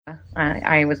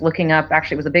I was looking up,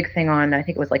 actually, it was a big thing on, I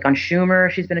think it was like on Schumer.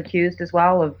 She's been accused as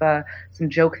well of some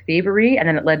joke thievery. And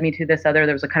then it led me to this other,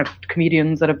 there was a kind of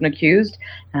comedians that have been accused.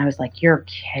 And I was like, you're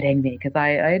kidding me, because I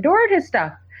adored his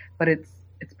stuff. But it's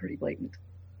pretty blatant.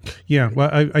 Yeah, well,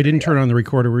 I didn't turn on the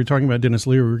recorder. We were talking about Dennis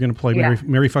Leary. We were going to play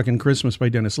Merry Fucking Christmas by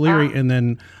Dennis Leary, and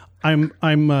then I'm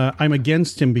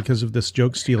against him because of this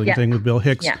joke stealing thing with Bill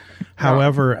Hicks. Yeah.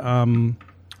 However,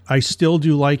 I still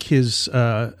do like his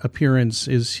appearance,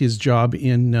 his job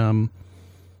in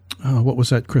what was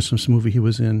that Christmas movie he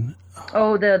was in?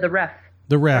 Oh, the Ref.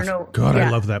 The Ref. God, I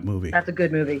love that movie. That's a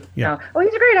good movie. Yeah. Oh,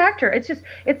 he's a great actor. It's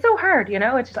so hard, you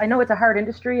know. I know it's a hard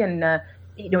industry, and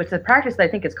you know, it's a practice that I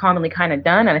think is commonly kind of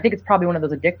done, and I think it's probably one of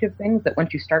those addictive things that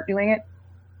once you start doing it,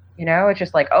 you know, it's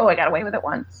just like, oh, I got away with it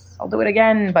once, I'll do it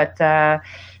again. But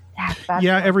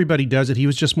everybody does it. He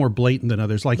was just more blatant than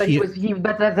others. Like, but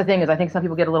that's the thing, is I think some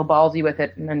people get a little ballsy with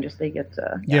it, and then just they get.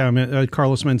 I mean,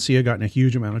 Carlos Mencia got in a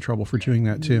huge amount of trouble for doing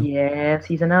that too. Yes,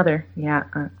 he's another. Yeah.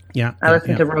 I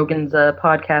listened to Rogan's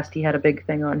podcast. He had a big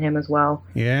thing on him as well.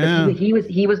 Yeah. He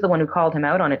was the one who called him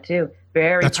out on it too.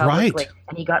 That's publicly. Right.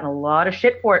 And he got in a lot of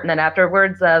shit for it. And then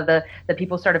afterwards, the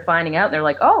people started finding out. And they're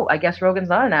like, oh, I guess Rogan's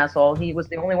not an asshole. He was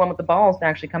the only one with the balls to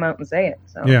actually come out and say it.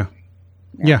 So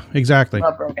Yeah, exactly.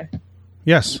 Love Rogan.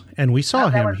 Yes, and we saw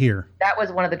him here. That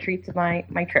was one of the treats of my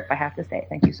trip, I have to say.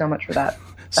 Thank you so much for that.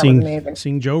 That was amazing.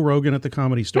 Seeing Joe Rogan at the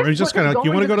Comedy Store. He's just kind of like,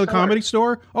 you want to go to the Comedy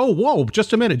Store? Oh, whoa,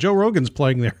 just a minute. Joe Rogan's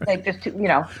playing there. Like, just to, you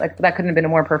know, like that couldn't have been a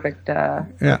more perfect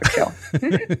show.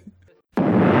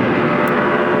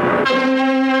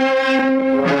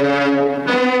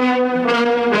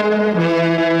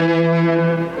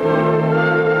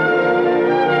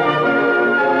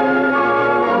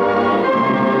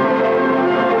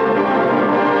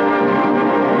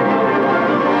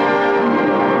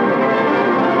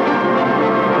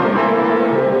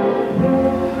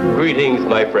 Greetings,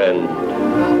 my friend.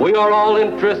 We are all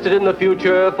interested in the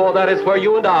future, for that is where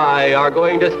you and I are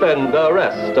going to spend the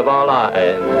rest of our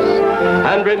lives.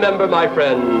 And remember, my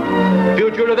friend,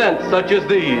 future events such as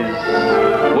these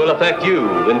will affect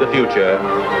you in the future.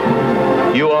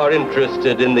 You are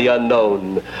interested in the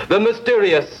unknown, the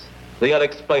mysterious, the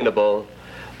unexplainable.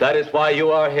 That is why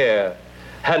you are here.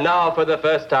 And now, for the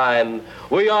first time,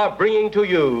 we are bringing to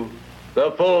you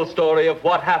the full story of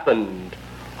what happened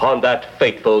on that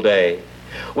fateful day.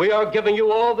 We are giving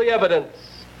you all the evidence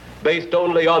based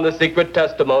only on the secret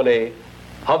testimony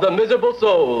of the miserable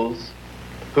souls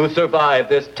who survived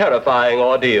this terrifying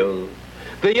ordeal.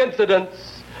 The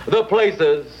incidents, the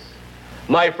places.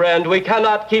 My friend, we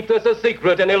cannot keep this a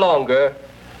secret any longer.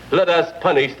 Let us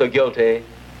punish the guilty.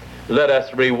 Let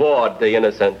us reward the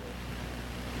innocent.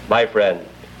 My friend,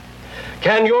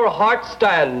 can your heart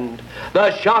stand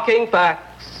the shocking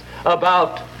facts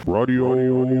about Radio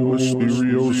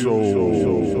Mysterioso.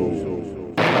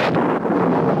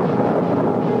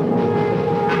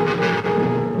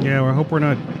 Yeah, I hope we're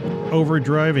not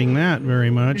overdriving that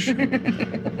very much.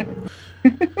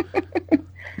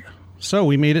 So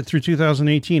we made it through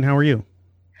 2018. How are you?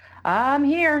 I'm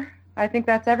here. I think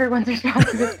that's everyone's response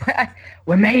to this.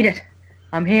 We made it.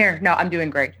 I'm here. No, I'm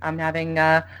doing great. I'm having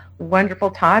a wonderful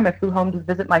time. I flew home to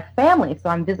visit my family, so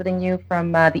I'm visiting you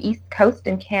from the East Coast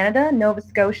in Canada, Nova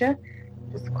Scotia.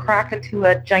 Just cracked into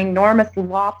a ginormous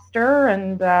lobster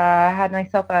and had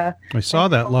myself a... I saw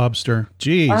that lobster.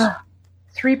 Jeez.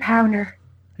 3-pounder.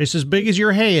 It's as big as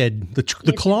your head. The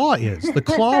claw is. The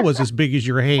claw was as big as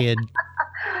your head.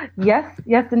 Yes,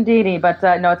 indeedy. But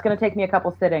no, it's going to take me a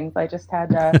couple sittings. I just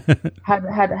had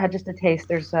just a taste.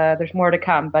 There's more to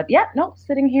come. But yeah, no,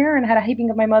 sitting here and had a heaping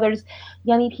of my mother's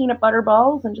yummy peanut butter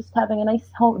balls and just having a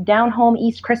nice down-home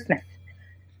East Christmas.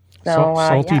 So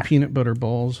salty peanut butter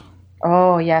balls.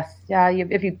 Oh yes, yeah.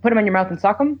 If you put them in your mouth and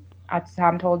suck them, that's how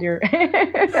I'm told you're.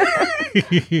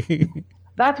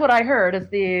 That's what I heard is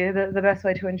the best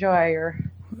way to enjoy your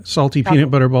salty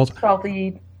peanut butter balls.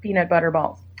 Salty peanut butter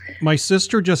balls. My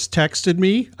sister just texted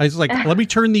me. I was like, let me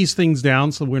turn these things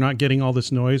down so we're not getting all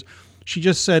this noise. She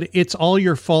just said, it's all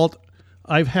your fault.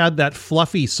 I've had that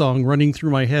Fluffy song running through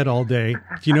my head all day.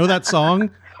 Do you know that song?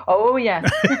 Oh, yeah.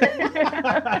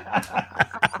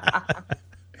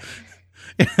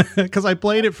 Because I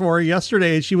played it for her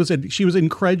yesterday, and she was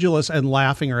incredulous and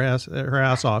laughing her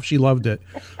ass off. She loved it.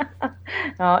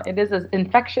 It is as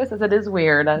infectious as it is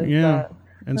weird. Yeah.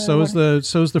 And so is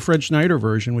the Fred Schneider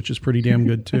version, which is pretty damn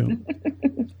good too.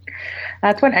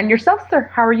 That's one. And yourself,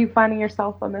 sir, how are you finding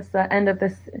yourself on this end of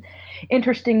this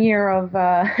interesting year of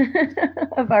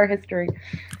of our history?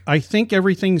 I think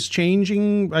everything's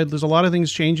changing. There's a lot of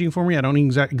things changing for me. I don't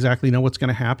exactly know what's going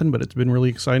to happen, but it's been really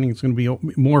exciting. It's going to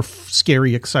be more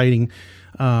scary, exciting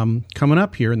coming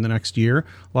up here in the next year.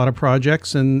 A lot of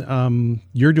projects, and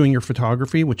you're doing your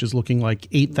photography, which is looking like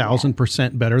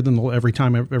 8,000% better than every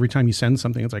time you send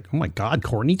something. It's like, oh my God,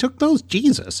 Courtney took those,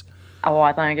 Jesus.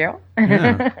 Oh, thank you.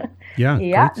 Yeah.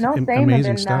 Yeah. No, same.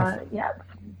 Amazing stuff.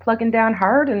 Plugging down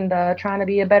hard and trying to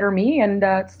be a better me, and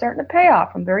it's starting to pay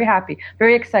off. I'm very happy,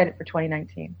 very excited for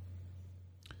 2019.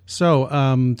 So,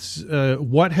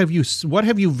 what have you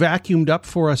vacuumed up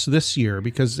for us this year?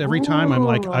 Because every time I'm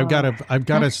like, I've got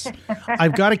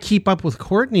to keep up with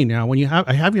Courtney now. When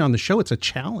I have you on the show, it's a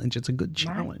challenge. It's a good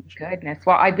challenge. My goodness.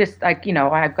 Well, I've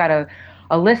got a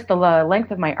list the length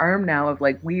of my arm now of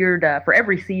like weird, for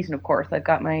every season, of course. I've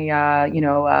got my,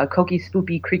 Cokie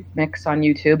Spoopy Creek mix on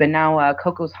YouTube, and now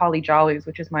Coco's Holly Jollies,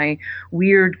 which is my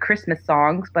weird Christmas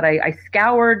songs. But I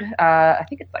scoured, I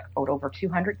think it's like over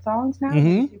 200 songs now.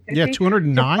 Mm-hmm. Yeah,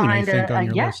 209, I think, on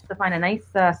your list. To find a nice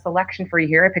selection for you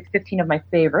here. I picked 15 of my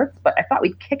favorites, but I thought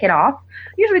we'd kick it off.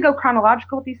 Usually go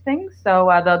chronological with these things. So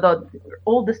the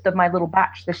oldest of my little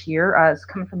batch this year is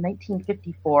coming from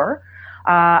 1954.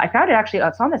 I found it actually,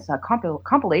 it's on this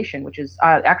compilation, which is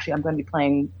actually I'm going to be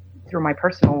playing through my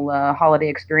personal holiday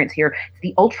experience here. It's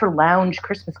the Ultra Lounge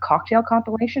Christmas Cocktail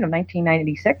compilation of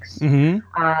 1996.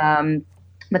 Mm-hmm.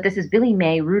 But this is Billy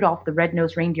May, Rudolph the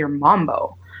Red-Nosed Reindeer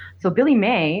Mambo. So Billy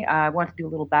May, I want to do a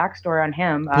little backstory on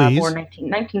him. Born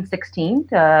 1916,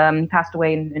 passed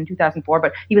away in 2004,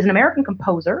 but he was an American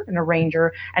composer, an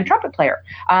arranger, and trumpet player.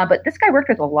 But this guy worked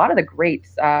with a lot of the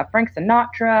greats, Frank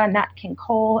Sinatra, Nat King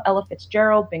Cole, Ella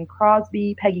Fitzgerald, Bing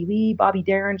Crosby, Peggy Lee, Bobby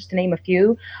Darin, just to name a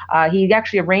few. He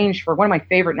actually arranged for one of my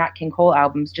favorite Nat King Cole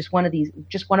albums, just one of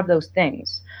those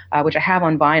things, which I have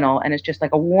on vinyl, and it's just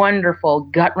like a wonderful,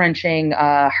 gut-wrenching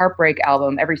heartbreak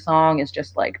album. Every song is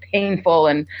just like painful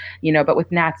and but with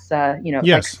Nat's,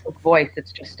 yes. like voice,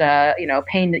 it's just,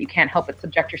 pain that you can't help but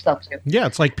subject yourself to. Yeah,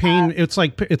 it's like pain. It's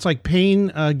like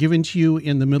pain given to you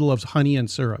in the middle of honey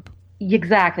and syrup.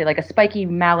 Exactly, like a spiky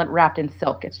mallet wrapped in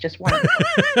silk. It's just wonderful.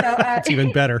 It's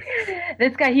even better.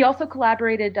 This guy, he also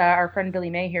collaborated, our friend Billy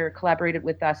May here, collaborated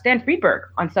with Stan Friedberg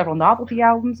on several novelty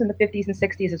albums in the 50s and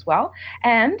 60s as well.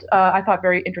 And I thought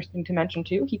very interesting to mention,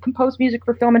 too, he composed music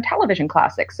for film and television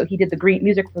classics. So he did the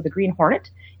music for the Green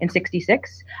Hornet in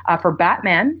 66, for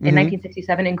Batman in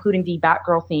 1967, including the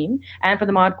Batgirl theme, and for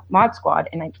the Mod Squad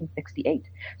in 1968.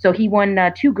 So he won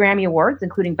 2 Grammy Awards,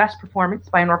 including Best Performance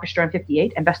by an Orchestra in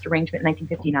 58 and Best Arrangement in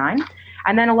 1959.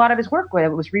 And then a lot of his work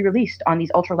was re-released on these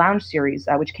Ultra Lounge series,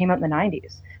 which came out in the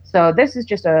 90s. So this is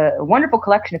just a wonderful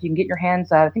collection. If you can get your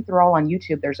hands, I think they're all on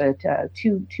YouTube. There's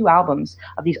two albums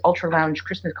of these Ultra Lounge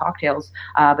Christmas cocktails.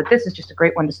 But this is just a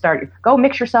great one to start. Go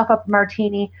mix yourself up a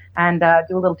martini and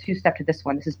do a little two-step to this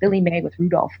one. This is Billy May with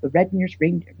Rudolph the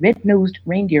Red-Nosed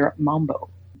Reindeer Mambo.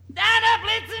 Stand up,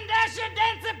 Blitzen, Dasher,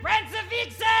 Dancer, Prancer,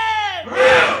 Vixen!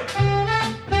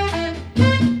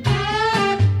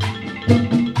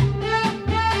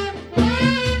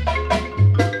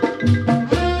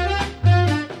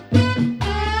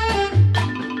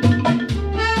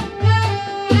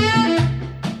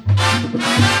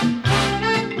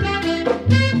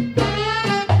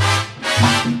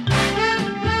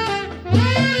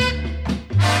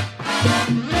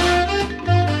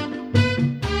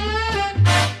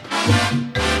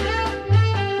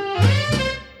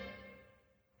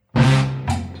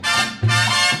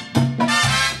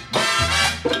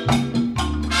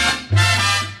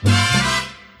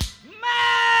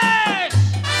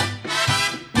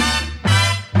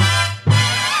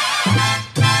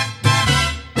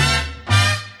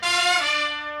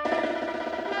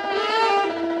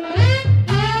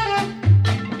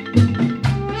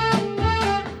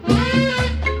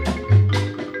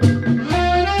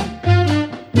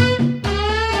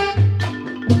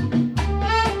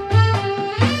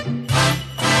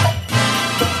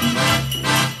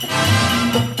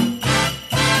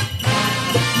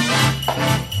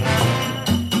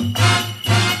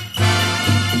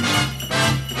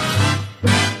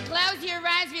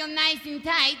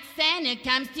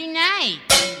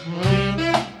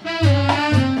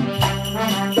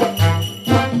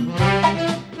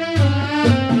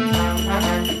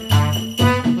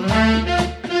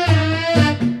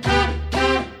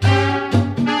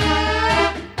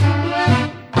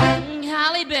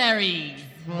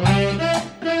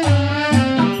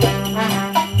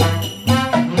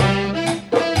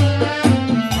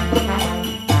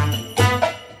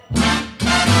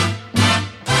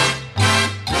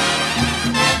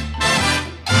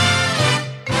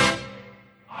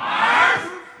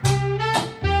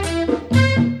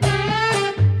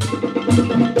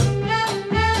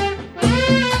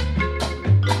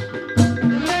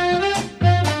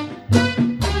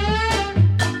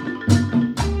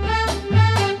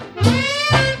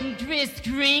 Miss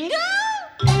Kringle?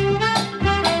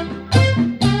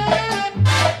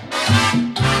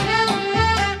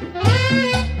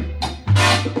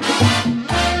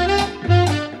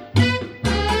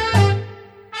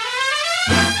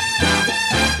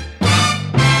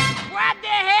 What the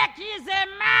heck is a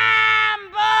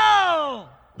mambo?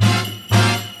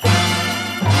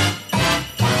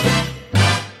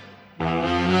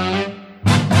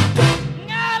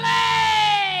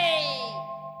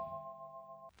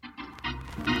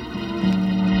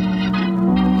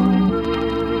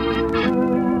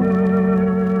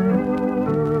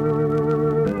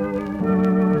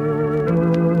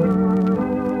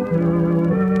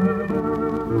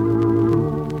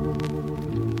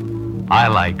 I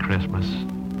like Christmas.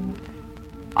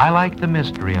 I like the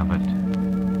mystery of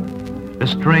it. The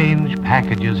strange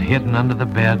packages hidden under the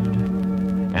bed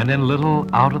and in little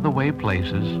out-of-the-way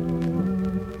places.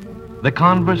 The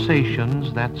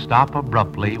conversations that stop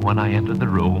abruptly when I enter the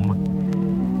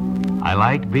room. I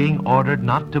like being ordered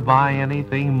not to buy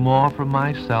anything more for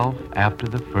myself after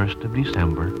the 1st of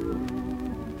December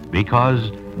because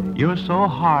you're so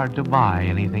hard to buy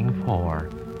anything for.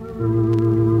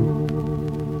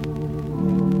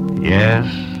 Yes,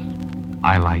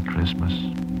 I like Christmas.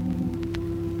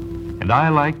 And I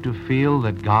like to feel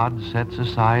that God sets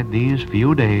aside these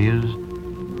few days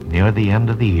near the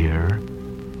end of the year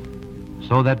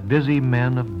so that busy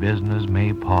men of business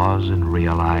may pause and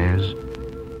realize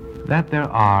that there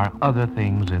are other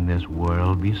things in this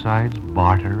world besides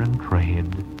barter and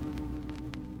trade,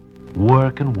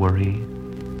 work and worry,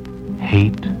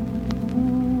 hate,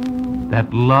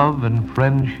 that love and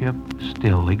friendship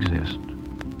still exist.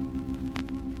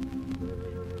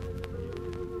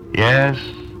 Yes,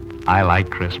 I like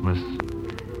Christmas.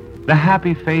 The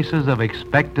happy faces of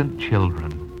expectant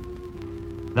children,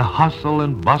 the hustle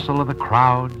and bustle of the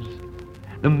crowds,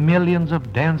 the millions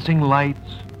of dancing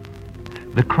lights,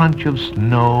 the crunch of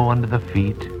snow under the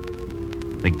feet,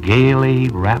 the gaily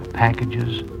wrapped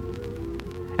packages,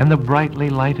 and the brightly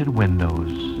lighted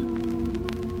windows.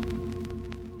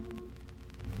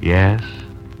 Yes,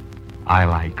 I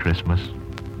like Christmas.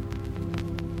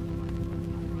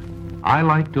 I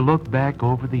like to look back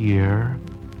over the year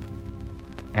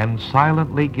and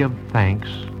silently give thanks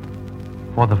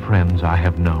for the friends I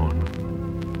have known.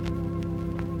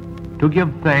 To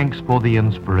give thanks for the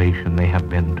inspiration they have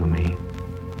been to me.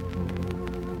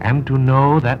 And to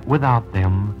know that without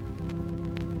them,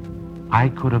 I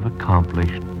could have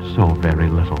accomplished so very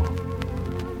little.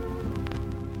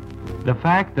 The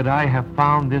fact that I have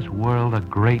found this world a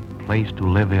great place to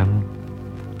live in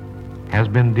has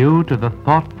been due to the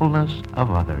thoughtfulness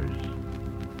of others.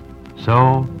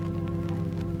 So,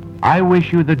 I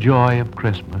wish you the joy of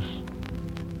Christmas,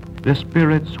 the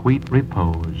Spirit's sweet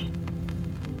repose.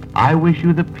 I wish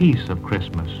you the peace of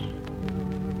Christmas,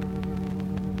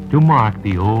 to mark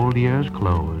the old year's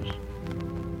close.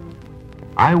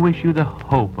 I wish you the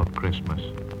hope of Christmas,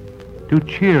 to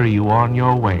cheer you on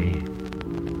your way,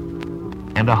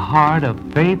 and a heart of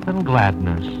faith and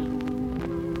gladness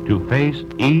to face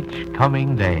each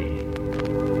coming day.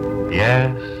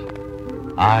 Yes,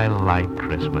 I like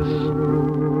Christmas.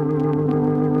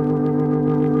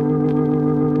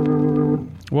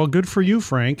 Well, good for you,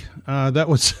 Frank. That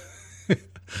was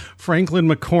Franklin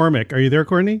McCormick. Are you there,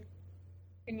 Courtney?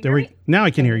 Can you hear me? Now I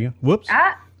can hear you. Whoops.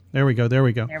 There we go. There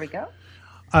we go.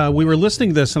 We were listening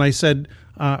to this, and I said,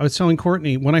 I was telling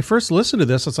Courtney, when I first listened to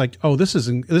this, it's like, oh, this is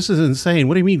insane.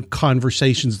 What do you mean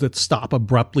conversations that stop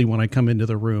abruptly when I come into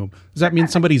the room? Does that mean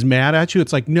somebody's mad at you?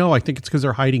 It's like, no, I think it's because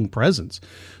they're hiding presents.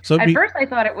 So at first I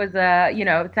thought it was,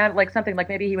 it sounded like something like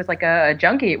maybe he was like a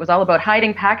junkie. It was all about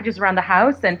hiding packages around the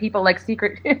house and people like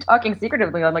talking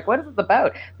secretively. I'm like, what is this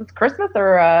about? Is this Christmas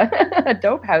or a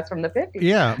dope house from the 50s?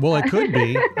 Yeah, well, it could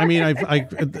be. I mean,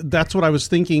 that's what I was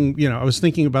thinking. I was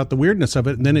thinking about the weirdness of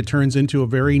it, and then it turns into a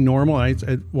very normal.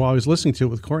 While I was listening to it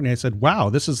with Courtney, I said, wow,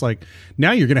 this is like,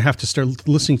 now you're going to have to start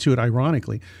listening to it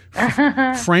ironically.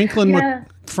 Franklin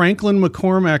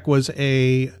McCormick was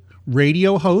a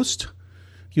radio host.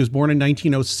 He was born in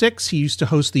 1906. He used to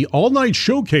host the all-night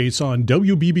showcase on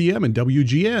WBBM and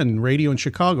WGN radio in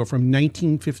Chicago from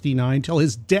 1959 till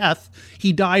his death.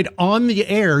 He died on the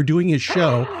air doing his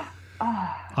show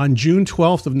on June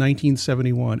 12th of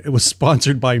 1971. It was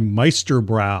sponsored by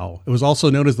Meisterbrow. It was also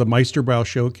known as the Meisterbrow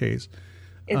Showcase.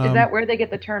 Is that where they get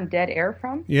the term dead air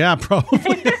from? Yeah,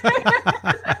 probably.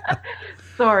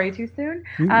 Sorry, too soon?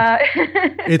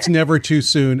 It's never too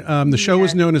soon. The show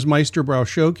was known as Meisterbrow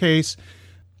Showcase.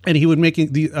 And he would make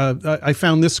I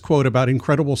found this quote about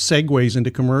incredible segues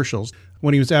into commercials.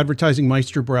 When he was advertising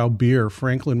Meisterbrau beer,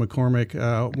 Franklin McCormick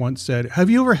once said, "Have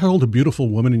you ever held a beautiful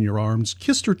woman in your arms,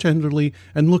 kissed her tenderly,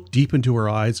 and looked deep into her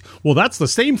eyes? Well, that's the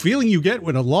same feeling you get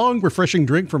when a long, refreshing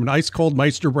drink from an ice-cold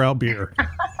Meisterbrau beer."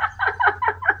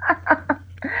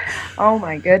 Oh,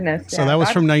 my goodness. So that was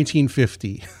from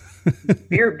 1950.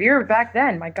 beer back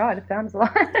then. My God, it sounds a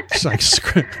lot. It's like,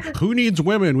 who needs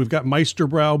women? We've got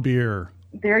Meisterbrau beer.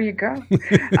 There you go.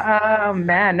 Oh,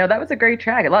 man. No, that was a great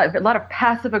track. A lot of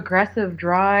passive-aggressive,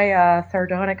 dry,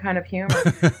 sardonic kind of humor.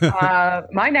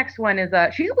 My next one is,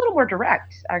 she's a little more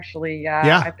direct, actually.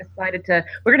 I've decided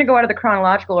we're going to go out of the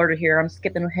chronological order here. I'm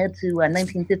skipping ahead to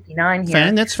 1959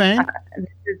 here. That's fine. This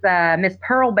is Miss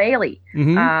Pearl Bailey.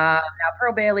 Mm-hmm. Now,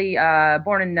 Pearl Bailey,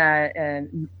 born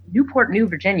in Newport News,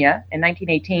 Virginia in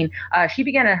 1918. She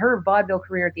began her vaudeville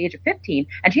career at the age of 15,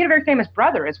 and she had a very famous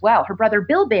brother as well, her brother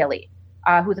Bill Bailey.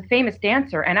 Who's a famous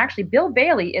dancer. And actually, Bill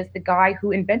Bailey is the guy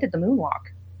who invented the moonwalk,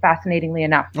 fascinatingly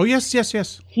enough. Oh, yes.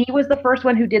 He was the first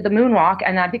one who did the moonwalk,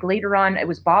 and I think later on it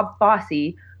was Bob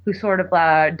Fosse who sort of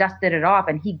dusted it off,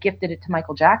 and he gifted it to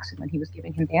Michael Jackson when he was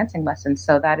giving him dancing lessons.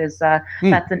 So that is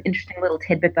that's an interesting little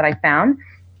tidbit that I found.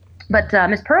 But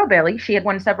Miss Pearl Bailey, she had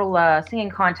won several singing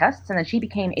contests, and then she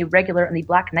became a regular in the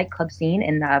black nightclub scene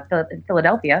in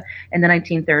Philadelphia in the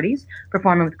 1930s,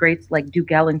 performing with greats like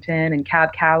Duke Ellington and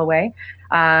Cab Calloway.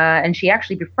 And she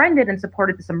actually befriended and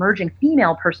supported this emerging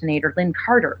female personator, Lynn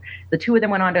Carter. The two of them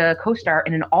went on to co-star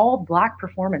in an all-black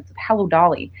performance of Hello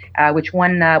Dolly, which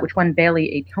won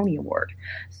Bailey a Tony Award.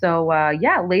 So,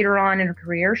 later on in her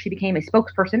career, she became a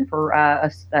spokesperson for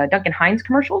Duncan Hines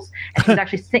commercials, and she was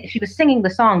actually she was singing the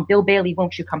song "Bill Bailey,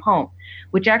 Won't You Come Home,"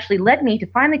 which actually led me to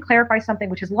finally clarify something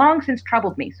which has long since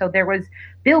troubled me. So there was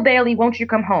 "Bill Bailey, Won't You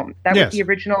Come Home." That was the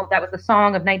original. That was the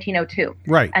song of 1902.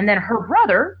 Right. And then her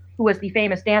brother, who was the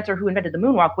famous dancer who invented the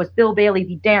moonwalk, was Bill Bailey,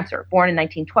 the dancer, born in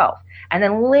 1912. And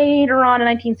then later on in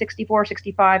 1964,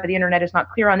 65, but the internet is not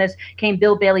clear on this, came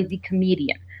Bill Bailey, the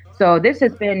comedian. So this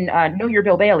has been Know Your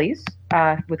Bill Baileys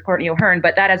with Courtney O'Hearn,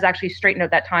 but that has actually straightened out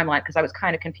that timeline because I was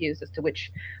kind of confused as to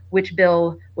which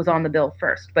Bill was on the bill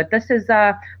first. But this is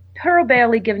Pearl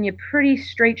Bailey giving you a pretty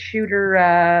straight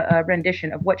shooter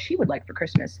rendition of what she would like for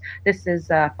Christmas. This is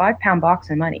 £5 Box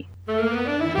of Money.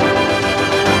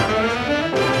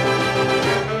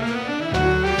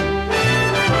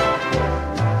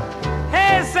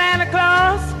 Hey, Santa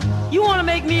Claus, you want to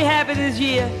make me happy this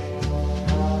year?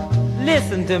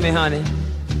 Listen to me, honey.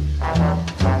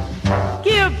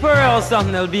 Give Pearl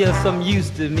something that'll be of some use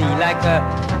to me, like a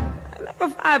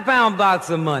 £5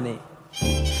 box of money.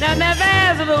 Now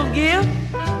there's a little gift.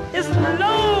 It's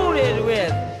loaded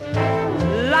with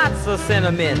lots of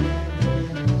sentiment.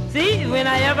 See,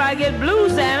 whenever I get blue,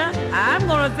 Santa, I'm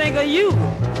gonna think of you.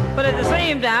 But at the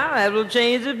same time, I will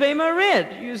change to pay my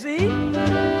rent, you see?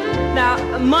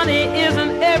 Now, money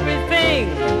isn't everything.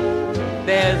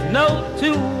 There's no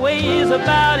two ways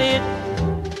about it.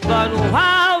 But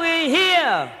while we're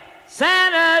here,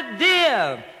 Santa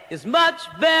dear, it's much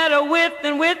better with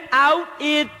than without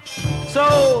it.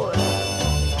 So,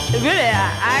 really,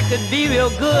 I could be real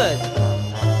good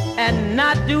and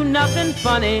not do nothing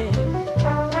funny.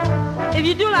 If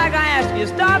you do like I ask you,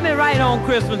 start me right on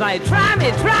Christmas night. Try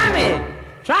me.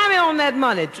 Try me on that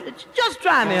money. Just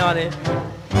try me, honey.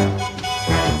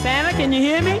 Santa, can you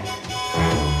hear me?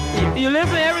 You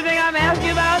listen to everything I'm asking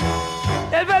you about?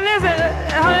 But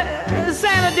listen,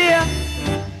 Santa dear,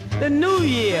 the new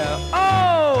year,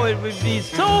 oh, it would be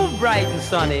so bright and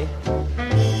sunny.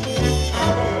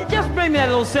 Just bring me that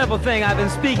little simple thing I've been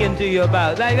speaking to you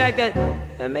about, like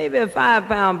that, maybe a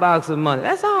 £5 box of money.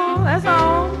 That's all.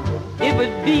 It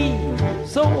would be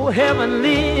so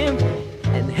heavenly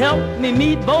and help me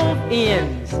meet both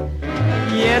ends.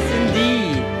 Yes,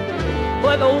 indeed.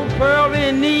 What old Pearl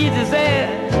really needs is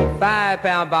that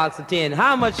 £5 box of 10.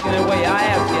 How much can it weigh? I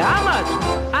ask you, how much?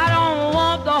 I don't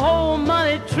want the whole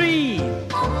money tree.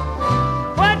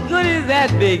 What good is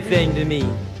that big thing to me?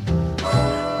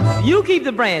 You keep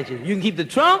the branches. You can keep the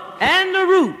trunk and the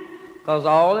root. Because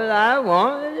all that I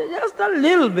want is just a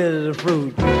little bit of the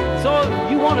fruit. So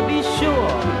if you want to be sure,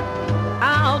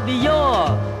 I'll be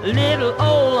your little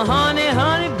old honey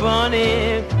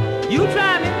bunny. You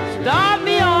try me, start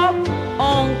me off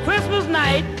on Christmas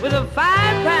night with a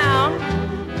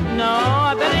 £5. No,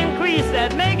 I better increase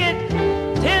that. Make it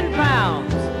 £10.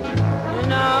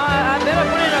 No, I better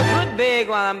put in a good beg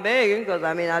while I'm begging, because,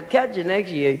 I'll catch you next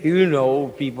year. You know,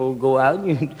 people go out.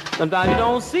 Sometimes you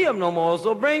don't see them no more,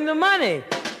 so bring the money.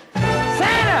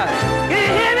 Santa, can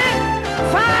you hear me?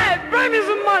 5, bring me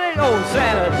some money. Oh,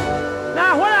 Santa.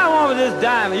 Now, what I want with this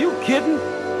dime? Are you kidding?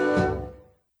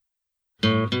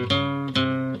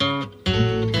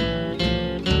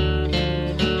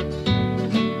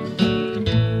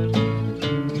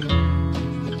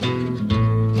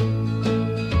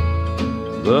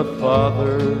 The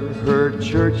father heard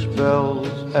church bells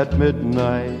at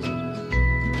midnight,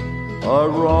 a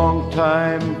wrong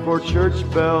time for church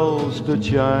bells to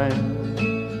chime.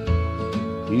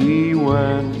 He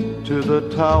went to the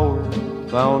tower,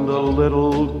 found a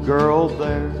little girl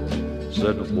there,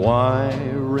 said, why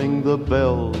ring the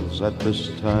bells at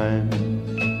this time?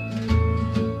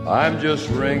 I'm just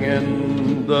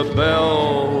ringing the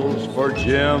bells for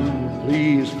Jim,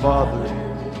 please, Father.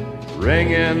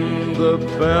 Ringing the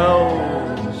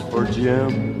bells for Jim.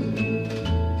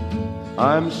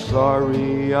 I'm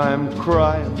sorry I'm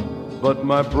crying, but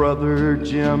my brother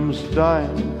Jim's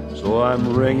dying, so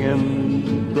I'm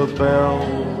ringing the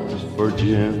bells for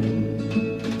Jim.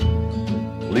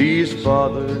 Please,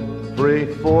 Father, pray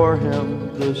for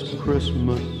him this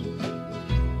Christmas.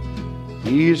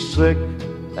 He's sick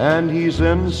and he's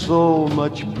in so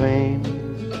much pain.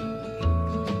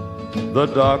 The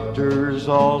doctors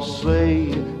all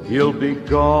say he'll be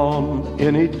gone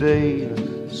any day,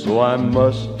 so I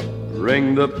must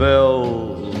ring the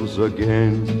bells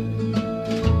again.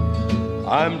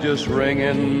 I'm just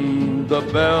ringing the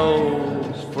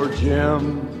bells for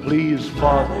Jim, please,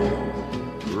 Father.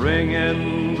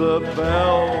 Ringing the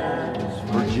bells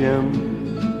for Jim.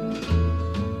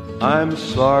 I'm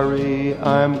sorry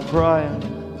I'm crying,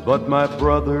 but my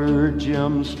brother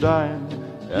Jim's dying,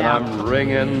 and I'm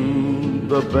ringing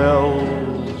the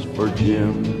bells for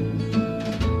Jim.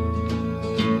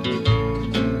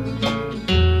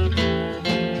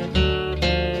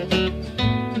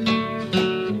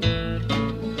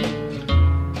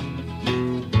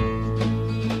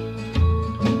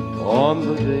 On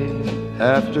the day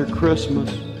after Christmas,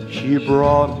 she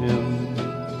brought him,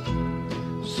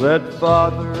 said,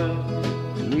 Father,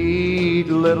 need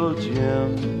little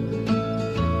Jim.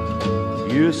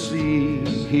 You see,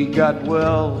 he got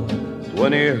well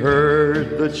when he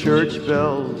heard the church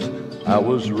bells. I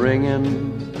was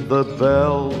ringing the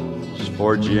bells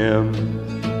for Jim.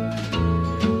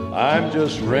 I'm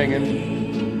just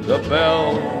ringing the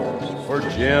bells for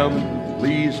Jim,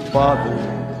 please, Father.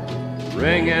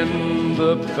 Ringing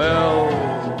the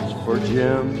bells for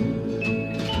Jim.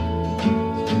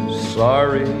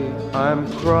 Sorry I'm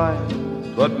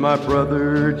crying, but my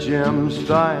brother Jim's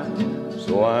dying,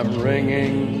 so I'm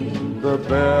ringing the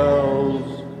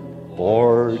bells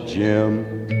for Jim.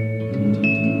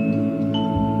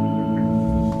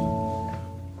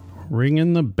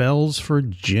 Ringing the bells for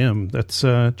Jim. That's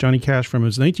Johnny Cash from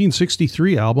his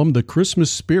 1963 album, The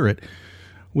Christmas Spirit,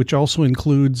 which also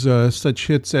includes such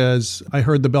hits as I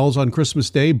Heard the Bells on Christmas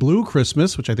Day, Blue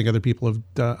Christmas, which I think other people have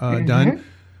done.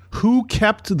 Who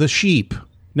Kept the Sheep?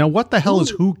 Now, what the hell is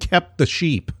Who Kept the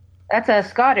Sheep? That's a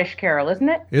Scottish carol, isn't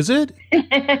it? Is it? Sorry,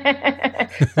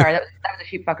 that was a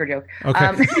sheep fucker joke. Okay.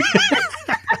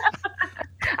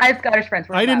 I have Scottish friends.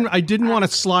 I didn't want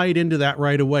to slide into that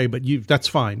right away, but that's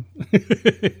fine.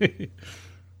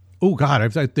 Oh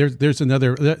God, there's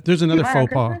another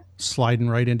faux pas sliding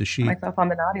right into sheep. Myself on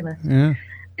the naughty list. Yeah.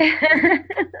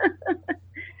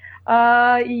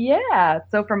 Yeah.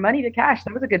 So from money to cash,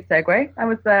 that was a good segue. That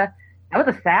was a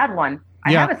sad one.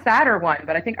 I have a sadder one,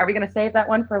 but I think, are we going to save that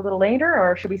one for a little later,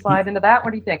 or should we slide into that? What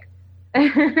do you think?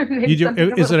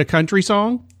 Is it a country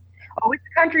song? Oh, it's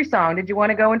a country song. Did you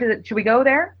want to go into should we go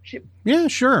there? Yeah,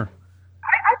 sure.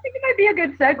 I think it might be a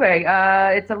good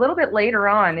segue. It's a little bit later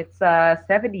on. It's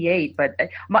 78, but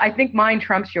I think mine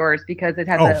trumps yours because it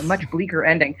has a much bleaker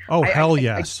ending. Oh, hell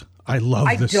yes. I love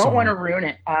this song. I don't want to ruin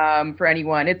it for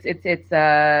anyone.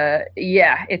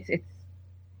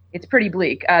 It's pretty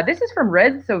bleak. This is from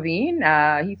Red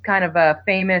Sovine. He's kind of a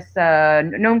famous,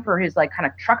 known for his like kind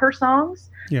of trucker songs.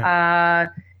 Yeah.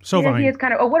 He is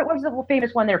kind of. Oh, what was the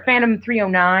famous one there? Phantom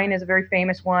 309 is a very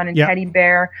famous one, and Teddy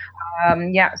Bear.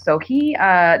 So he.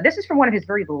 This is from one of his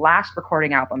very last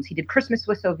recording albums. He did Christmas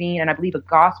with Sovine, and I believe a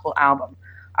gospel album.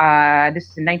 This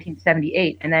is in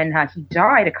 1978, and then he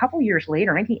died a couple years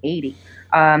later, 1980.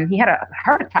 He had a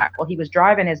heart attack while he was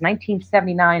driving his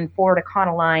 1979 Ford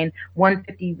Econoline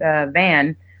 150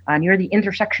 van near the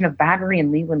intersection of Battery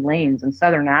and Leland Lanes in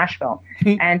southern Nashville.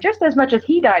 And just as much as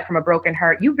he died from a broken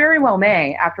heart, you very well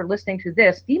may, after listening to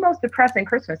this, the most depressing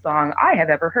Christmas song I have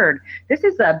ever heard. This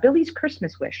is Billy's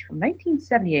Christmas Wish from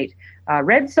 1978,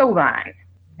 Red Sovine,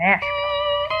 Nashville.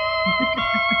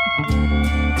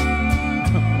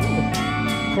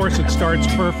 Of course, it starts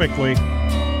perfectly.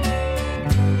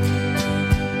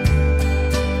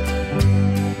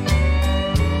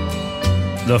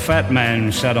 The fat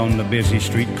man sat on the busy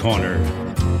street corner,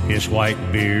 his white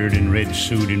beard and red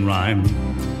suit in rhyme.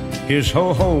 His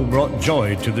ho-ho brought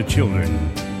joy to the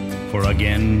children, for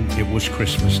again it was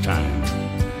Christmas time.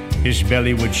 His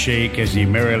belly would shake as he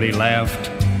merrily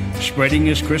laughed, spreading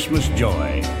his Christmas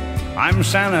joy. I'm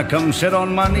Santa, come sit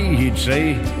on my knee, he'd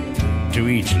say to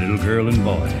each little girl and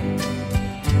boy.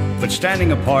 But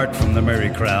standing apart from the merry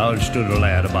crowd stood a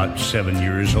lad about 7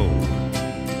 years old.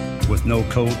 With no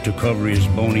coat to cover his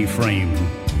bony frame,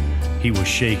 he was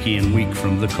shaky and weak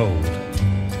from the cold.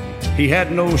 He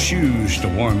had no shoes to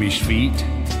warm his feet.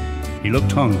 He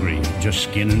looked hungry, just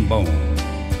skin and bone.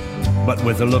 But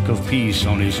with a look of peace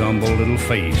on his humble little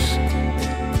face,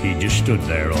 he just stood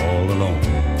there all alone.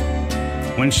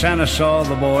 When Santa saw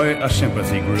the boy, a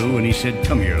sympathy grew, and he said,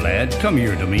 "Come here, lad, come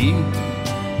here to me."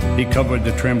 He covered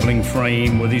the trembling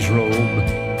frame with his robe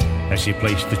as he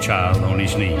placed the child on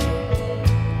his knee.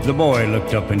 The boy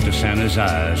looked up into Santa's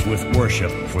eyes with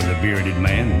worship for the bearded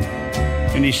man,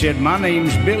 and he said, "My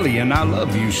name's Billy, and I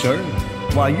love you, sir.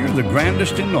 Why, you're the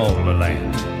grandest in all the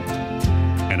land."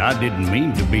 "And I didn't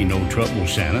mean to be no trouble,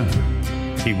 Santa,"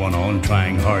 he went on,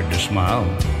 trying hard to smile.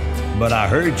 "But I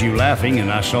heard you laughing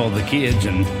and I saw the kids,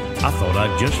 and I thought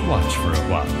I'd just watch for a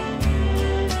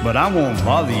while. But I won't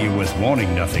bother you with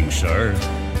wanting nothing, sir,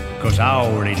 'cause I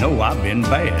already know I've been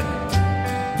bad."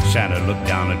 Santa looked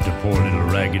down at the poor little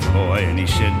ragged boy and he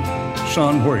said,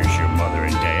 "Son, where's your mother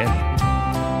and dad?"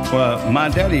 "Well, my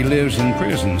daddy lives in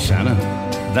prison, Santa.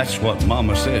 That's what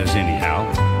Mama says anyhow.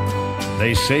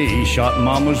 They say he shot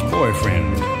Mama's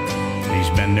boyfriend. He's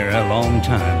been there a long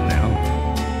time now.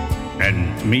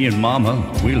 And me and Mama,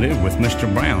 we live with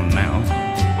Mr. Brown now.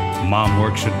 Mom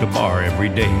works at the bar every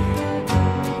day.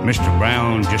 Mr.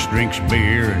 Brown just drinks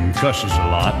beer and cusses a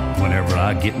lot whenever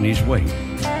I get in his way.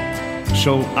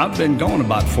 So I've been gone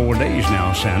about 4 days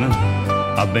now, Santa.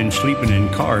 I've been sleeping in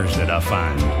cars that I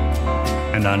find.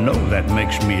 And I know that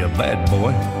makes me a bad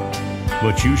boy,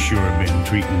 but you sure have been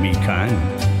treating me kind.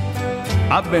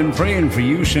 I've been praying for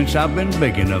you since I've been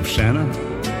big enough, Santa,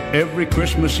 every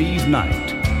Christmas Eve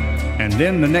night. And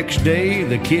then the next day,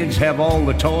 the kids have all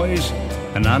the toys,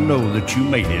 and I know that you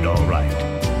made it all right.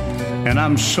 And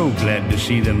I'm so glad to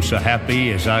see them so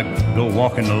happy as I go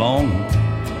walking along.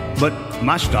 But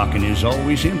my stocking is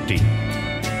always empty,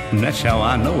 and that's how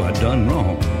I know I done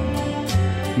wrong.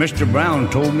 Mr. Brown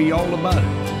told me all about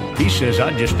it. He says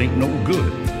I just ain't no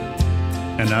good.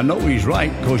 And I know he's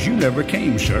right, 'cause you never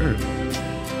came, sir.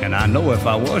 And I know if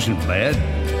I wasn't bad,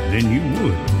 then you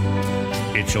would.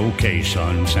 It's okay,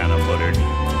 son, Santa muttered.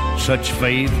 Such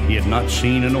faith he had not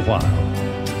seen in a while.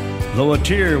 Though a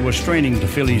tear was straining to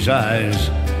fill his eyes,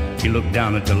 he looked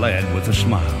down at the lad with a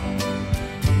smile.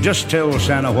 Just tell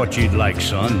Santa what you'd like,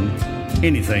 son,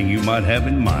 anything you might have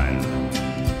in mind.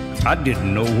 I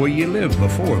didn't know where you lived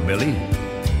before, Billy,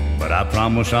 but I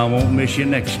promise I won't miss you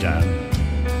next time.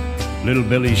 Little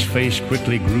Billy's face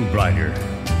quickly grew brighter.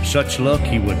 Such luck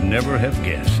he would never have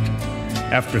guessed.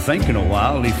 After thinking a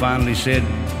while, he finally said,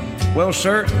 "Well,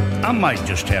 sir, I might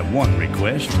just have one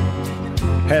request.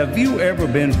 Have you ever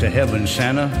been to heaven,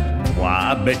 Santa?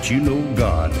 Why, I bet you know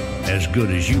God as good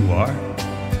as you are.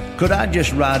 Could I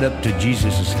just ride up to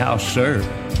Jesus' house, sir,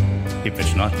 if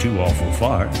it's not too awful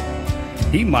far?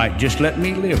 He might just let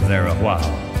me live there a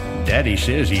while. Daddy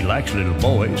says he likes little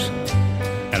boys.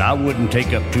 And I wouldn't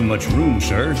take up too much room,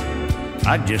 sir.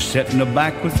 I'd just sit in the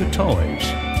back with the toys.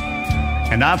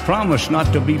 And I promise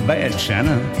not to be bad,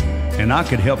 Santa, and I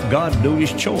could help God do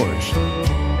his chores.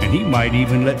 And he might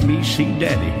even let me see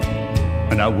Daddy,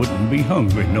 and I wouldn't be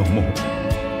hungry no more."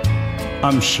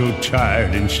 "I'm so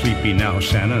tired and sleepy now,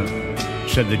 Santa,"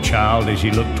 said the child as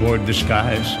he looked toward the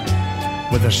skies.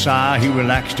 With a sigh, he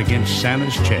relaxed against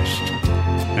Santa's chest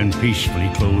and peacefully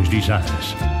closed his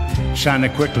eyes. Santa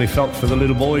quickly felt for the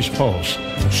little boy's pulse.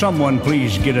 "Someone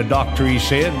please get a doctor," he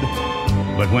said.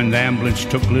 But when the ambulance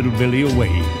took little Billy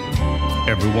away,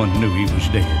 everyone knew he was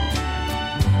dead.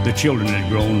 The children had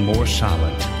grown more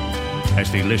silent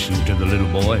as they listened to the little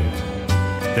boy.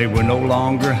 They were no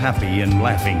longer happy and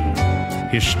laughing.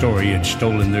 His story had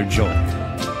stolen their joy.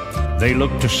 They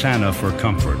looked to Santa for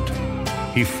comfort.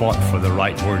 He fought for the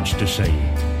right words to say.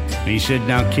 And he said,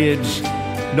 "Now, kids,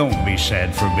 don't be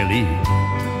sad for Billy,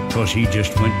 'cause he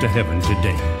just went to heaven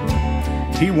today.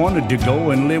 He wanted to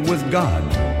go and live with God.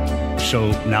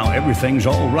 So now everything's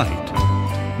all right.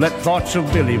 Let thoughts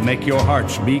of Billy make your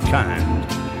hearts be kind.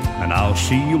 And I'll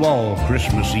see you all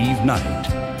Christmas Eve night.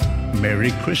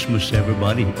 Merry Christmas,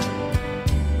 everybody."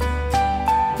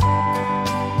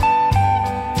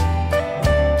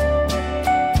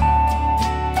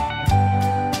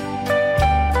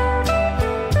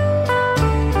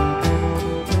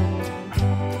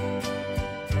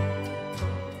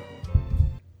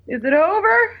 Is it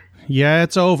over? Yeah,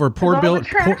 it's over. Poor Bill.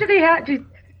 Tragedy,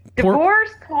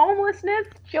 divorce, homelessness,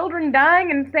 children dying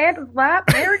in Santa's lap.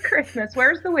 Merry Christmas.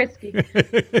 Where's the whiskey?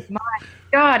 My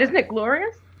God, isn't it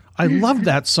glorious? I loved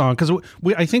that song because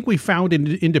I think we found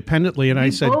it independently, and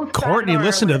I said, Courtney,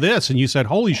 listen to this. And you said,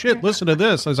 holy shit, listen to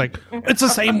this. I was like, it's the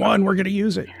same one. We're going to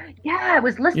use it. Yeah, it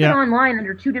was listed online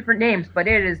under 2 different names, but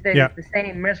it is the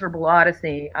same Miserable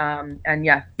Odyssey. And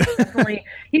yeah, definitely.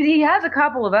 he has a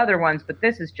couple of other ones, but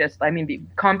this is just, I mean,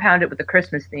 compounded with the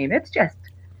Christmas theme. It's just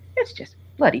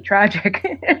bloody tragic.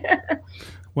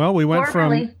 Well, we went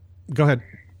from... Go ahead.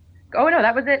 Oh, no,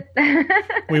 that was it.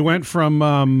 We went from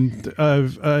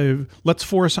let's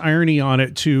force irony on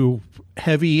it to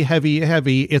heavy,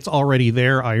 it's already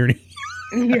there irony.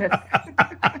 Yes.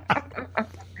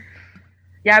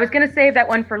 Yeah, I was going to save that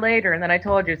one for later, and then I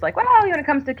told you, it's like, well, when it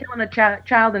comes to killing a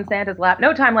child in Santa's lap,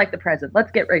 no time like the present.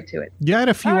 Let's get right to it. Yeah, I had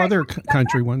a few other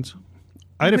country ones.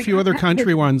 I had a few other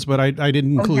country ones, but I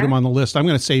didn't include them on the list. I'm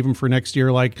going to save them for next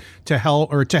year, like To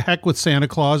Heck with Santa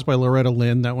Claus by Loretta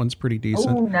Lynn. That one's pretty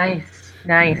decent. Oh, nice.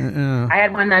 I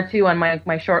had one too on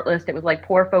my short list. It was like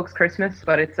Poor Folks Christmas,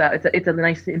 but it's a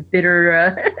nice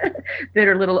bitter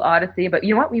bitter little odyssey. But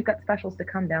you know what? We've got specials to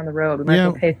come down the road. We might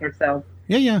as well pay for ourselves.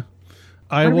 Yeah.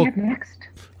 What do we have next?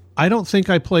 I don't think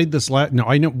I played this No,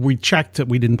 I know we checked that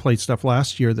we didn't play stuff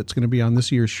last year that's going to be on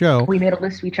this year's show. We made a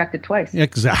list. We checked it twice.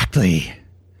 Exactly.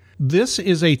 This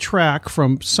is a track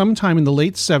from sometime in the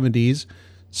late 70s.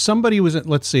 Somebody was at,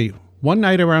 let's see, one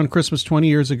night around Christmas 20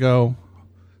 years ago.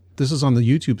 This is on the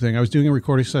YouTube thing. I was doing a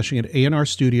recording session at A&R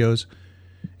Studios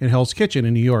in Hell's Kitchen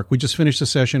in New York. We just finished the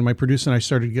session. My producer and I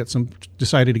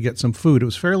decided to get some food. It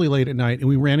was fairly late at night, and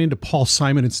we ran into Paul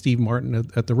Simon and Steve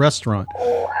Martin at the restaurant.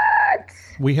 What?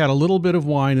 We had a little bit of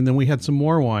wine, and then we had some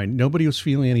more wine. Nobody was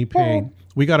feeling any pain.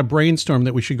 We got a brainstorm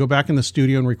that we should go back in the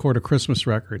studio and record a Christmas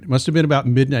record. It must have been about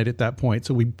midnight at that point.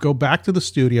 So we go back to the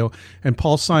studio, and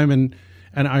Paul Simon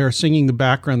and I are singing the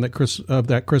background of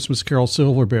that Christmas carol,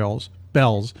 Silver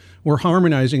Bells. We're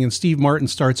harmonizing, and Steve Martin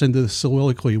starts into the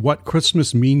soliloquy, what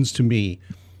Christmas means to me,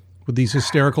 with these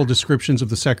hysterical descriptions of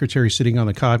the secretary sitting on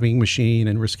the copying machine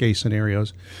and risque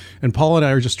scenarios. And Paul and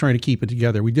I are just trying to keep it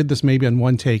together. We did this maybe on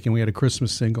one take, and we had a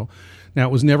Christmas single. Now,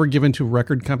 it was never given to a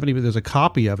record company, but there's a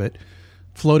copy of it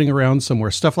floating around somewhere.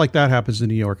 Stuff like that happens in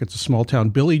New York. It's a small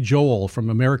town. Billy Joel from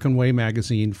American Way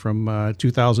magazine from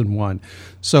 2001.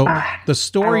 So the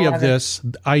story of this,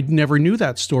 I never knew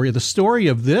that story. The story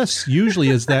of this usually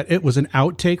is that it was an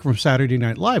outtake from Saturday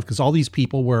Night Live, because all these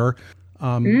people were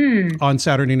on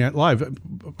Saturday Night Live. I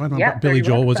don't know if Billy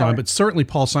Joel was on, but certainly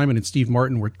Paul Simon and Steve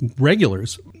Martin were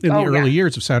regulars in the early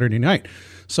years of Saturday Night.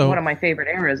 So one of my favorite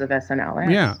eras of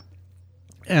SNL. Yeah.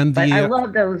 But I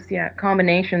love those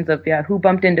combinations of who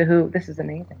bumped into who. This is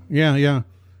amazing. Yeah.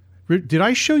 Did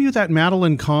I show you that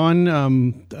Madeline Kahn?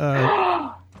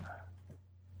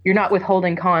 You're not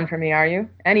withholding Kahn from me, are you?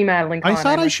 Any Madeline Kahn? I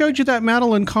thought I showed you that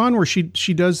Madeline Kahn where she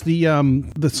does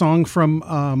the song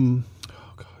from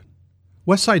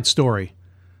West Side Story,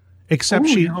 except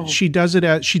she does it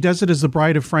as the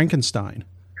Bride of Frankenstein.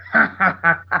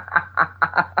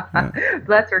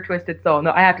 Bless her twisted soul.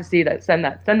 No, I have to see that. Send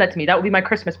that to me. That would be my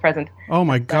Christmas present. Oh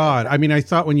my God. I mean, I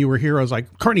thought when you were here, I was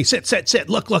like, Courtney, sit,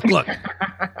 look.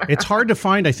 It's hard to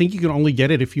find. I think you can only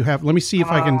get it if you have, let me see if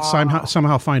I can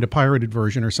somehow find a pirated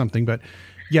version or something, but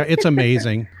yeah, it's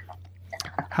amazing.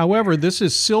 However, this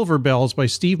is Silver Bells by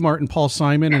Steve Martin, Paul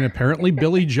Simon, and apparently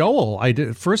Billy Joel.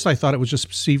 At first I thought it was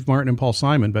just Steve Martin and Paul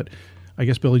Simon, but I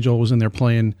guess Billy Joel was in there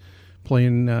playing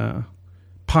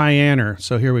Pianer.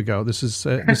 So here we go. This is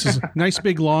a nice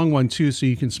big long one too, so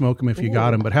you can smoke them if you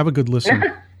got them. But have a good listen.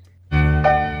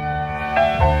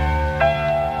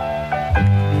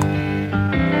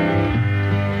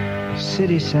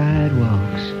 City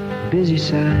sidewalks, busy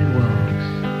sidewalks,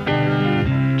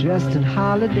 dressed in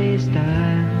holiday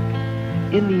style.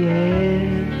 In the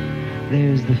air,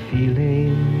 there's the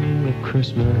feeling of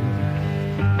Christmas.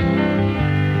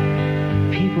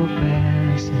 People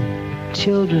passing,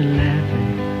 children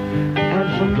laughing, and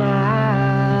for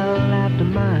mile after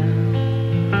mile,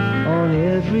 on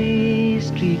every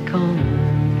street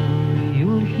corner,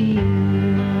 you'll hear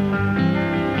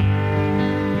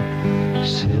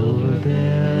silver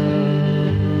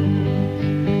bells,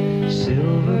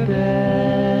 silver bells.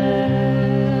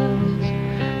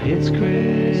 It's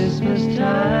Christmas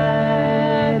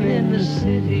time in the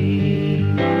city.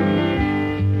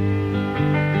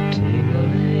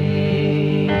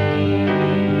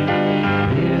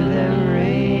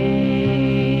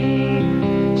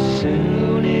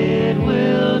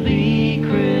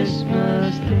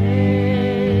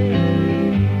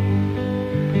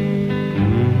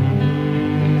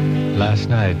 Last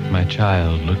night, my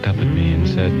child looked up at me and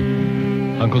said,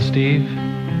 Uncle Steve?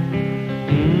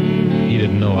 He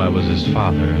didn't know I was his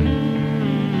father,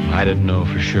 and I didn't know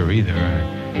for sure either.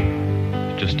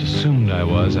 I just assumed I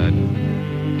was. I'd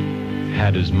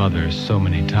had his mother so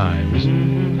many times,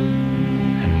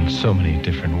 and in so many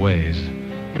different ways.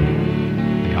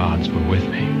 The odds were with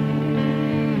me.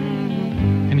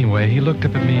 Anyway, he looked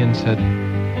up at me and said,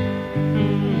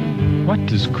 "What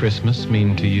does Christmas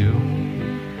mean to you?"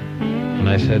 And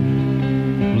I said,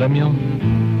 "Lemuel,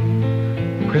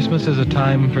 Christmas is a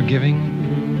time for giving,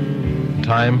 a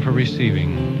time for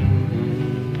receiving,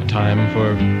 a time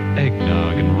for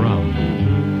eggnog and rum,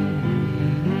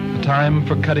 a time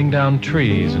for cutting down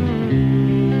trees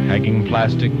and hanging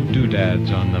plastic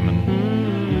doodads on them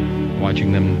and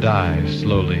watching them die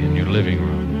slowly in your living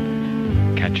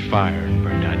room, catch fire and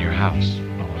burn down your house,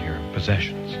 all your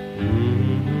possessions.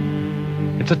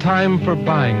 It's a time for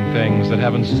buying things that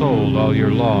haven't sold all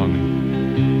year long,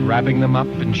 wrapping them up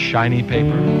in shiny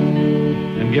paper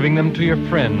and giving them to your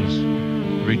friends,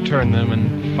 return them and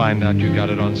find out you got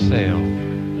it on sale.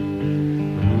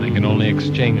 They can only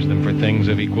exchange them for things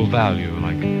of equal value,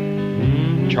 like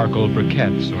charcoal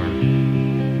briquettes or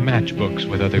matchbooks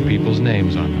with other people's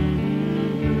names on them.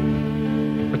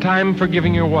 A time for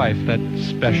giving your wife that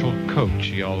special coat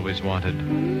she always wanted.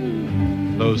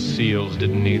 Those seals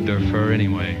didn't need their fur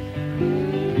anyway.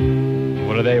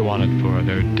 What do they want it for?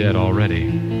 They're dead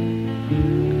already.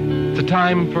 It's a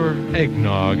time for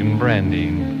eggnog and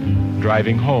brandy,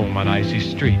 driving home on icy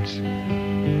streets,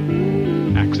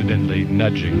 accidentally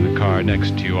nudging the car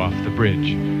next to you off the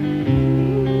bridge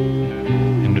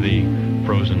into the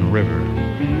frozen river,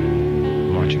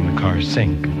 watching the car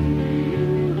sink,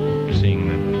 seeing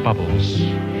the bubbles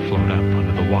float up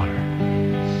under the water.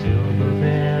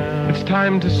 It's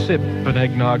time to sip an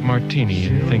eggnog martini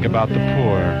and think about the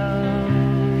poor,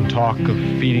 and talk of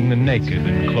feeding the naked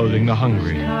and clothing the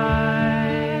hungry.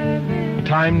 A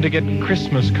time to get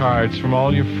Christmas cards from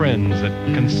all your friends at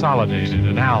Consolidated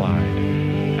and Allied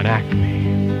and Acme.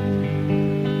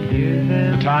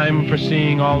 A time for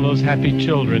seeing all those happy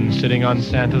children sitting on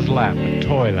Santa's lap at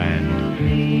Toyland,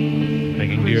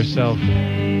 thinking to yourself,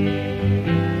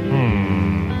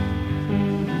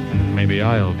 maybe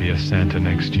I'll be a Santa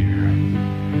next year.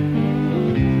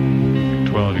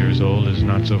 12 years old is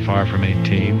not so far from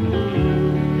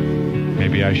 18.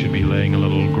 Maybe I should be laying a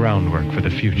little groundwork for the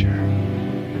future.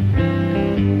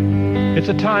 It's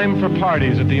a time for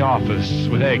parties at the office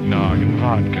with eggnog and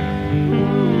vodka.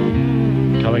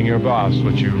 Telling your boss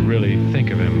what you really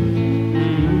think of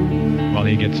him while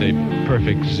he gets a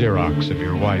perfect Xerox of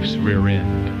your wife's rear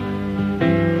end.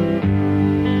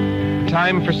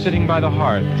 Time for sitting by the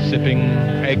hearth, sipping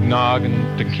eggnog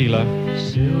and tequila,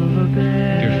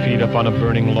 your feet up on a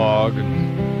burning log,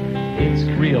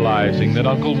 and realizing that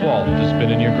Uncle Walt has been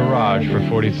in your garage for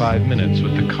 45 minutes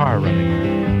with the car running.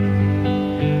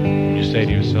 You say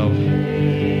to yourself,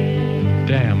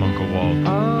 "Damn, Uncle Walt,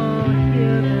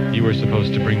 you were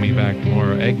supposed to bring me back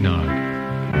more eggnog."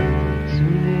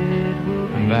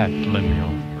 And that,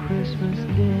 Lemuel,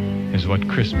 is what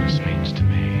Christmas means to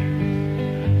me.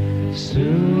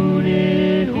 Soon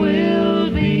it will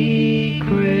be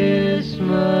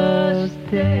Christmas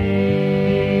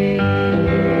Day.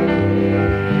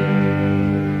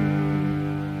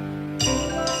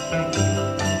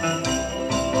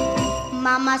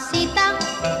 Mamacita,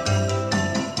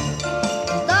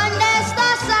 ¿dónde está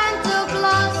Santa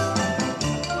Claus?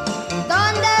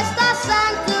 ¿Dónde está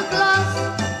Santa Claus?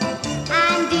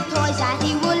 And the toys that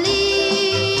he will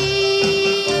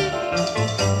leave.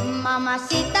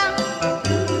 Mamacita,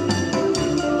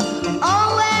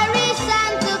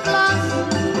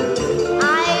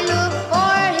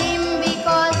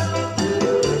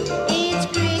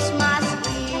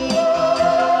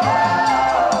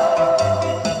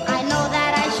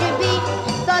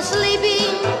 the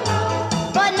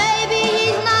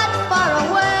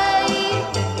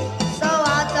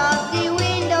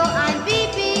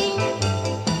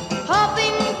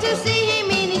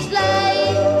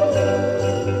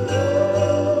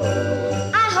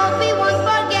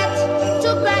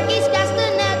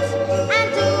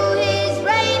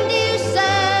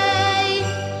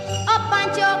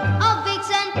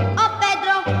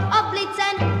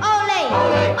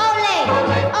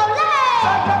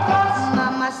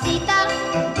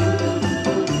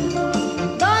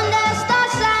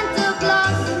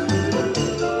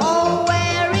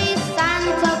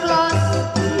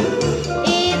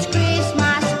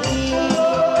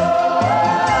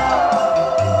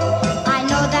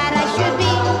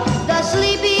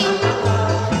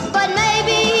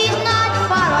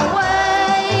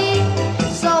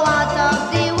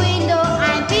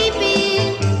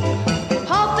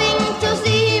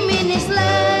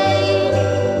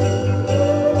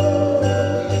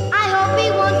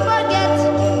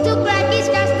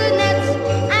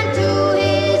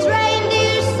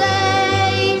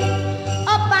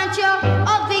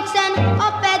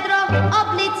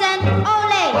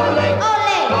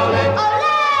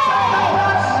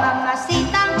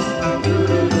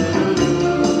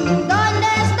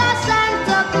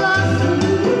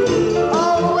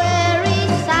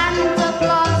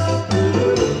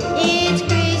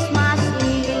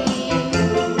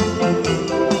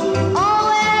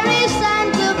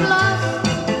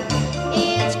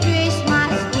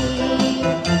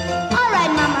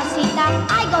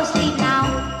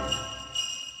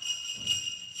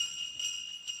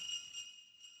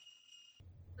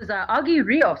Augie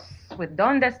Rios with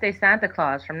Donde Está Santa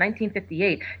Claus from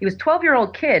 1958. He was a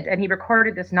 12-year-old kid, and he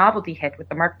recorded this novelty hit with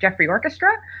the Mark Jeffrey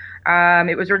Orchestra.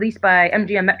 It was released by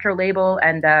MGM Metro label,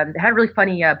 and it had a really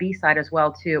funny B-side as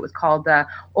well, too. It was called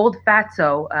Old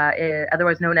Fatso,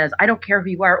 otherwise known as I Don't Care Who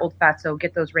You Are, Old Fatso,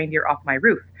 Get Those Reindeer Off My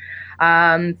Roof.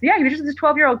 So yeah, he was just this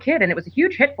 12-year-old kid, and it was a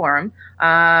huge hit for him.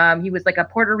 He was like a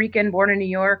Puerto Rican born in New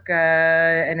York,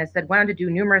 and has went on to do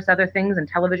numerous other things in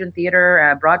television,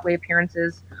 theater, Broadway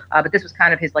appearances. But this was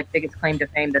kind of his like biggest claim to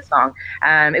fame, this song.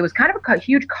 It was kind of a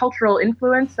huge cultural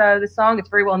influence, this song. It's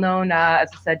very well known, as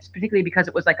I said, particularly because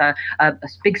it was like a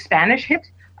big Spanish hit,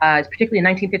 particularly in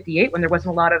 1958 when there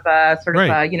wasn't a lot of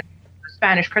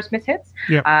Spanish Christmas hits.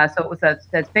 Yep. So it was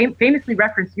famously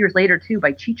referenced years later, too,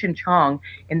 by Cheech and Chong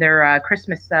in their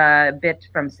Christmas bit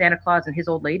from Santa Claus and His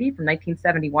Old Lady from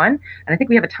 1971. And I think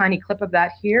we have a tiny clip of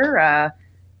that here.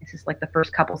 It's just like the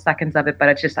first couple seconds of it, but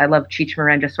I love Cheech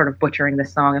Marin just sort of butchering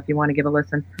this song if you want to give a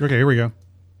listen. Okay, here we go.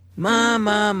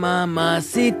 Mama,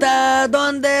 mamacita,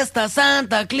 ¿dónde está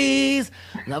Santa Claus?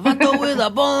 La vato with a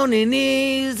bony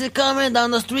knees, he's coming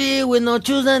down the street with no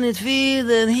shoes on his feet,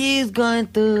 and he's going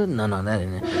to... No, that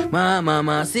ain't it.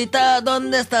 Mamacita,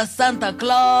 ¿dónde está Santa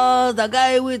Claus? The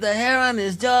guy with the hair on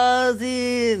his jaws,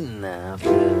 Hey,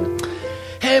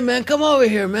 man, come over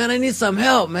here, man. I need some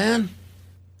help, man.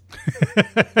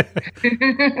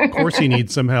 Of course he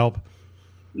needs some help.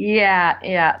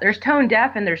 Yeah. There's tone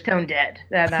deaf and there's tone dead.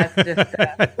 That's just,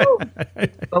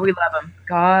 but we love him.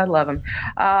 God love him.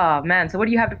 Oh, man. So what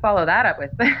do you have to follow that up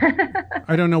with?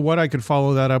 I don't know what I could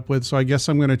follow that up with, so I guess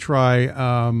I'm going to try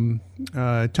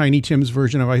Tiny Tim's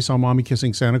version of I Saw Mommy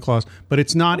Kissing Santa Claus, but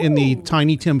it's not in the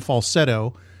Tiny Tim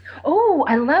falsetto. Oh,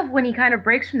 I love when he kind of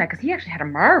breaks from that, because he actually had a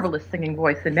marvelous singing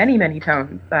voice in many, many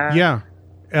tones.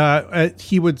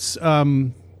 He would...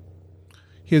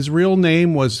 his real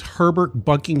name was Herbert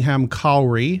Buckingham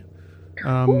Cowrie.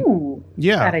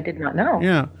 That I did not know.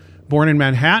 Yeah. Born in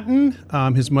Manhattan.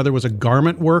 His mother was a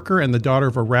garment worker and the daughter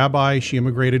of a rabbi. She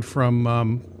immigrated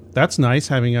from, that's nice,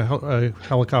 having a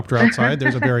helicopter outside.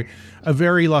 There's a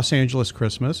very Los Angeles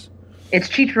Christmas. It's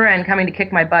Cheech Marin coming to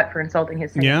kick my butt for insulting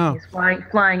his singing. Yeah. He's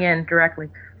flying in directly.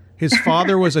 His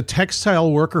father was a textile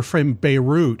worker from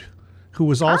Beirut who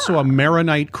was also a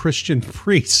Maronite Christian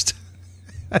priest.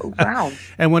 Oh, wow.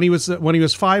 And when he was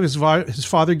 5, his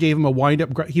father gave him a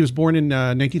wind-up. He was born in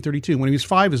 1932. When he was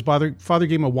 5, his father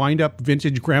gave him a wind-up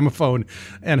vintage gramophone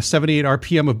and a 78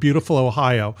 RPM of Beautiful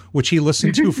Ohio, which he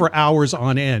listened to for hours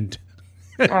on end.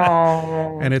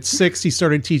 Oh. And at 6, he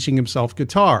started teaching himself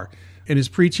guitar. In his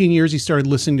preteen years, he started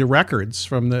listening to records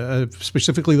from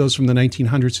specifically those from the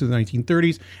 1900s to the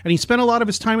 1930s. And he spent a lot of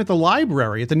his time at the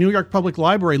library, at the New York Public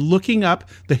Library, looking up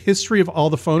the history of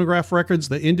all the phonograph records,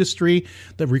 the industry,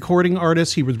 the recording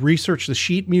artists. He would research the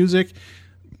sheet music,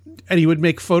 and he would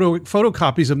make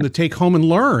photocopies of them to take home and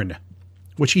learn,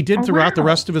 which he did throughout the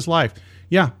rest of his life.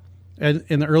 Yeah. And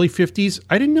in the early 50s,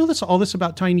 I didn't know all this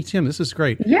about Tiny Tim. This is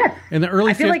great. Yes. In the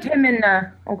early 50s. I feel like him and...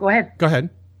 go ahead. Go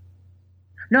ahead.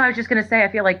 No, I was just going to say,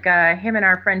 I feel like him and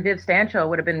our friend Viv Stancho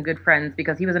would have been good friends,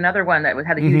 because he was another one that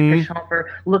had a huge penchant for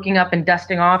looking up and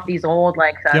dusting off these old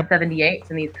 78s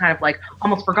and these kind of like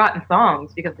almost forgotten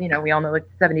songs, because, we all know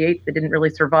 78s that didn't really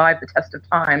survive the test of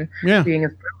time, being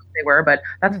as brutal as they were. But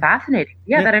that's fascinating.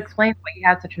 Yeah, that explains why he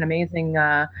had such an amazing,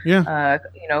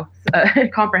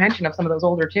 comprehension of some of those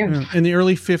older tunes. Yeah. In the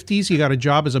early 50s, he got a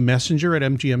job as a messenger at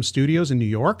MGM Studios in New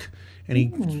York. And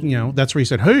he, that's where he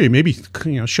said, "Hey, maybe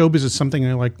showbiz is something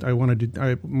I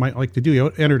might like to do." He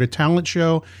entered a talent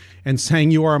show and sang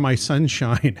 "You Are My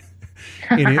Sunshine"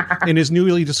 in his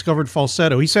newly discovered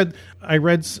falsetto. He said, "I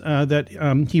read that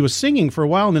he was singing for a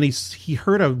while, and then he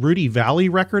heard a Rudy Valley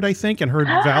record, I think, and heard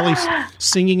Valley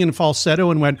singing in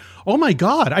falsetto, and went, 'Oh my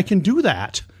God, I can do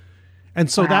that!' And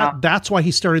so that's why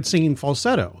he started singing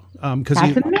falsetto, because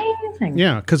that's amazing.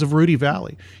 Yeah, because of Rudy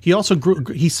Valley. He also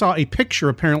he saw a picture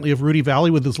apparently of Rudy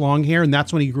Valley with his long hair, and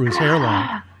that's when he grew his hair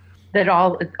long. It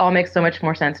all makes so much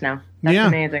more sense now. That's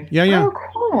amazing. Yeah. Oh,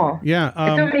 cool. Yeah.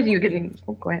 It's so amazing. You're getting.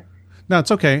 Oh, go ahead. No, it's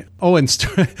okay. Oh,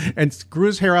 and grew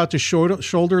his hair out to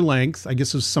shoulder length. I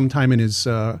guess it was sometime in his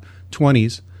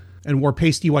 20s. And wore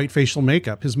pasty white facial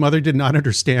makeup. His mother did not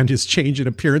understand his change in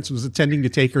appearance, was intending to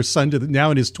take her son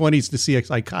now in his 20s to see a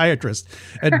psychiatrist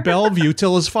at Bellevue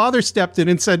till his father stepped in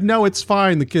and said, "No, it's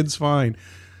fine. The kid's fine."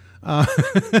 In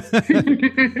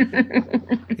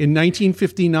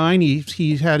 1959, he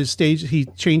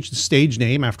changed his stage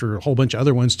name after a whole bunch of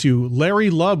other ones to Larry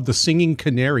Love, the Singing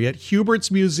Canary, at Hubert's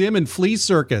Museum and Flea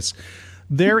Circus.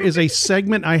 There is a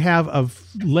segment I have of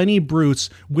Lenny Bruce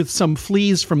with some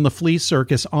fleas from the Flea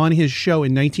Circus on his show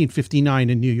in 1959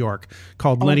 in New York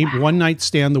called One Night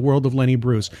Stand, The World of Lenny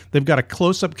Bruce. They've got a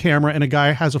close-up camera and a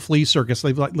guy has a flea circus.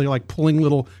 They're like pulling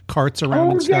little carts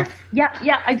around and stuff.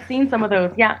 Yeah. I've seen some of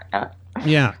those. Yeah.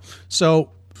 Yeah.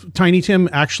 So Tiny Tim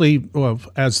actually,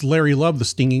 as Larry Love, the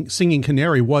singing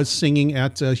canary, was singing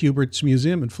at Hubert's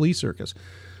Museum and Flea Circus.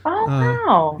 Oh,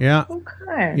 wow. Yeah.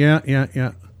 Okay.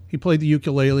 Yeah. He played the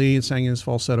ukulele and sang in his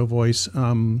falsetto voice,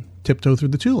 Tiptoe Through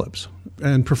the Tulips,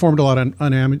 and performed a lot on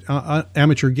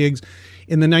amateur gigs.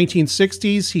 In the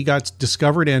 1960s, he got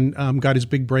discovered and got his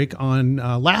big break on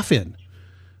Laugh-In.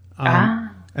 And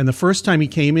the first time he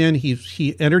came in,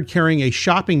 he entered carrying a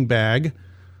shopping bag,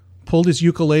 pulled his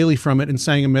ukulele from it, and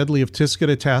sang a medley of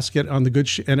Tisket a Tasket on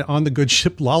the good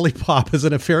ship Lollipop as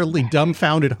an fairly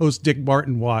dumbfounded host Dick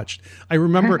Martin watched. I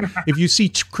remember if you see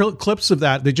clips of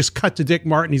that, they just cut to Dick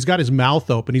Martin. He's got his mouth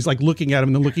open. He's like looking at him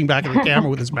and then looking back at the camera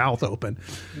with his mouth open.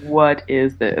 What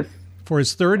is this? For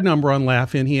his third number on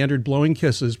Laugh-In, he entered Blowing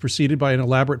Kisses, preceded by an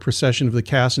elaborate procession of the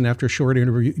cast, and after a short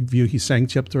interview, he sang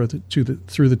Tiptoe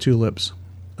Through the Tulips.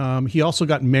 He also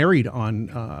got married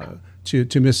on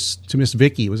to Miss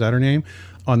Vicky, was that her name,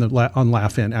 on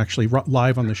Laugh-In, actually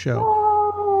live on the show.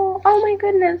 Oh my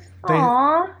goodness!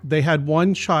 They had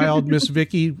one child. Miss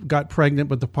Vicky got pregnant,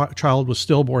 but the child was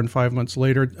stillborn 5 months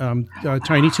later.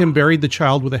 Tiny Tim buried the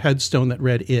child with a headstone that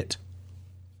read "It."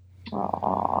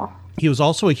 Aww. He was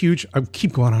also a huge. I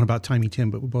keep going on about Tiny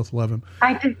Tim, but we both love him.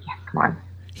 I do. Yeah, come on.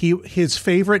 His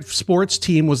favorite sports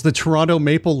team was the Toronto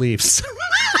Maple Leafs.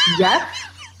 Yes.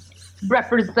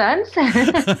 Represent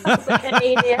the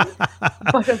Canadian,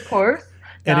 but of course.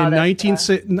 And on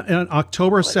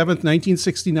October 7th,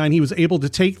 1969, he was able to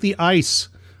take the ice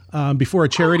before a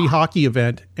charity hockey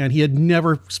event, and he had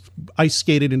never ice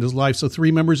skated in his life. So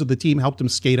 3 members of the team helped him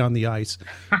skate on the ice.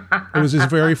 It was his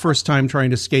very first time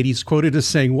trying to skate. He's quoted as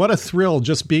saying, "What a thrill!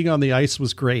 Just being on the ice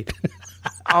was great."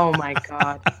 Oh my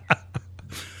God.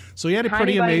 So he had a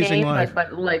pretty amazing life.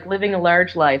 But like living a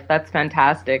large life, that's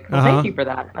fantastic. Well, thank you for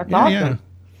that. That's awesome. Yeah.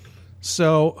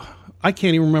 So I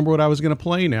can't even remember what I was going to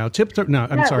play now. Tiptoe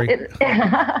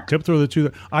Through the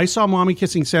Tulips. I saw Mommy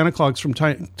Kissing Santa Claus from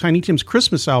Tiny Tim's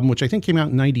Christmas album, which I think came out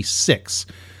in 96.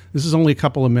 This is only a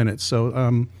couple of minutes.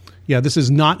 So, this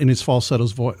is not in his falsetto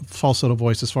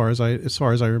voice as far as I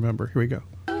remember. Here we go.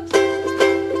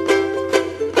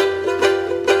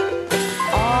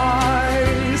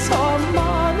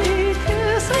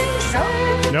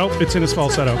 Nope, it's in his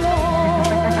falsetto.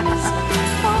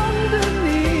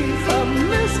 Underneath a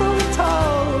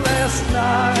mistletoe last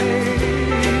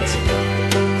night,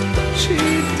 she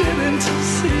didn't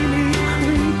see me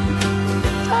creep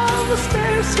down the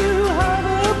stairs to have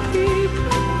a peep.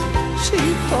 She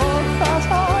thought that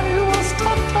I was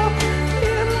tucked up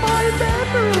in my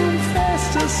bedroom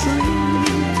fast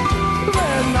asleep.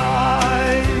 Then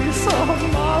I saw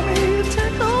Mommy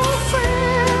tickle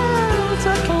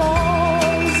Santa Claus.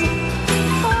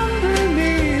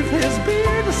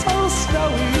 So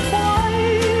snowy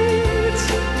white.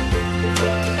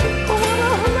 What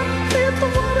it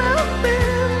would have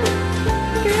been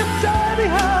if Daddy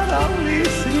had only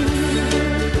seen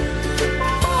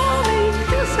Mommy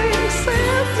kissing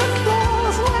Santa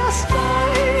Claus last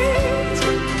night.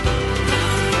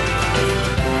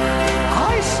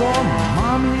 I saw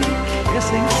Mommy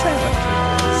kissing Santa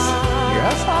Claus.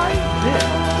 Yes, I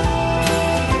did.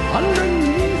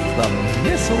 Underneath the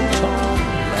mistletoe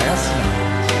last night.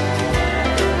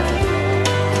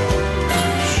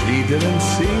 She didn't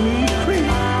see me creep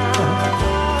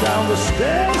down the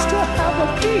stairs to have a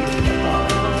peep.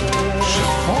 She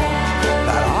thought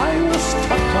that I was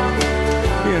stuck up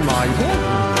in my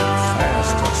bedroom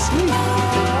fast asleep.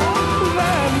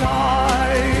 Then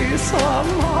I saw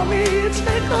Mommy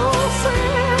tickle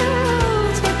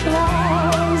Santa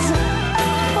Claus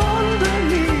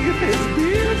underneath his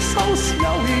beard so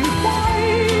snowy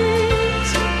white.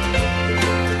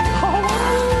 Oh, what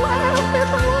a laugh it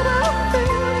would have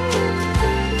been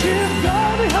if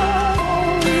Daddy had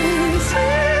only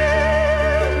seen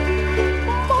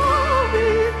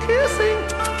Mommy kissing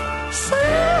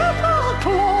Santa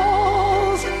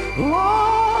Claus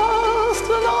last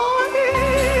night.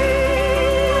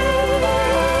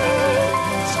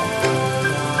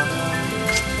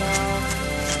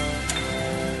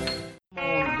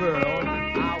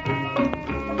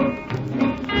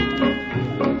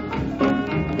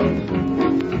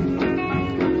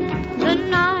 The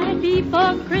night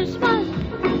before Christmas,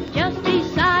 just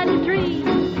beside a tree,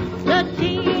 the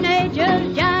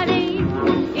teenagers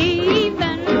jiving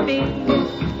even beat.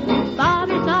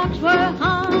 Bobby's socks were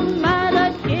hung by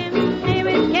the chimney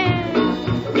with care.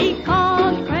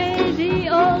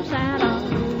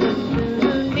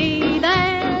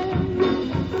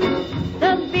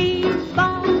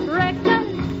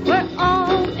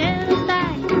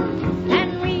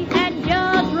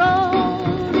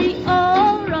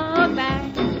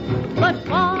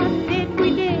 hard did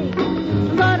we dig,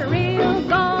 but a real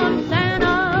gone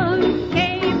Santa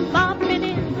came bopping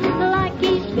in like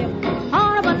he slipped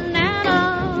on a banana.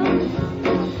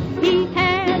 He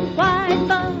had white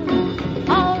bugs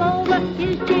all over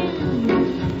his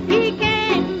chin. He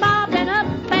came bopping up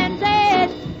and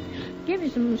said, "Give me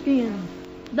some skin."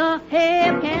 The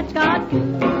Hellcats got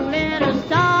cool in a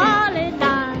solid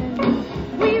dime.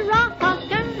 We rocked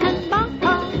and bumped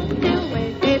till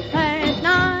way past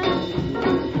 9.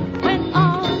 When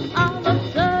all of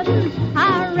a sudden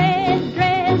our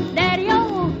red-dressed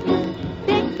daddy-o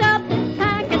picked up his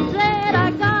pack and said,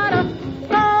 "I gotta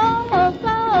go,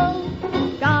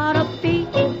 gotta be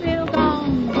real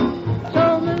gone,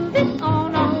 so move it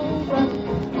on over.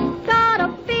 Gotta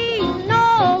be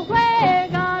nowhere,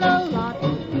 got a lot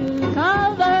to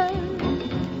cover.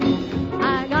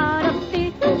 I gotta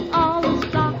be through all the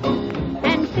stock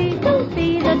and see to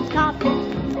be the top.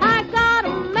 I gotta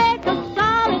make a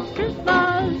solid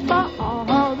Christmas for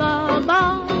all the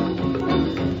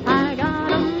bombs. I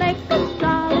gotta make a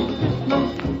solid Christmas,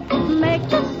 make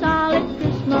a solid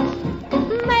Christmas,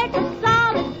 make a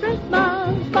solid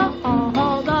Christmas for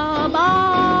all the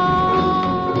bombs."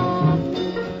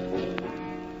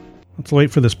 Let's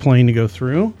wait for this plane to go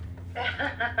through.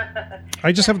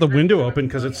 I just have the window open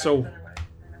because it's so.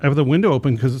 I have the window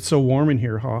open because it's so warm in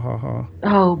here. Ha ha ha.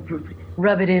 Oh,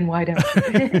 rub it in. Why don't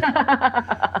you?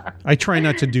 I try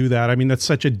not to do that. I mean, that's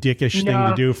such a dickish thing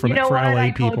to do for LA I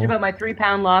people. told you about my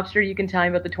 3-pound lobster. You can tell me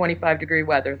about the 25-degree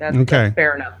weather. That's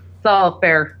fair enough. It's all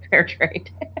fair trade.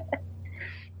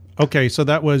 Okay, so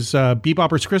that was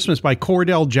Bebopper's Christmas by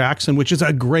Cordell Jackson, which is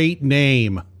a great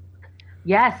name.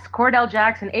 Yes, Cordell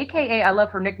Jackson, a.k.a. I love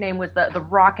her nickname was the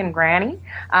Rockin' Granny,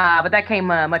 but that came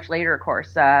much later, of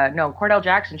course. No, Cordell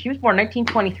Jackson, she was born in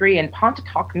 1923 in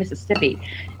Pontotoc, Mississippi.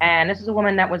 And this is a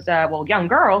woman that was, a young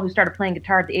girl who started playing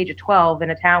guitar at the age of 12 in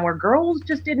a town where girls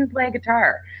just didn't play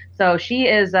guitar. So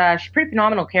she's a pretty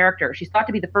phenomenal character. She's thought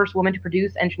to be the first woman to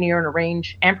produce, engineer, and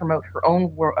arrange and promote her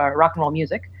own rock and roll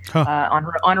music on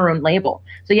her own label.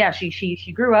 So yeah,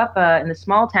 she grew up in this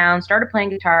small town, started playing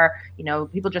guitar. You know,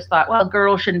 people just thought, well,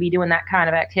 girls shouldn't be doing that kind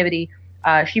of activity.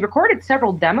 She recorded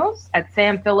several demos at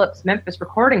Sam Phillips' Memphis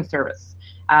recording service,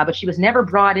 but she was never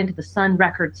brought into the Sun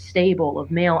Records stable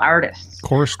of male artists. Of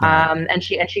course not. And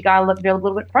she got a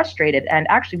little bit frustrated, and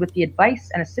actually with the advice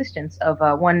and assistance of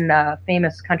one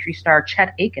famous country star,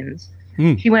 Chet Akins,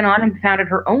 she went on and founded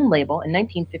her own label in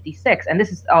 1956. And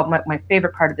this is my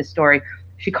favorite part of this story.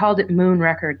 She called it Moon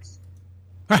Records,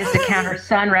 just to counter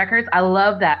Sun Records. I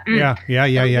love that. Yeah.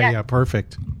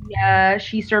 Perfect.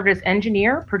 She served as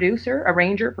engineer, producer,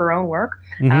 arranger for her own work,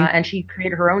 and she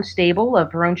created her own stable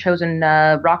of her own chosen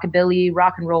rockabilly,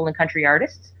 rock and roll, and country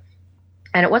artists.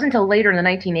 And it wasn't until later in the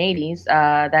 1980s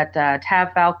that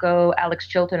Tav Falco, Alex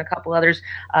Chilton, a couple others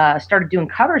started doing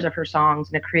covers of her songs,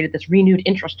 and it created this renewed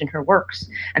interest in her works.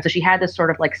 And so she had this sort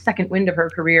of like second wind of her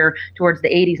career towards the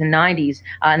 80s and 90s.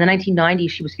 In the 1990s,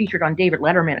 she was featured on David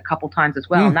Letterman a couple times as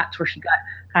well, and that's where she got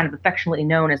kind of affectionately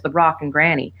known as the Rockin'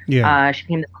 Granny. Yeah. She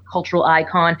became this cultural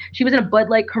icon. She was in a Bud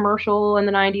Light commercial in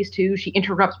the 90s too. She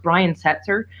interrupts Brian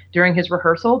Setzer during his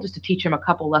rehearsal just to teach him a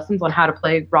couple lessons on how to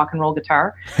play rock and roll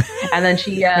guitar. And then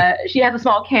she has a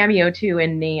small cameo too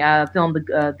in the film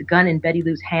The Gun in Betty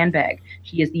Lou's Handbag.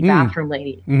 She is the bathroom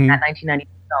lady in that 1990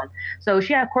 film. So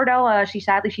Cordell, she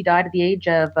sadly died at the age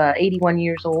of 81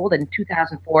 years old in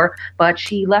 2004, but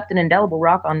she left an indelible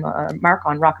mark on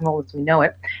rock and roll as we know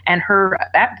it. And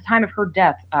at the time of her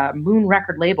death, Moon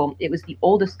record label, it was the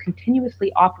oldest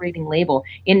continuously operating label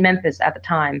in Memphis at the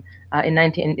time.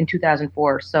 In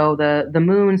 2004, so the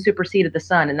Moon superseded the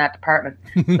Sun in that department.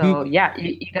 So yeah,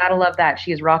 you gotta love that.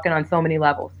 She is rocking on so many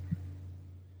levels.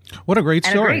 What a great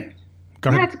story!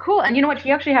 Yeah, it's cool. And you know what?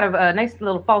 She actually had a nice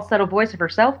little falsetto voice of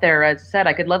herself there. As I said,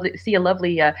 I could see a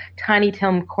lovely Tiny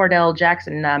Tim Cordell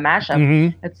Jackson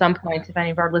mashup at some point if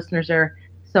any of our listeners are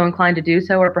so inclined to do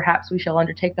so, or perhaps we shall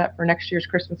undertake that for next year's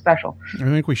Christmas special. I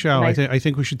think we shall. Nice. I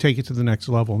think we should take it to the next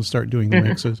level and start doing the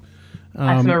mixes.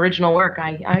 That's some original work.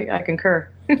 I concur.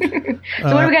 So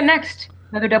what do we got next?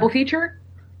 Another double feature?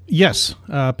 Yes.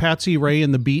 Patsy Raye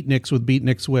and the Beatniks with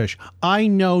Beatniks Wish. I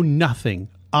know nothing.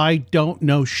 I don't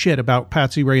know shit about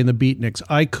Patsy Raye and the Beatniks.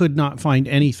 I could not find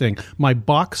anything. My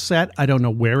box set, I don't know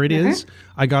where it is.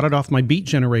 I got it off my Beat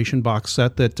Generation box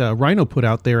set that Rhino put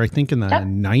out there, I think in the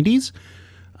 90s.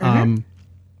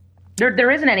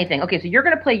 There isn't anything. Okay, so you're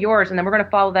going to play yours, and then we're going to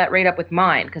follow that right up with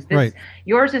mine, because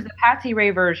yours is the Patsy Raye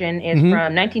version, is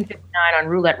from 1959 on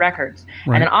Roulette Records.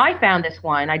 And then I found this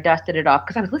one, I dusted it off,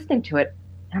 because I was listening to it,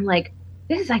 and I'm like,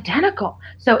 this is identical.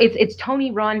 So it's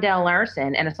Tony Rondell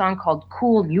Larson and a song called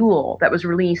Cool Yule that was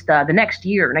released the next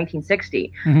year,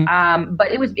 1960.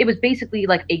 But it was basically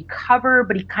like a cover,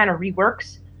 but he kind of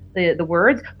reworks the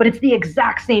words, but it's the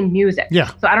exact same music.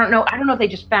 Yeah. So I don't know if they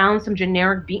just found some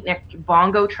generic beatnik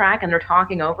bongo track and they're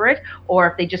talking over it, or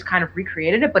if they just kind of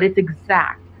recreated it, but it's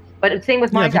exact. But it's same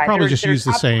with my guy. They probably just used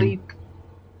the same.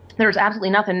 There's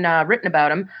absolutely nothing written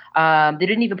about him. They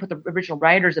didn't even put the original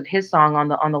writers of his song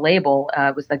on the label.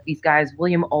 It was like these guys,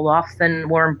 William Olofsson,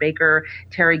 Warren Baker,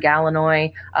 Terry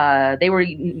Gallinoy. They were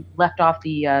left off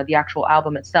the actual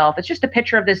album itself. It's just a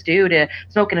picture of this dude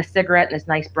smoking a cigarette in this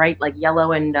nice bright like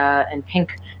yellow and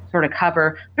pink sort of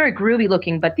cover. Very groovy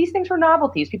looking, but these things were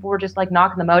novelties. People were just like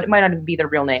knocking them out. It might not even be their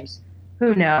real names.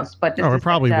 Who knows? But it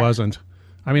probably wasn't.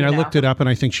 I mean, I looked it up, and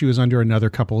I think she was under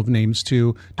another couple of names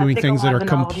too, doing things that are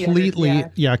completely,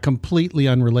 completely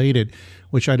unrelated,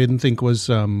 which I didn't think was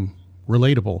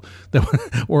relatable,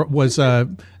 or was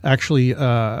actually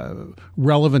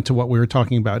relevant to what we were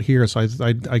talking about here. So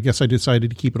I guess I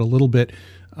decided to keep it a little bit.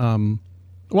 Well,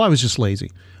 I was just lazy,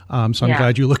 so I'm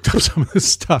glad you looked up some of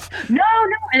this stuff. No.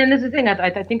 And then this is the thing.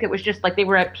 I think it was just like they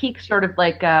were at peak sort of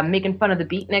like making fun of the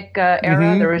beatnik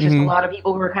era. There was just a lot of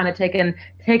people who were kind of taking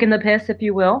the piss, if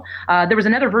you will. There was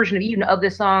another version of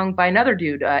this song by another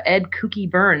dude, Ed Kooky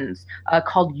Burns,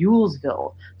 called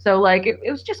Yulesville. So like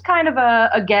it was just kind of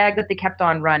a gag that they kept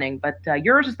on running. But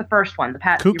yours is the first one, the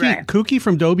Pat Kooky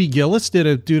from Dobie Gillis did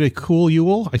a Cool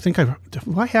Yule. I think I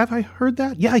heard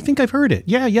that? Yeah, I think I've heard it.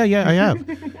 Yeah, I have.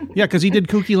 Yeah, because he did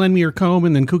Kooky Lend Me Your Comb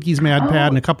and then Kookie's Mad Pad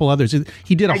and a couple others.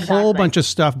 He did a whole bunch of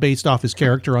stuff based off his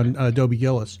character on Dobie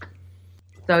Gillis.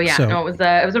 So it was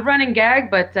a running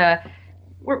gag, but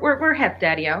we're hip,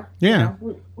 Daddy-O. Yeah,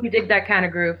 we dig that kind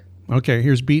of groove. Okay,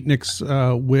 here's Beatnik's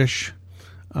Wish,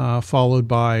 followed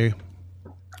by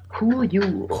Cool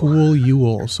Yule. Cool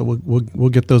Yule. So we'll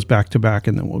get those back to back,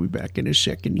 and then we'll be back in a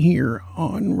second here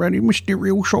on Ready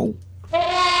Mysterio Show.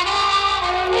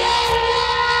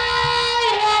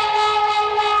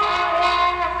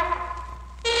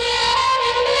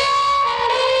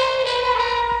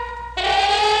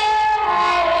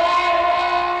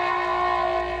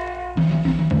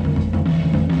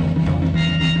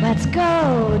 Let's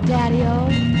go, Daddy-O.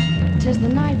 'Tis the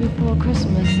night before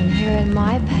Christmas, and here in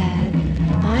my pad,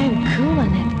 I'm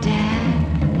cooling it, Dad.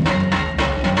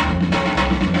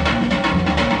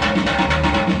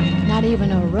 Not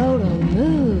even a roto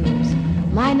moves.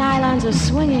 My nylons are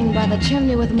swinging by the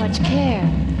chimney with much care,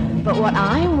 but what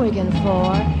I'm wigging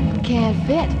for can't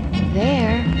fit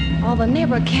there. All the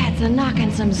neighbor cats are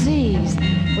knocking some Z's,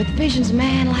 with visions,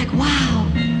 man, like wow,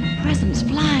 presents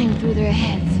flying through their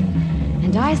heads.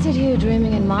 And I sit here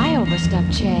dreaming in my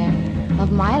overstuffed chair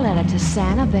of my letter to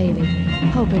Santa, baby.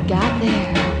 Hope it got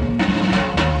there.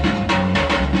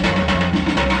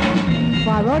 For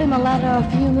I wrote him a letter a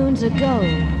few moons ago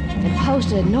and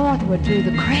posted northward through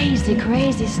the crazy,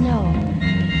 crazy snow.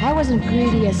 I wasn't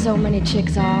greedy as so many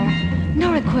chicks are.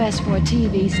 No request for a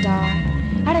TV star.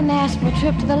 I didn't ask for a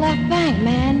trip to the left bank,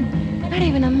 man. Not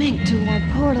even a mink toward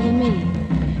poor little me.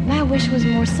 My wish was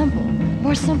more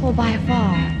simple by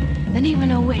far, than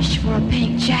even a wish for a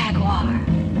pink Jaguar.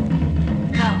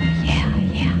 Go, yeah.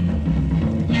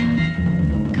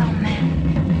 Go, man.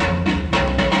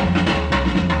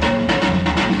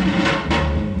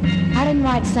 I didn't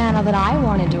write Santa that I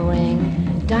wanted to ring.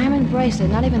 Diamond bracelet,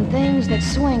 not even things that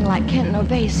swing like Kenton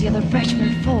Ovasi or the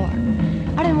freshman four.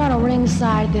 I didn't want a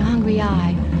ringside the hungry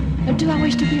eye. Or do I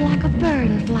wish to be like a bird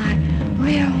and fly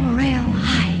real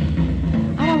high?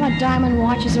 I don't want diamond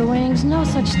watches or rings, no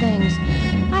such things.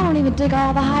 I don't even dig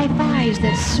all the high fives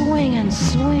that swing and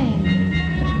swing.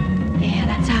 Yeah,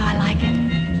 that's how I like it.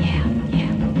 Yeah.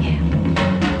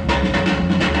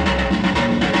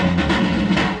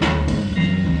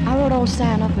 I wrote old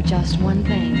Santa for just one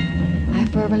thing. I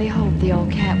fervently hope the old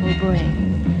cat will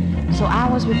bring. So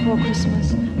hours before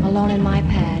Christmas, alone in my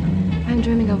pad, I'm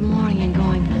dreaming of morning and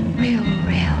going real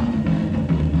mad.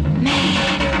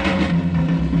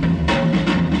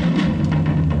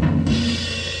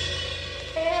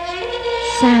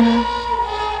 Santa,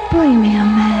 bring me a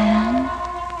man.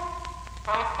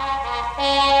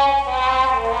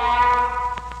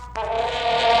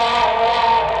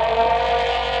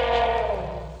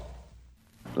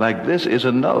 Like this is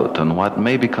a note on what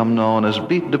may become known as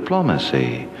beat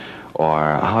diplomacy, or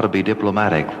how to be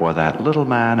diplomatic for that little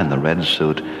man in the red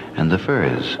suit and the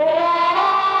furs.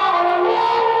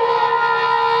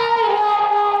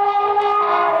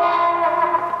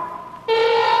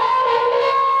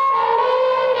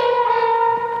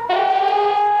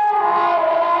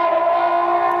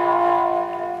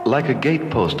 Like a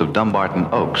gatepost of Dumbarton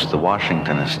Oaks, the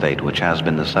Washington estate, which has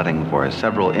been the setting for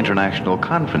several international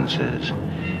conferences,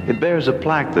 it bears a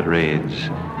plaque that reads,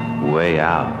 "Way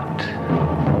Out."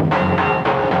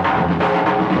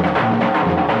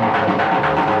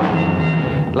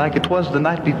 Like it was the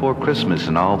night before Christmas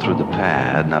and all through the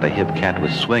pad, not a hip cat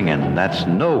was swinging, that's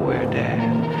nowhere,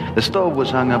 Dad. The stove was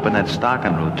hung up in that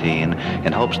stocking routine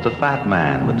in hopes the fat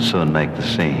man would soon make the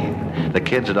scene. The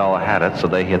kids had all had it, so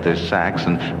they hit their sacks,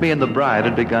 and me and the bride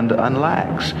had begun to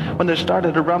unlax, when there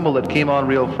started a rumble that came on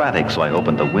real frantic, so I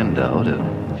opened the window to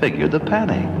figure the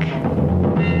panic.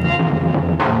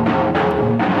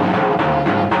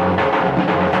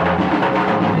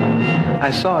 I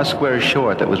saw a square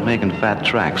short that was making fat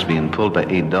tracks being pulled by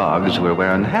 8 dogs who were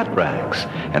wearing hat racks.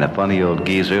 And a funny old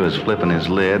geezer was flipping his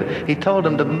lid. He told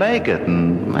them to make it,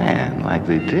 and man, like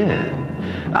they did.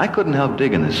 I couldn't help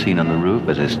digging the scene on the roof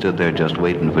as I stood there just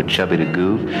waiting for Chubby to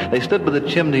goof. They stood by the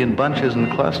chimney in bunches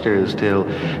and clusters till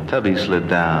Tubby slid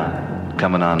down,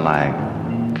 coming on like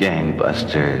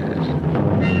gangbusters.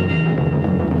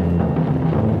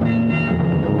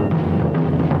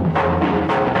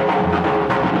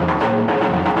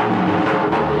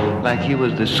 Like he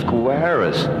was the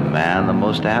squarest man, the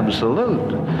most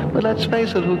absolute. But let's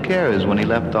face it, who cares when he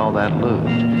left all that loot?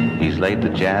 He's laid the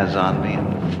jazz on me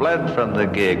and fled from the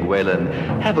gig, wailing,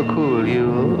 "Have a cool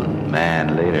Yule," and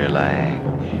man later like,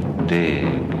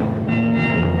 dig.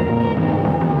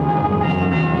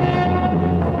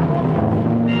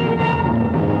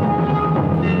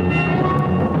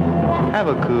 Have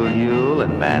a cool Yule,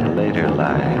 and man later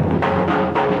like,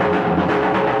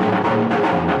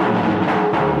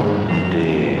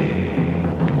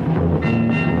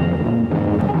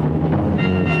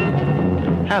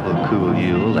 have a cool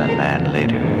Yule, and man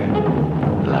later,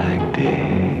 like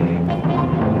dig.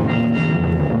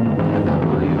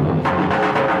 Cool Yule.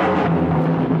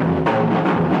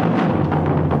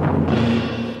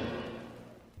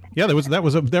 Yeah, there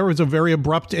was a very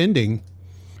abrupt ending.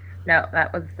 No,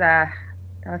 that was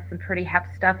some pretty hep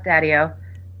stuff, Daddy-O.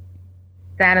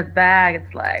 Santa's bag,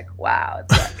 it's like, wow,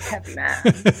 it's like heavy, man.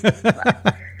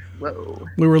 Like, whoa.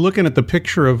 We were looking at the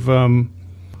picture of who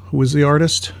was the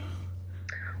artist?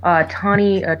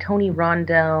 Tony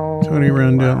Rondell. Tony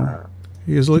Rondell.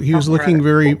 He was looking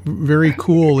very, very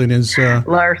cool in his...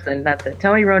 Larson, that's it.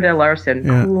 Tony Rondell Larson.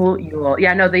 Yeah. Cool Yule.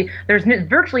 Yeah, no, there's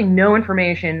virtually no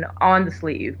information on the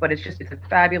sleeve, but it's a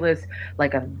fabulous,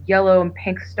 like a yellow and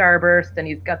pink starburst, and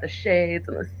he's got the shades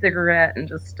and the cigarette, and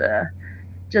just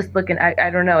looking,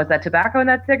 I don't know, is that tobacco in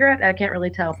that cigarette? I can't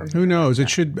really tell from... Who knows? It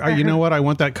should, you know what? I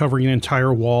want that covering an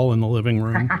entire wall in the living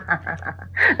room.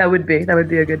 That would be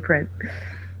a good print.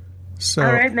 So,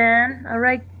 all right, man. All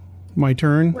right. My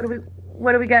turn.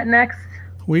 What do we got next?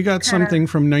 We got something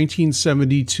from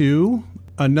 1972.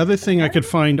 Another thing I could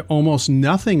find almost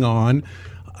nothing on.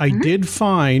 I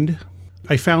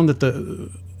found that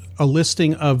a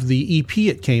listing of the EP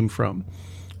it came from.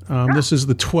 This is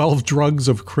the 12 Drugs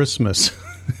of Christmas.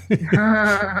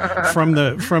 from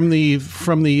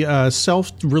the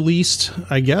self-released,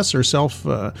 I guess, or self.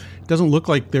 It doesn't look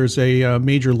like there's a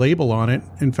major label on it.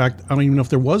 In fact, I don't even know if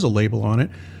there was a label on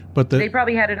it. But they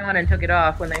probably had it on and took it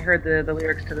off when they heard the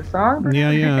lyrics to the song.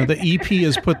 Yeah. The EP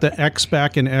has put the X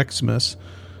back in Xmas,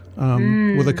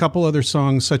 with a couple other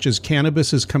songs such as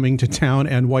 "Cannabis is Coming to Town"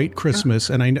 and "White Christmas."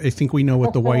 And I think we know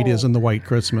what the white is in the White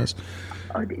Christmas.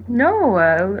 No,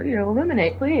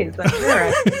 illuminate, please. I'm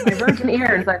sure. My virgin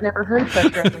ears, I've never heard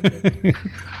such references.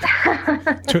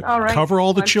 All right. Cover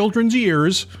all the children's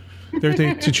ears.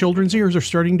 The children's ears are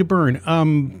starting to burn.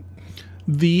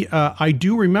 I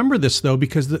do remember this, though,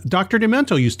 because Dr.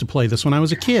 Demento used to play this when I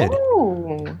was a kid.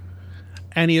 Oh.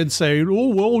 And he'd say,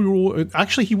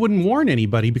 actually, he wouldn't warn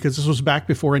anybody because this was back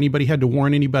before anybody had to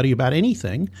warn anybody about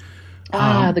anything.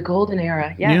 The golden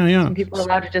era. Yes. Yeah. Some people are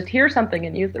allowed to just hear something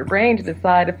and use their brain to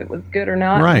decide if it was good or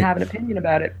not and have an opinion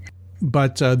about it.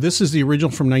 But this is the original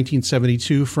from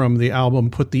 1972 from the album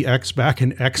Put the X Back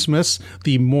in Xmas,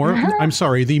 the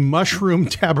Mushroom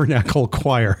Tabernacle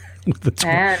Choir. With the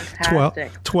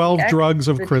 12 Drugs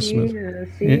of Christmas.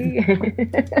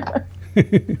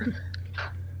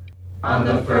 On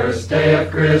the first day of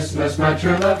Christmas, my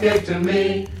true love gave to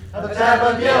me a tab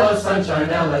of yellow sunshine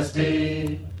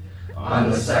LSD. On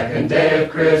the second day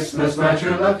of Christmas, my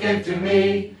true love gave to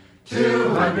me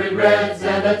 200 reds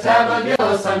and a tab of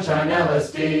yellow sunshine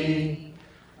LSD.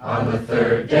 On the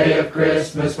third day of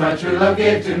Christmas, my true love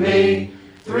gave to me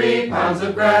 3 pounds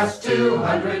of grass,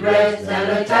 200 reds, and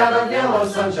a tab of yellow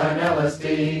sunshine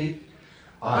LSD.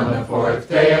 On the fourth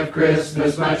day of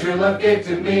Christmas, my true love gave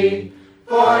to me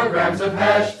 4 grams of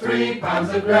hash, 3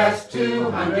 pounds of grass,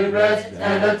 200 reds,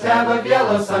 and a tab of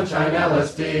yellow sunshine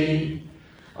LSD.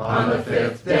 On the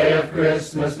 5th day of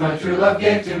Christmas, my true love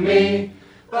gave to me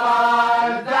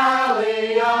 5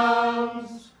 Valiums.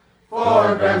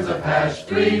 4 grams of hash,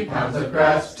 3 pounds of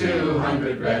grass,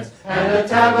 200 reds, and a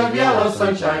tab of yellow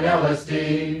sunshine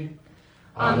LSD.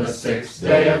 On the 6th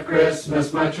day of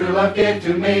Christmas, my true love gave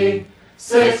to me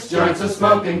 6 joints of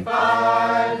smoking,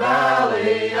 5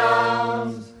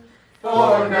 Valiums.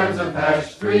 4 grams of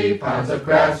hash, 3 pounds of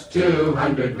grass,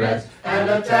 200 reds, and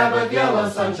a tab of yellow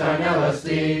sunshine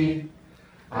LSD.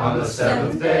 On the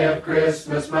 7th day of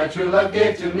Christmas, my true love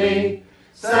gave to me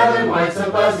 7 whites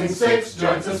of buzzing, 6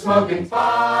 joints of smoking,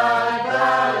 5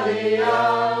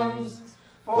 Valiums.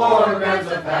 4 grams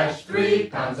of hash, 3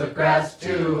 pounds of grass,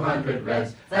 200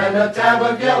 reds, and a tab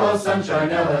of yellow sunshine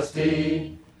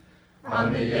LSD.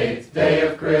 On the 8th day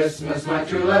of Christmas, my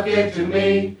true love gave to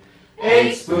me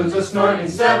 8 spoons of snorting,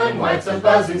 7 whites of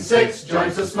buzzing, 6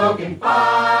 joints of smoking,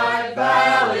 5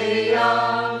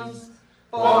 Valiums.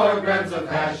 4 grams of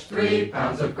hash, 3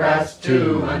 pounds of grass,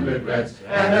 200 reds,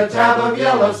 and a tab of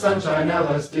yellow sunshine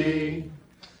LSD.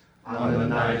 On the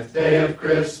 9th day of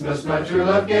Christmas, my true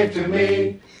love gave to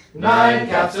me 9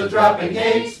 caps of dropping,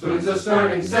 8 spoons of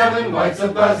snorting, 7 whites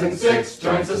of buzzing, 6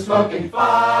 joints of smoking,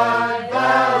 5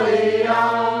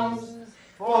 Valiums.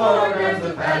 4 grams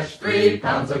of hash, 3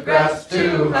 pounds of grass,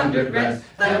 200 reds,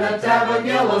 and a tab of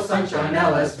yellow sunshine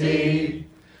LSD.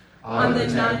 On the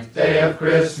 9th day of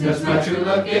Christmas, my true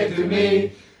love gave to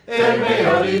me 10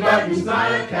 peyote buttons,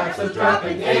 9 caps of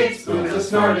dropping, 8 spoons of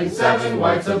snorting, 7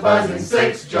 whites of buzzing,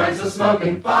 6 joints of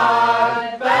smoking,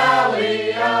 5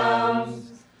 Valiums.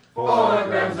 4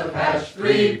 grams of hash,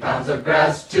 3 pounds of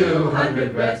grass,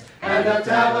 200 reds, and a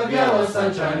tab of yellow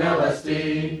sunshine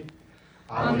LSD.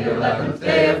 On the 11th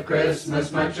day of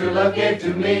Christmas, my true love gave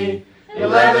to me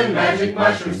 11 magic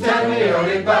mushrooms, 10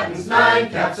 peyote buttons, 9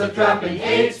 caps of dropping,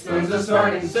 8 spoons of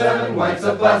snorting, 7 whites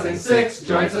of buzzing, 6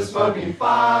 joints of smoking,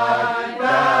 5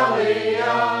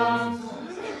 Valiums.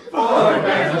 4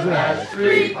 grams of hash,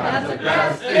 3 pounds of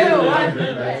grass,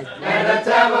 200 reds, and a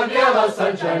tab of yellow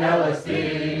sunshine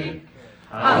LSD.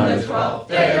 On the 12th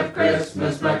day of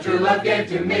Christmas, my true love gave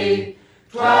to me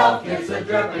 12 kits of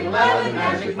dripping, 11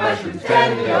 magic mushrooms,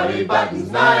 10 peyote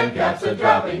buttons, 9 caps of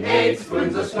dropping, 8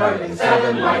 spoons of snorting,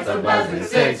 7 whites of buzzing,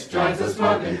 6 joints of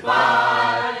smoking,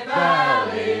 5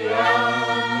 Valiums.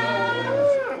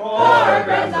 4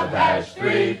 grams of hash,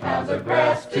 3 pounds of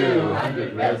grass,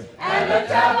 200 reds, and a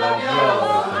tab of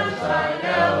yellow sunshine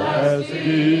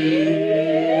LSD.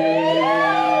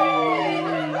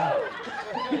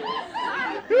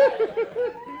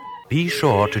 Be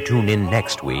sure to tune in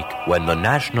next week when the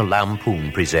National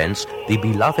Lampoon presents the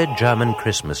beloved German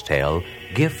Christmas tale,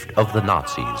 Gift of the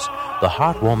Nazis, the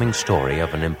heartwarming story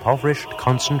of an impoverished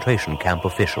concentration camp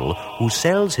official who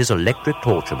sells his electric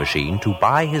torture machine to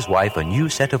buy his wife a new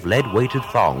set of lead-weighted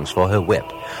thongs for her whip,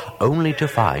 only to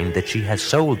find that she has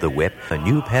sold the whip a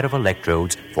new pair of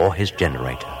electrodes for his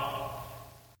generator.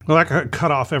 Well, that got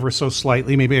cut off ever so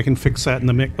slightly. Maybe I can fix that in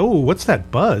the mix. Oh, what's that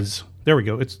buzz? There we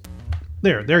go. It's...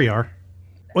 There you are.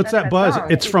 What's that buzz?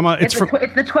 Song. It's from it's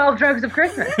the 12 Drugs of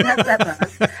Christmas. That's that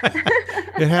buzz.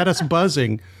 It had us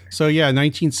buzzing. So yeah,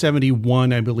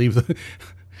 1971, I believe.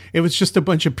 It was just a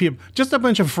bunch of people, just a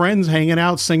bunch of friends hanging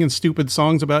out, singing stupid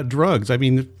songs about drugs. I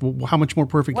mean, how much more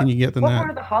perfect can you get than that? What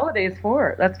are the holidays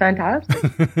for? That's fantastic.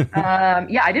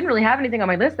 Yeah, I didn't really have anything on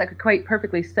my list that could quite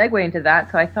perfectly segue into that,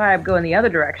 so I thought I'd go in the other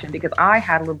direction because I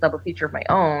had a little double feature of my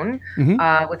own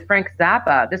with Frank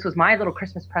Zappa. This was my little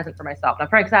Christmas present for myself. Now,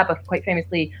 Frank Zappa quite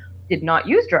famously did not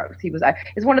use drugs. He was.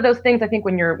 It's one of those things. I think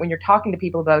when you're talking to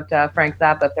people about Frank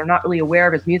Zappa, if they're not really aware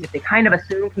of his music, they kind of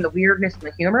assume from the weirdness and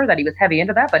the humor that he was heavy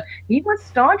into that. But he was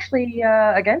staunchly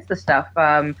against the stuff.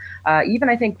 Even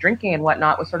I think drinking and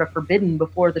whatnot was sort of forbidden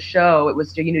before the show. It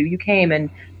was you came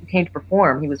to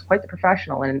perform. He was quite the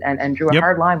professional and drew a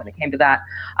hard line when it came to that.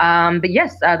 But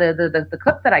yes, the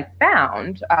clip that I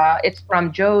found, it's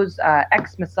from Joe's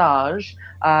X-Massage.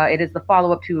 It is the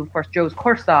follow-up to, of course, Joe's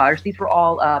Corsage. These were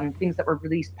all things that were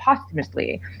released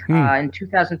posthumously in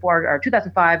 2004 or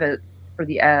 2005 for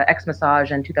the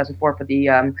X-Massage and 2004 for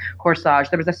the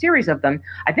Corsage. There was a series of them.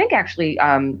 I think actually,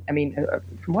 from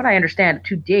what I understand,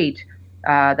 to date,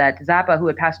 that Zappa, who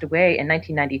had passed away in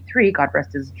 1993, God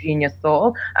rest his genius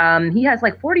soul, he has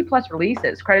like 40 plus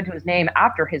releases credited to his name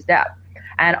after his death.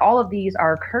 And all of these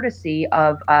are courtesy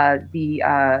of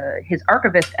his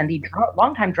archivist and the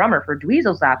longtime drummer for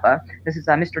Dweezil Zappa. This is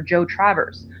Mr. Joe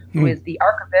Travers, who is the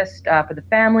archivist for the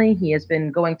family. He has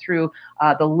been going through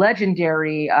the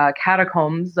legendary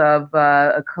catacombs of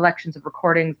collections of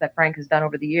recordings that Frank has done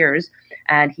over the years,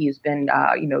 and he has been,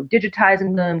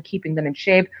 digitizing them, keeping them in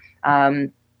shape.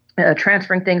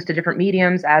 Transferring things to different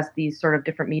mediums as these sort of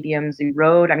different mediums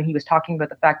erode. I mean, he was talking about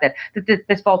the fact that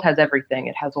this vault has everything.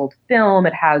 It has old film.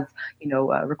 It has,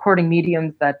 recording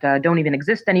mediums that don't even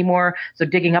exist anymore. So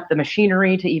digging up the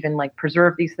machinery to even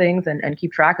preserve these things and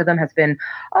keep track of them has been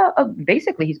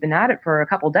basically he's been at it for a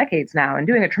couple decades now and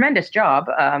doing a tremendous job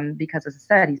because, as I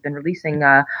said, he's been releasing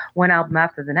one album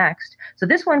after the next. So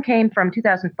this one came from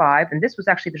 2005, and this was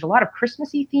actually, there's a lot of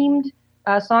Christmassy themed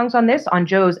songs on this, on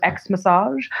Joe's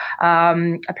Xmassage.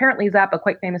 Apparently Zappa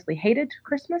quite famously hated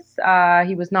Christmas.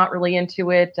 He was not really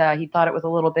into it. He thought it was a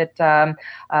little bit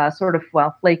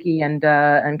flaky and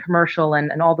commercial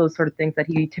and all those sort of things that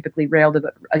he typically railed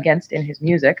against in his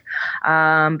music.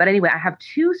 But anyway, I have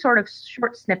two sort of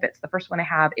short snippets. The first one I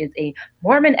have is a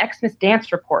Mormon Xmas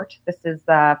dance report. This is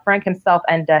Frank himself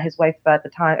and his wife at the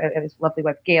time, his lovely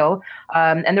wife Gail,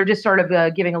 and they're just sort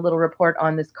of giving a little report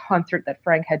on this concert that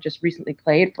Frank had just recently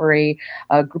played for a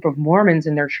group of Mormons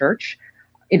in their church.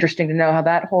 Interesting to know how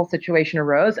that whole situation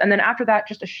arose. And then after that,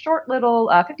 just a short little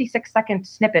 56-second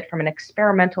snippet from an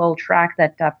experimental track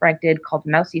that Frank did called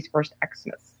Mousie's First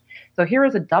Xmas. So here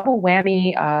is a double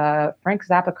whammy Frank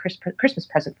Zappa Christmas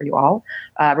present for you all,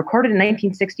 recorded in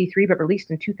 1963 but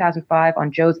released in 2005 on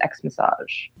Joe's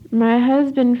Xmassage. My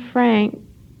husband Frank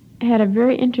had a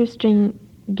very interesting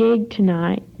gig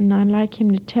tonight, and I'd like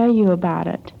him to tell you about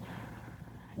it.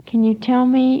 Can you tell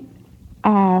me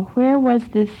where was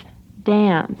this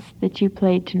dance that you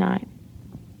played tonight?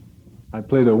 I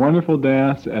played a wonderful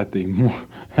dance at the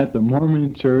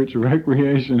Mormon Church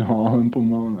Recreation Hall in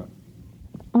Pomona.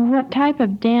 What type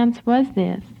of dance was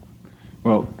this?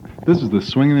 Well, this is the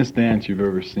swingingest dance you've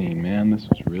ever seen, man. This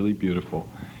was really beautiful.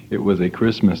 It was a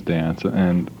Christmas dance,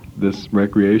 and this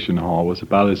recreation hall was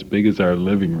about as big as our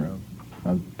living room.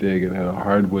 How big. It had a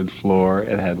hardwood floor.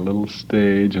 It had a little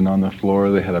stage, and on the floor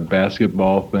they had a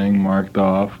basketball thing marked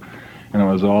off, and it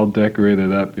was all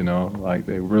decorated up, like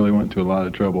they really went to a lot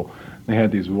of trouble. They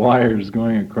had these wires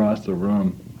going across the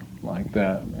room like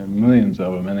that, and millions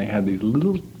of them, and they had these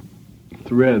little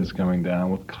threads coming down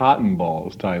with cotton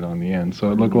balls tied on the end,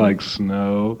 so it looked like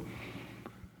snow.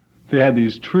 They had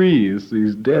these trees,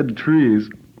 these dead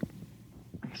trees,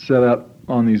 set up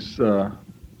on these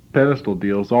pedestal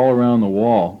deals all around the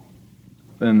wall,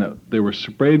 and they were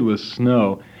sprayed with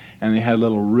snow, and they had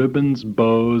little ribbons,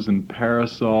 bows, and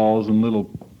parasols, and little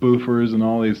boofers, and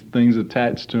all these things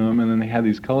attached to them, and then they had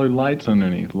these colored lights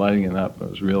underneath, lighting it up. It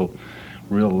was real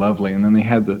lovely. And then they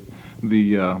had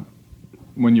the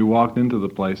when you walked into the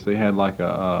place, they had like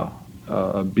a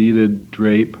beaded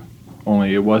drape,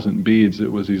 only it wasn't beads,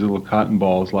 it was these little cotton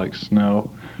balls like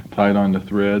snow tied onto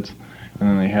threads. And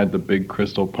then they had the big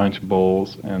crystal punch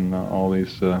bowls and all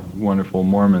these wonderful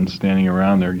Mormons standing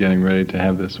around there getting ready to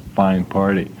have this fine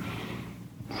party.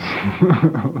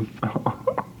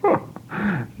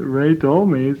 Ray told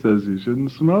me, he says, you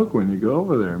shouldn't smoke when you go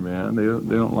over there, man. They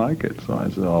don't like it. So I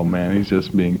said, oh, man, he's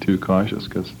just being too cautious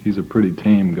because he's a pretty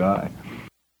tame guy.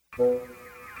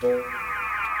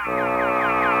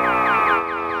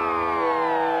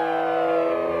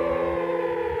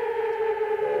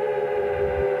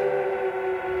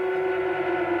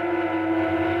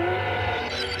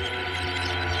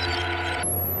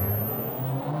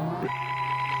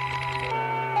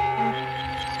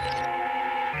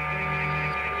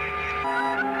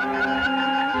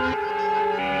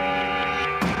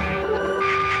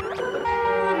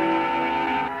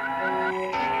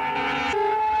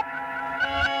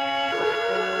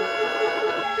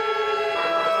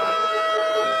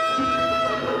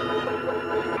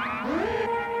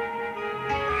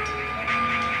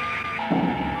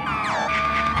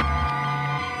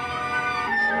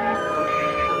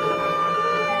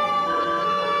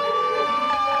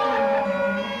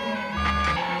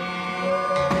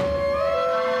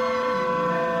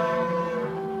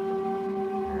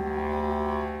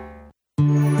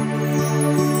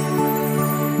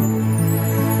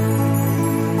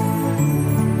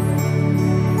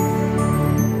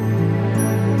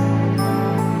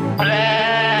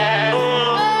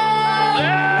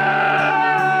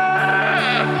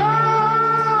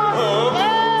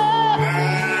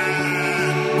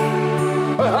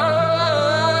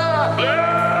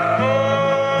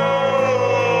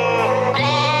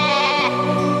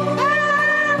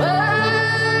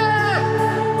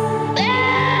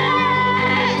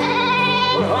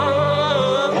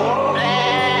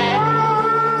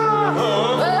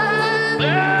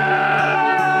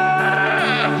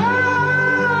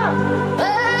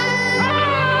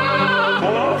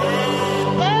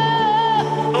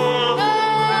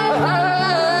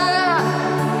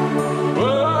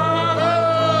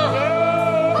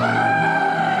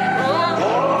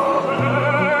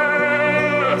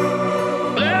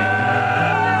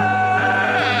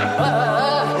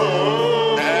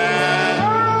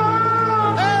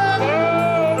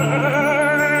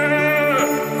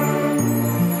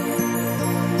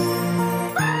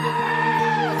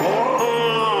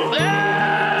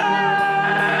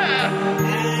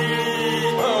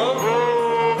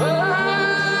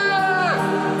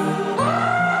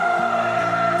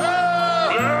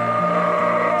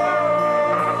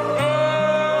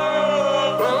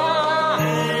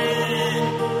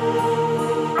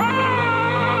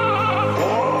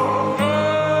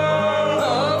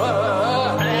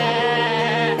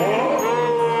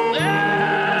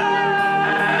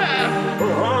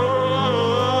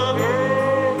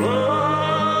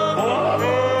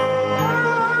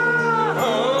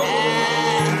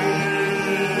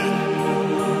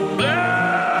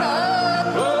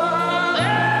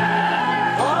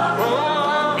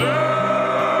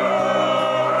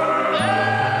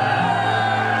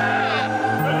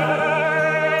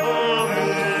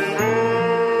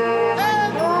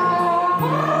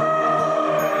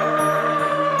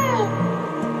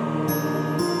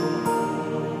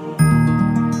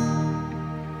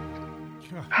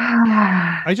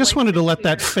 I just wanted to let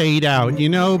that fade out,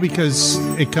 because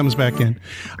it comes back in.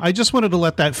 I just wanted to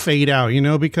let that fade out,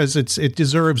 because it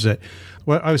deserves it.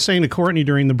 Well, I was saying to Courtney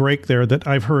during the break there that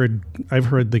I've heard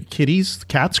the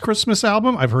Cats Christmas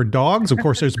album. I've heard Dogs. Of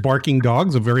course, there's Barking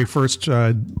Dogs, the very first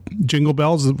Jingle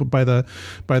Bells by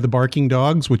the Barking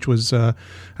Dogs, which was a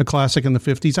classic in the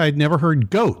 50s. I had never heard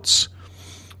Goats.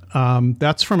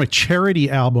 That's from a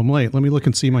charity album. Wait, let me look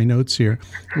and see my notes here.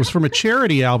 It was from a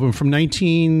charity album from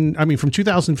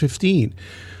 2015,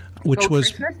 which was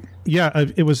Christmas?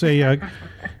 It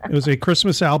was a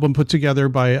Christmas album put together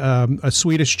by a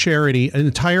Swedish charity, an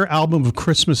entire album of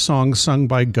Christmas songs sung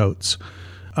by goats.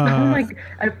 A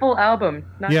full album,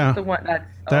 not just the one that's.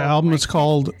 The album is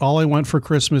called "All I Want for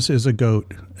Christmas Is a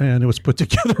Goat," and it was put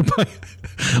together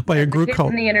by a group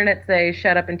called. On the internet, say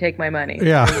 "Shut up and take my money."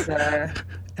 Yeah.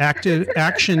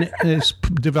 Action is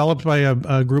developed by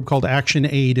a group called Action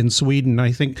Aid in Sweden.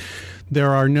 I think there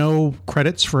are no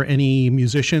credits for any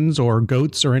musicians or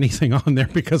goats or anything on there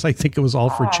because I think it was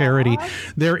all for charity.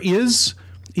 There is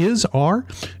our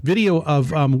video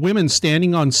of women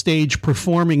standing on stage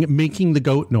performing, making the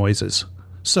goat noises.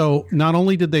 So not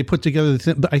only did they put together,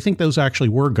 I think those actually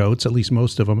were goats, at least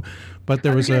most of them. But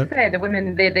there was the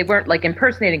women they weren't like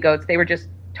impersonating goats; they were just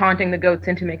taunting the goats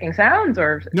into making sounds,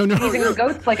 or using the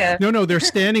goats like a. No, they're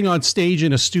standing on stage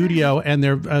in a studio, and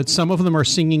they're some of them are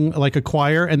singing like a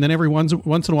choir, and then every once in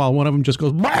a while, one of them just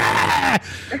goes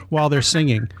while they're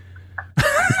singing.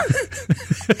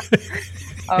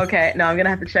 Okay, no, I'm gonna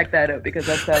have to check that out because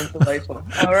that sounds delightful.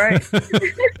 All right.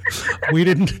 we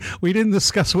didn't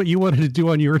discuss what you wanted to do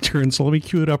on your turn, so let me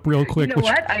cue it up real quick. You know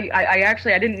what?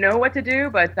 I didn't know what to do,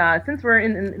 but since we're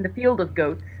in the field of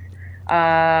goats,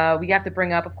 we have to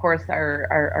bring up, of course,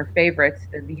 our favorites,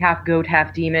 the half goat,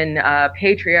 half demon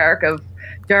patriarch of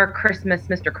Dark Christmas,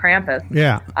 Mr. Krampus.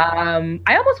 Yeah.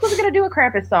 I almost wasn't going to do a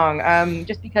Krampus song,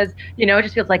 just because, it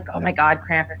just feels like, oh my God,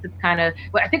 Krampus. It's kind of,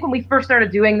 I think when we first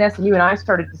started doing this, and you and I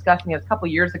started discussing it a couple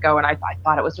years ago, and I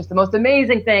thought it was just the most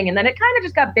amazing thing, and then it kind of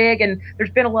just got big, and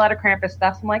there's been a lot of Krampus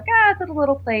stuff, so I'm like, it's a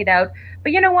little played out.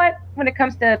 But you know what? When it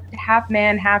comes to half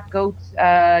man, half goats,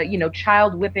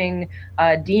 child whipping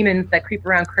demons that creep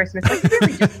around Christmas, like, you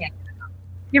really just can't.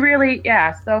 You really,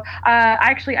 yeah. So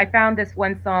I found this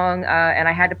one song and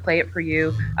I had to play it for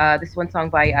you. This one song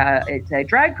by, it's a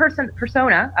drag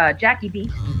persona, Jackie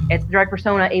Beat. It's the drag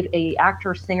persona, a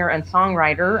actor, singer, and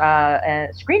songwriter,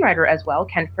 screenwriter as well,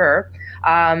 Ken Furr.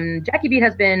 Jackie Beat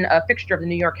has been a fixture of the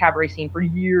New York cabaret scene for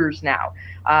years now.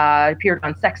 Appeared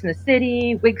on Sex and the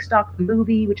City, Wigstock the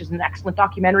movie, which is an excellent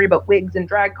documentary about wigs and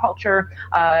drag culture.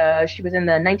 She was in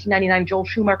the 1999 Joel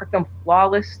Schumacher film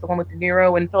Flawless, the one with De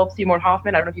Niro and Philip Seymour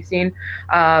Hoffman. I don't know if you've seen.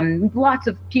 Lots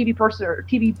of TV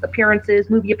appearances,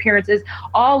 movie appearances,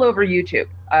 all over YouTube.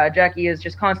 Jackie is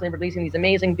just constantly releasing these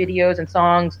amazing videos and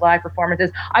songs, live performances.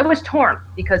 I was torn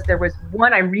because there was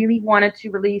one I really wanted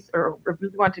to release or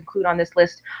really wanted to include on this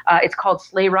list. It's called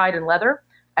Sleigh Ride in Leather.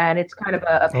 And it's kind of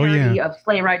a parody of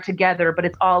Sleigh Ride Together, but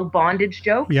it's all bondage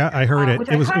jokes. Yeah, I heard it.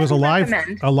 It was a live.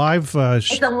 It's a live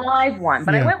one,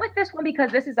 but I went with this one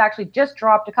because this is actually just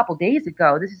dropped a couple days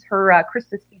ago. This is her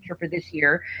Christmas feature for this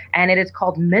year, and it is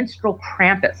called Minstrel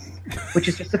Krampus, which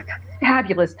is just a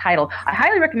fabulous title. I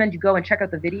highly recommend you go and check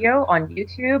out the video on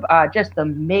YouTube. Just the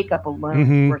makeup alone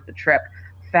is worth the trip.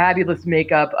 Fabulous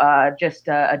makeup, just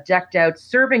decked out,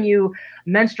 serving you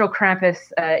menstrual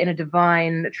Krampus in a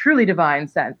truly divine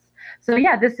sense. So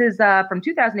yeah, this is from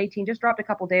 2018, just dropped a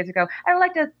couple days ago. I'd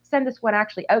like to send this one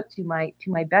actually out to my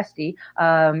bestie,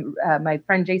 my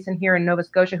friend Jason here in Nova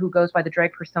Scotia, who goes by the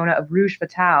drag persona of Rouge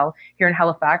Fatale here in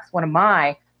Halifax, one of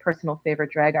my personal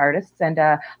favorite drag artists, and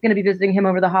I'm going to be visiting him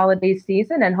over the holiday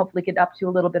season and hopefully get up to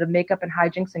a little bit of makeup and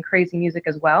hijinks and crazy music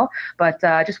as well. But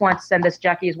I just wanted to send this.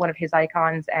 Jackie is one of his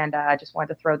icons, and I just wanted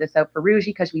to throw this out for Rougie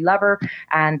because we love her,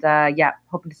 and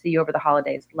hoping to see you over the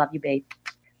holidays. Love you, babe.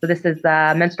 So this is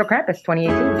Menstrual Krampus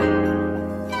 2018.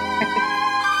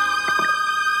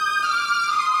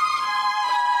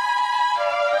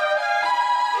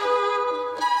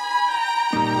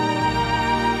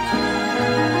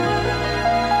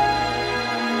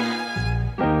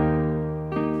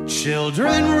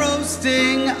 Children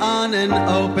roasting on an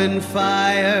open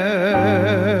fire,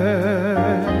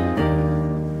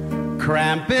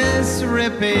 Krampus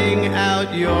ripping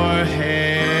out your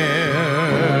hair,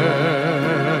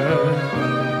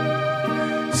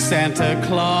 Santa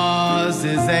Claus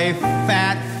is a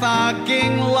fat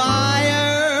fucking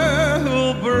liar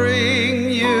who'll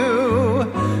bring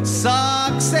you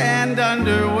socks and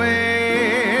underwear,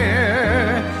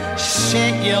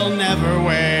 shit you'll never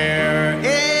wear,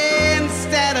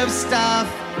 stuff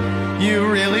you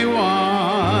really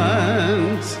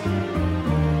want.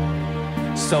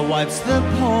 So what's the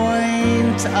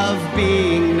point of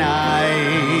being nice?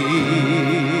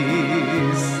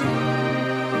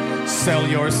 Sell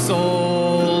your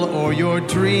soul or your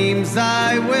dreams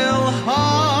I will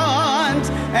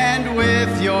haunt, and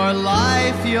with your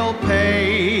life you'll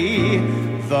pay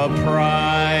the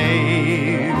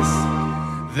price.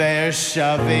 They're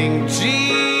shoving Jesus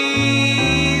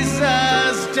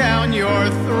down your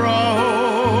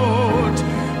throat.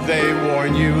 They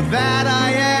warn you that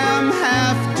I am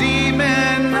half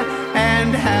demon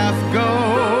and half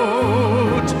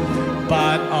goat.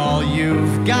 But all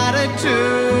you've gotta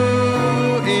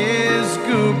do is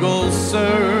Google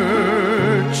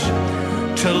search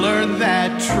to learn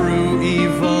that true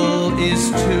evil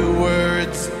is 2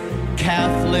 words,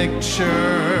 Catholic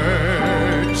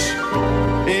Church.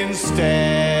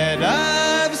 Instead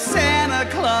of Santa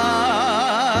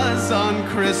Claus on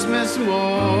Christmas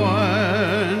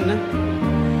morn,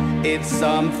 it's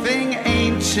something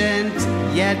ancient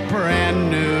yet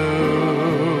brand new.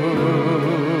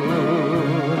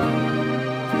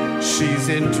 She's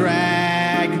in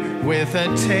drag with a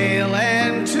tail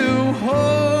and 2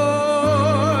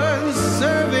 horns,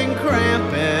 serving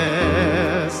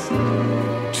Krampus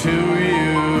to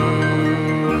you.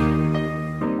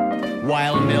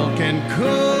 While milk and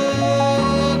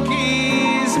cookies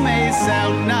may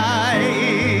sound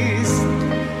nice,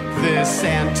 this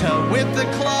Santa with the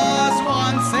claws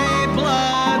wants a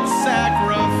blood sacrifice.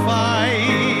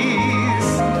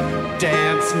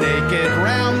 Dance naked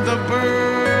round the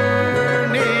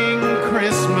burning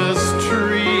Christmas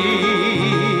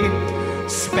tree.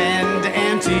 Spend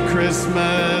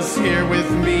anti-Christmas here with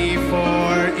me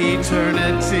for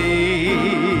eternity.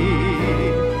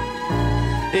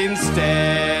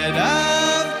 Instead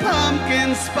of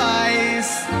pumpkin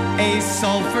spice, a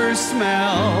sulfur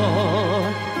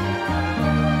smell.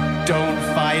 Don't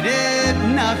fight it,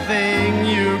 nothing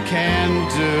you can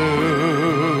do.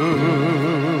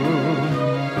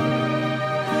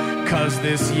 'Cause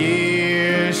this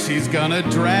year she's gonna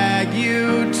drag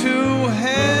you to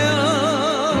hell,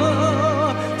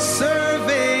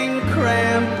 serving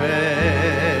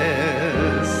Krampus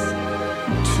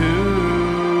to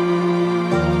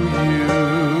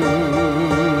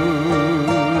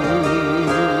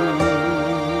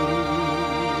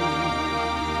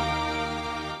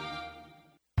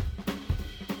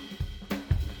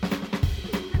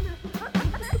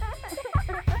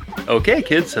Okay,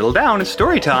 kids, settle down. It's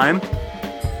story time.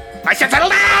 I said settle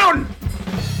down!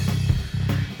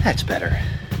 That's better.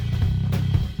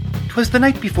 'Twas the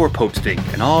night before Popestink,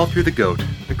 and all through the goat,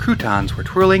 the croutons were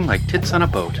twirling like tits on a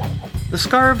boat. The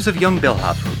scarves of young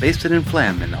bellhops were basted in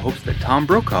phlegm in the hopes that Tom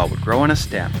Brokaw would grow on a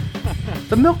stem.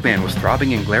 The milkman was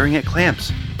throbbing and glaring at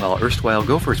clamps, while erstwhile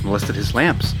gophers molested his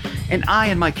lamps. And I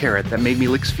and my carrot that made me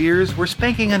lick spheres were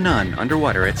spanking a nun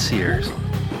underwater at Sears.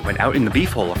 When out in the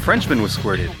beef hole a Frenchman was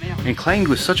squirted, and clanged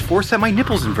with such force that my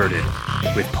nipples inverted.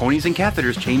 With ponies and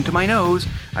catheters chained to my nose,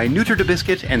 I neutered a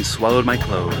biscuit and swallowed my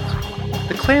clothes.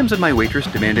 The clams and my waitress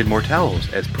demanded more towels,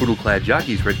 as poodle-clad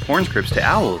jockeys read porn scripts to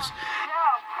owls.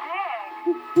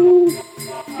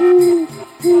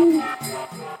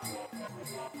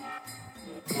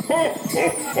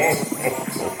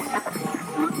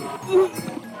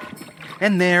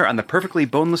 And there, on the perfectly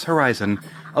boneless horizon,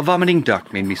 a vomiting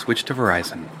duck made me switch to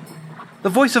Verizon. The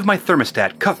voice of my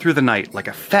thermostat cut through the night like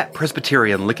a fat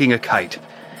Presbyterian licking a kite.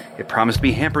 It promised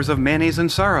me hampers of mayonnaise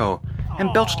and sorrow,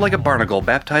 and belched like a barnacle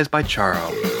baptized by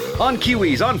Charo. On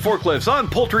kiwis, on forklifts, on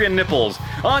poultry and nipples,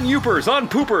 on youpers, on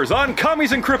poopers, on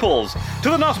commies and cripples, to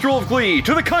the nostril of glee,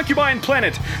 to the concubine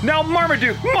planet, now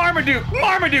Marmaduke, Marmaduke,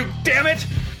 Marmaduke, damn it!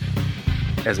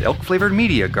 As elk-flavored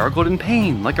media gargled in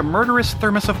pain like a murderous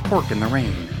thermos of pork in the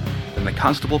rain. Then the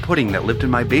constable pudding that lived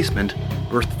in my basement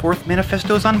burst forth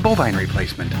manifestos on bovine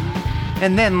replacement.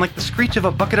 And then, like the screech of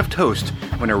a bucket of toast,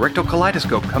 when a rectal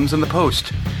kaleidoscope comes in the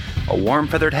post, a warm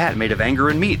feathered hat made of anger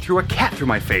and meat threw a cat through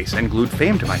my face and glued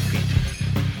fame to my feet.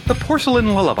 The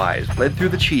porcelain lullabies bled through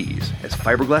the cheese, as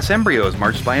fiberglass embryos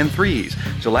marched by in threes.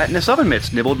 Gelatinous oven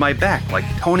mitts nibbled my back like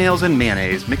toenails and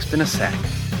mayonnaise mixed in a sack.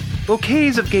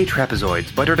 Bouquets of gay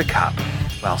trapezoids buttered a cop,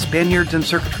 while Spaniards and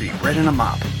circuitry bred in a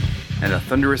mop. And a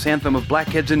thunderous anthem of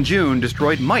blackheads in June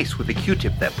destroyed mice with a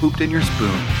Q-tip that pooped in your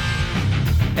spoon.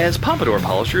 As pompadour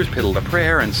polishers piddled a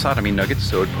prayer and sodomy nuggets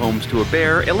sewed poems to a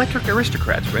bear, electric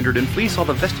aristocrats rendered in fleece all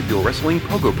the vestibule wrestling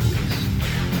pogo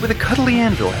police. With a cuddly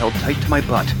anvil held tight to my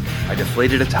butt, I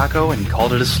deflated a taco and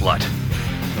called it a slut.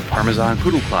 The Parmesan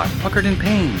poodle clock puckered in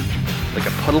pain, like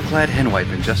a puddle-clad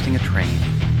henwife ingesting a train.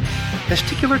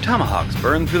 Testicular tomahawks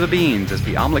burned through the beans as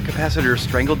the omelet capacitors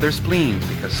strangled their spleens,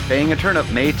 because spaying a turnip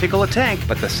may tickle a tank,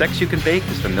 but the sex you can bake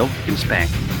is the milk you can spank.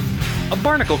 A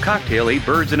barnacle cocktail ate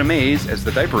birds in a maze as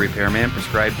the diaper repairman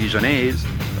prescribed Dijonnaise.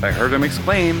 But I heard him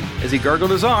exclaim as he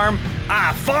gargled his arm,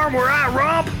 "I farm where I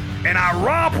romp, and I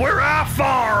romp where I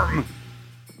farm."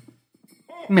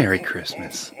 Merry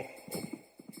Christmas.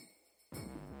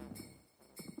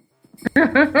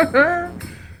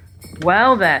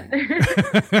 Well then.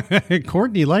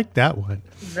 Courtney liked that one.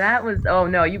 That was, oh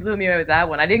no, you blew me away with that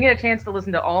one. I didn't get a chance to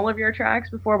listen to all of your tracks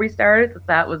before we started, but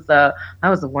that was a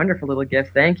wonderful little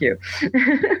gift. Thank you.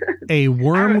 A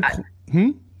worm.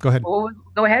 Go ahead.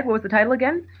 Go ahead. What was the title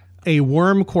again? A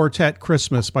Worm Quartet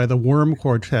Christmas by the Worm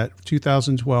Quartet,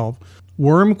 2012.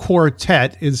 Worm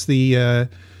Quartet is the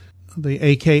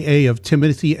AKA of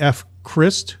Timothy F.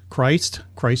 Christ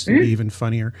would be even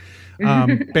funnier.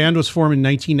 Band was formed in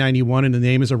 1991, and the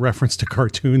name is a reference to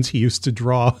cartoons he used to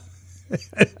draw.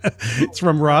 It's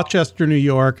from Rochester, New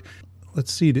York.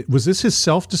 Let's see. Was this his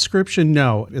self-description?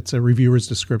 No, it's a reviewer's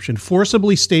description.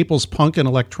 Forcibly staples punk and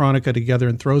electronica together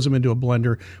and throws them into a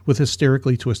blender with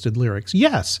hysterically twisted lyrics.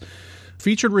 Yes.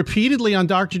 Featured repeatedly on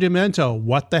Dr. Demento.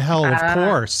 What the hell? Of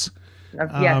course.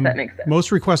 Yes, that makes sense.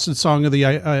 Most requested song of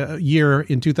the year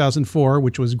in 2004,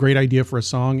 which was a great idea for a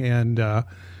song, and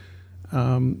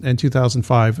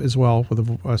 2005 as well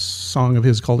with a song of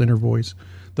his called Inner Voice.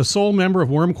 The sole member of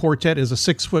Worm Quartet is a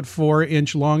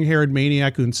 6'4" long-haired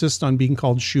maniac who insists on being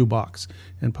called Shoebox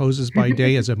and poses by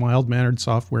day as a mild-mannered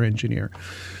software engineer.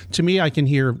 To me, I can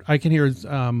hear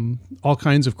all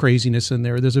kinds of craziness in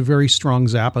there. There's a very strong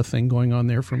Zappa thing going on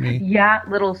there for me. Yeah,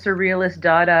 little surrealist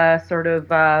Dada sort of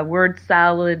word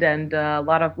salad and a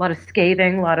lot of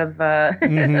scathing, a lot of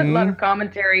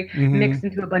commentary mixed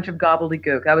into a bunch of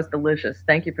gobbledygook. That was delicious.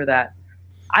 Thank you for that.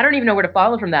 I don't even know where to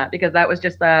follow from that because that was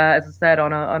just, as I said,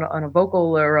 on a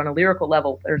vocal or on a lyrical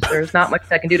level. There's not much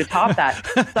I can do to top that.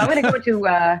 So I'm going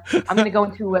to go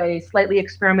into a slightly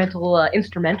experimental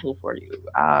instrumental for you.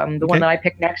 The one that I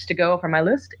picked next to go from my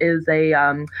list is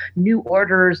a New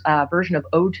Order's version of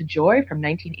 "Ode to Joy" from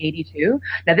 1982.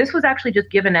 Now this was actually just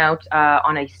given out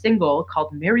on a single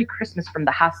called "Merry Christmas from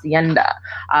the Hacienda."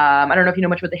 I don't know if you know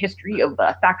much about the history of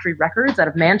Factory Records out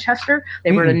of Manchester.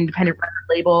 They were an independent record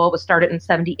label. It was started in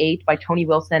 1978 by Tony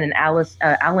Wilson and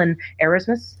Alan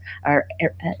Erasmus.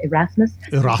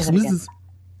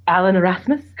 Alan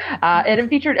Erasmus. It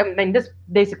featured, this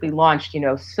basically launched,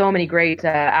 so many great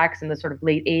acts in the sort of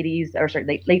late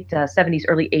 70s,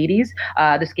 early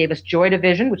 80s. This gave us Joy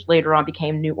Division, which later on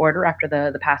became New Order after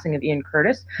the passing of Ian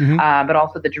Curtis, but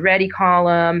also the Duretti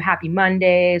Column, Happy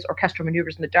Mondays, Orchestral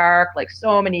Maneuvers in the Dark, like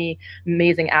so many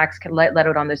amazing acts let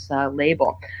out on this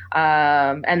label.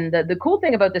 And the cool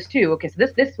thing about this too, so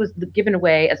this was given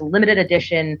away as a limited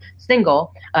edition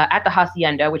single at the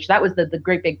Hacienda, which that was the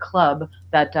great big club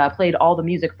that played all the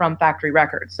music from Factory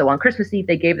Records. So on Christmas Eve,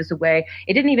 they gave this away.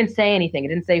 It didn't even say anything. It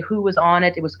didn't say who was on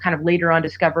it. It was kind of later on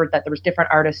discovered that there was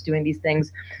different artists doing these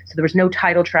things. So there was no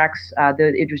title tracks.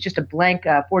 It was just a blank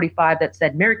 45 that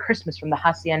said "Merry Christmas from the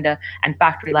Hacienda" and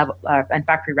Factory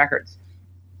Records.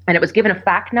 And it was given a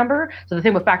FAC number. So the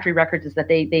thing with Factory Records is that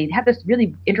they have this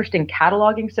really interesting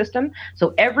cataloging system.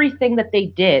 So everything that they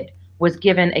did was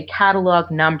given a catalog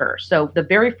number. So the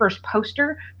very first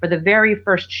poster for the very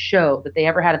first show that they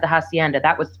ever had at the Hacienda,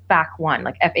 that was FAC 1,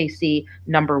 like FAC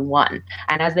number 1.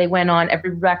 And as they went on,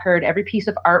 every record, every piece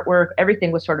of artwork,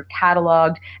 everything was sort of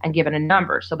cataloged and given a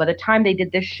number. So by the time they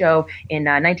did this show in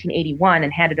 1981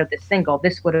 and handed out this single,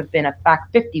 this would have been a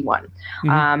FAC 51.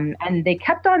 And they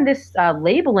kept on this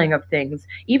labeling of things,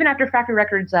 even after Factory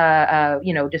Records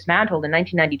dismantled in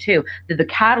 1992, the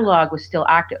catalog was still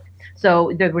active.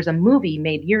 So there was a movie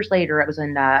made years later. It was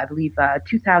in, I believe,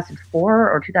 2004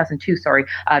 or 2002,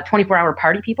 24-Hour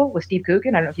Party People with Steve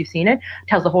Coogan. I don't know if you've seen it. It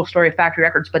tells the whole story of Factory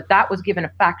Records, but that was given a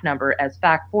FAC number as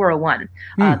FAC 401.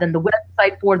 Then the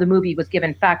website for the movie was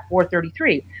given FAC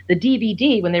 433. The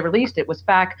DVD, when they released it, was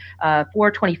FAC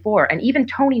 424. And even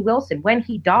Tony Wilson, when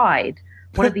he died,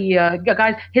 one of the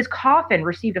guys, his coffin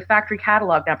received a factory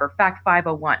catalog number, FAC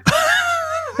 501.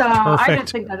 So perfect. I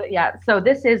just think that, so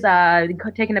this is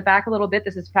taking it back a little bit.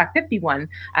 This is FAC 51,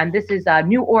 and this is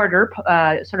New Order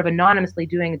sort of anonymously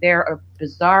doing their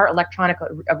bizarre electronic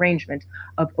arrangement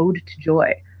of "Ode to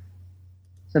Joy."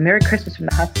 So Merry Christmas from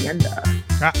the Hacienda.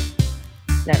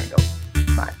 There we go.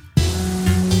 Bye.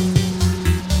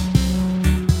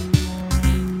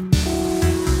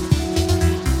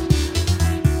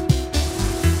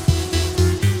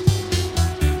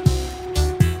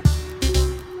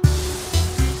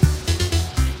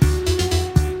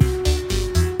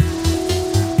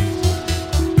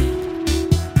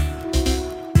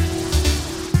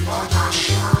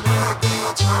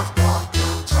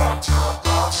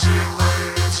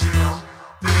 Silencio,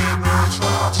 de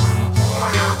nuestra tu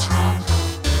voy a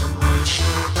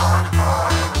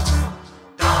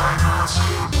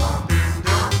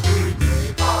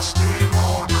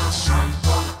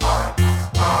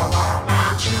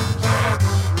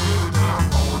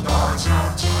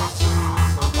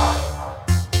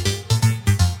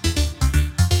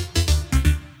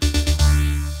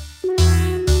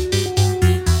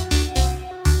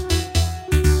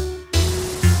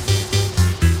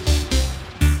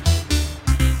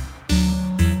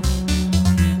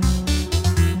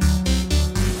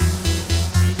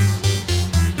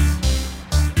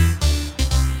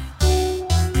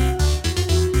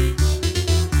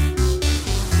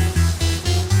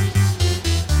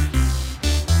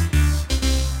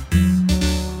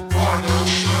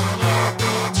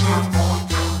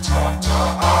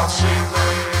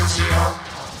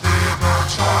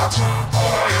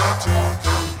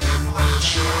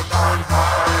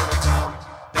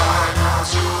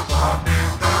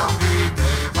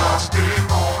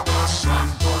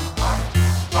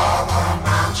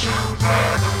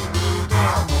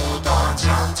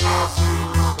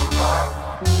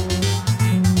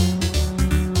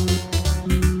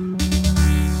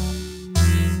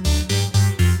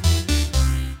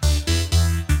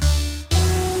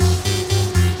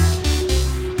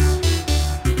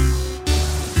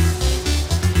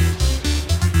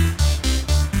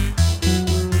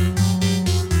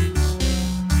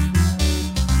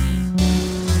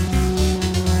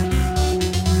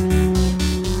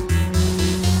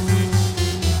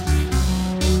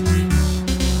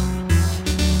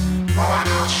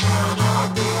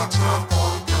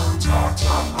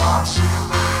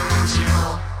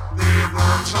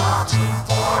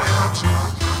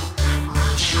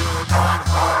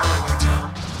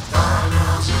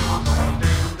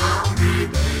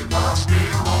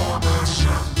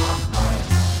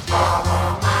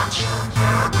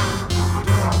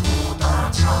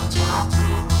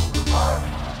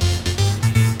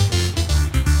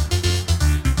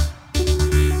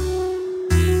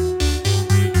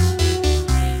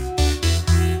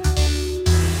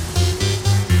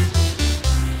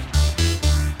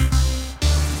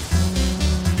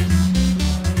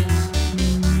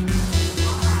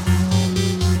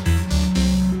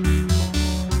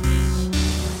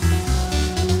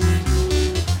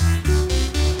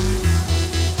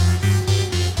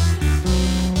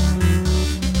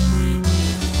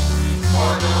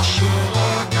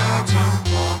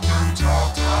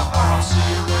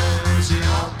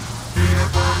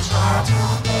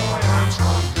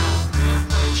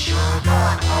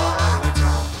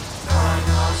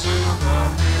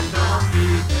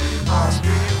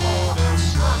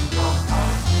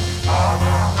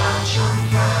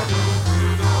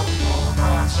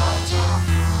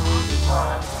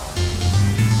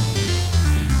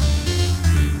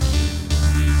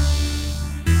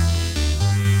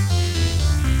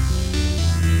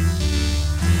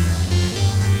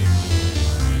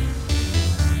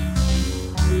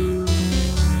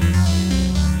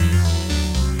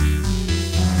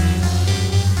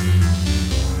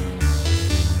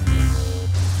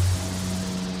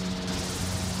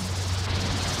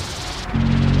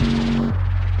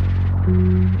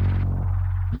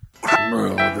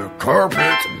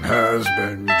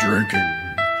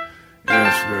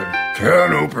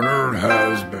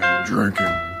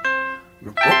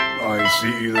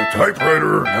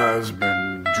Typewriter has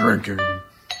been drinking.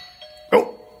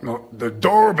 Oh, no, the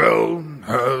doorbell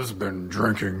has been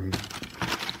drinking.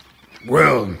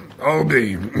 Well, I'll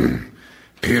be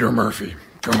Peter Murphy.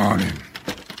 Come on in.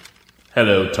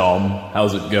 Hello, Tom.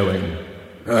 How's it going?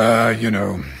 You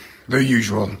know, the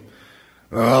usual.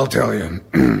 I'll tell you,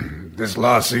 this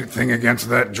lawsuit thing against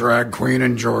that drag queen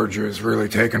in Georgia is really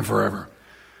taking forever.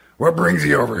 What brings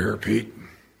you over here, Pete?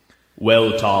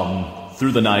 Well, Tom,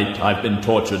 through the night I've been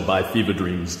tortured by fever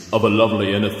dreams of a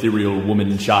lovely and ethereal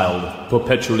woman-child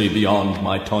perpetually beyond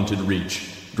my taunted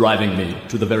reach, driving me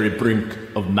to the very brink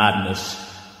of madness.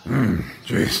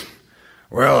 Jeez.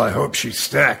 Well, I hope she's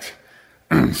stacked.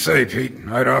 Say, Pete,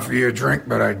 I'd offer you a drink,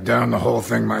 but I'd down the whole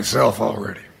thing myself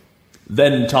already.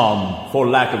 Then, Tom, for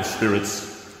lack of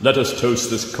spirits, let us toast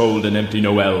this cold and empty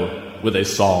Noel with a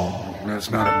song.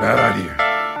 That's not a bad idea.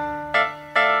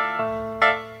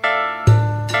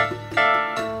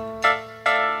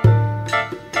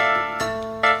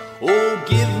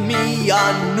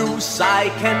 A noose I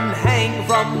can hang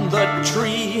from the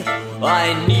tree.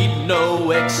 I need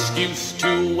no excuse to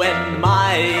end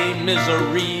my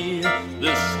misery.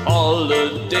 This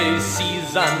holiday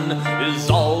season is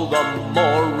all the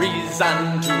more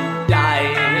reason to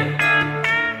die.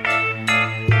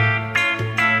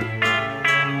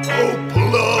 Oh,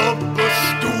 pull up a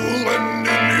stool and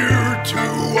an ear to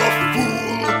a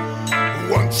fool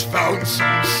who once found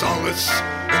some solace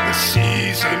in the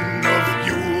season of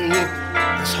Yule.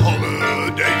 This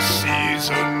holiday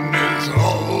season is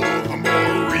all the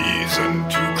more reason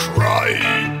to cry.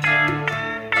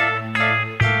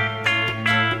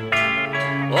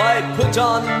 I put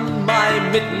on my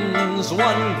mittens,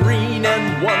 one green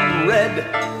and one red,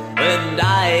 and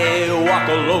I walk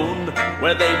alone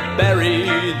where they bury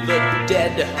the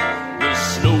dead. The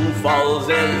snow falls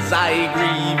as I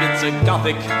grieve, it's a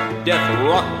gothic death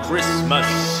rock Christmas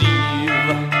Eve.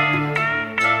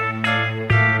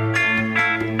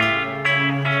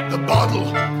 The bottle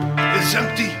is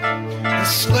empty, the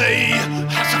sleigh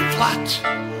has a flat.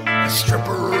 The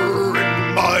stripper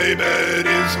in my bed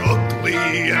is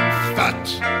ugly and fat.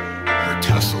 Her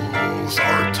tassels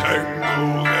are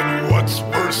tangled, and what's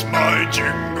worse, my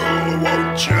jingle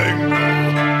won't jangle.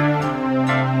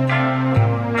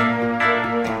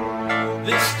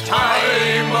 This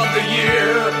time of the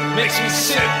year makes me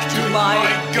sick to my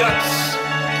guts.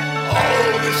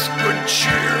 All this good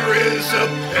cheer is a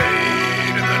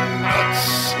pain in the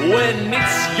nuts. When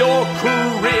it's your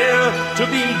career to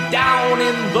be down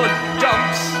in the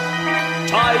dumps,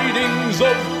 tidings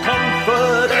of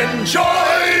comfort and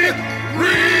joy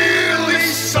really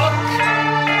suck.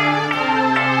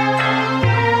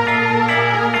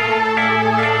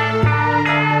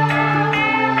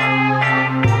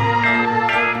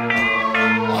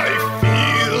 I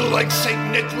feel like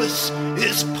St. Nicholas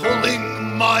is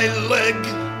pulling my leg.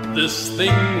 This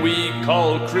thing we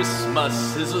call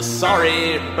Christmas is a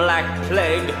sorry black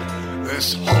plague.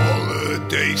 This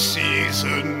holiday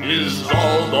season is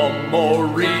all the more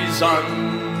reason.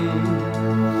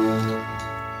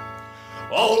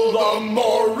 All the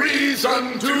more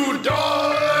reason to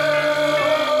die.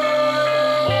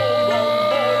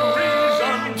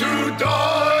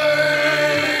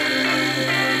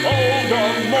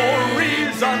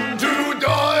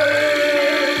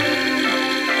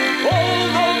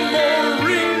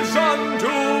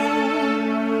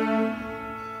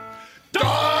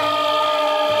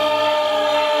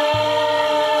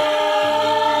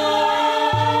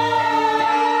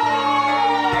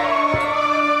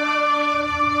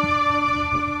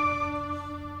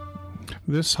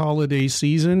 This holiday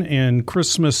season and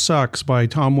Christmas Sucks by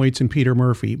Tom Waits and Peter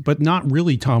Murphy, but not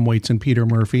really Tom Waits and Peter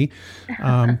Murphy.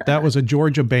 That was a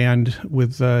Georgia band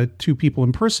with two people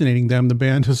impersonating them. The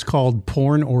band is called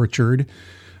Porn Orchard.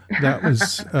 That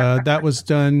was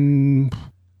done.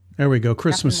 There we go.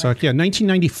 Christmas Sucks. Yeah,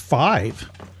 1995.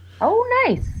 Oh,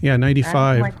 nice. Yeah,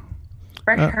 95. Like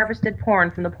fresh harvested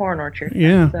porn from the Porn Orchard.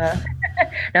 Yeah.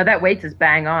 Now that Waits is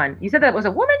bang on. You said that was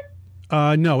a woman?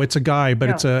 No, it's a guy, but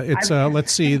it's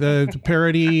let's see, the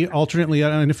parody, alternately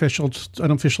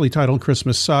unofficially titled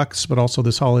Christmas Sucks, but also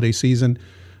this holiday season,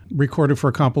 recorded for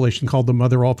a compilation called The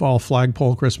Mother of All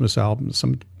Flagpole Christmas Albums,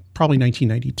 probably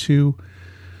 1992.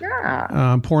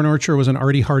 Yeah. Porn Orchard was an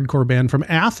arty hardcore band from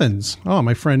Athens. Oh,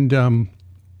 my friend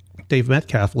Dave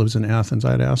Metcalf lives in Athens.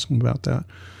 I had asked him about that.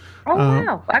 Oh,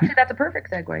 wow. Actually, that's a perfect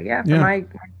segue,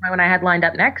 for when I had lined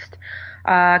up next.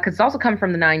 Because it's also come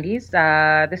from the 90s.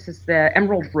 This is the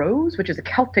Emerald Rose, which is a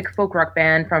Celtic folk rock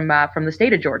band from the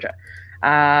state of Georgia. So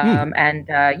I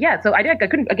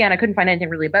couldn't find anything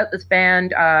really about this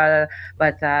band,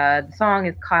 but the song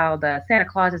is called Santa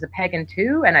Claus is a Pagan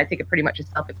Too, and I think it pretty much is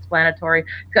self-explanatory.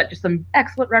 It's got just some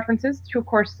excellent references to, of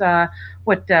course,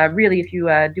 what really, if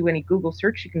you do any Google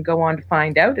search, you can go on to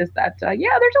find out is that, there's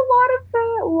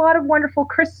a lot of wonderful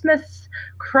Christmas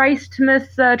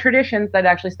traditions that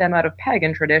actually stem out of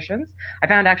pagan traditions. I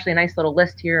found actually a nice little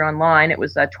list here online. It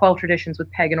was 12 traditions with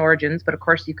pagan origins, but of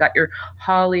course you've got your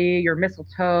holly, your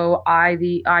mistletoe,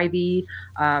 ivy,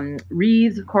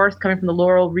 wreaths, of course, coming from the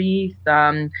laurel wreath.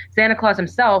 Santa Claus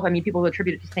himself, people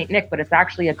attribute it to Saint Nick, but it's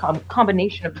actually a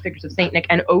combination of the figures of Saint Nick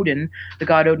and Odin, the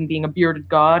god Odin being a bearded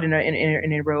god in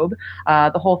a robe.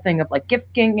 The whole thing of like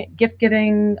gift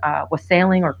giving,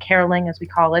 wassailing or caroling as we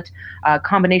call it,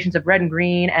 combinations of red and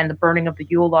green, and the burning of the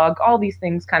Yule log. All these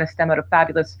things kind of stem out of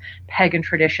fabulous pagan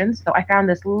traditions. So I found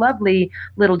this lovely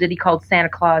little ditty called Santa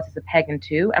Claus is a Pagan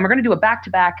Too, and we're going to do a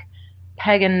back-to-back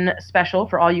pagan special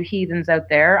for all you heathens out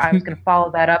there. I was going to follow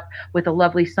that up with a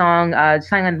lovely song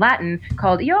sung in Latin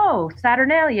called Yo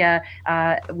Saturnalia,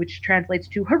 which translates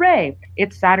to Hooray,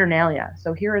 it's Saturnalia.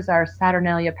 So here is our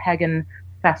Saturnalia pagan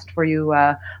fest for you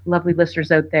lovely listeners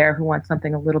out there who want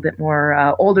something a little bit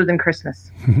more older than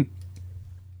Christmas.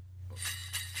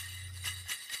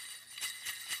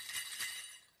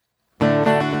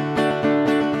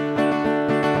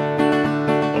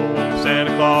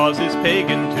 Santa Claus is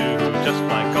pagan too, just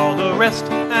like all the rest.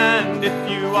 And if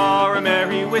you are a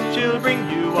merry witch, he'll bring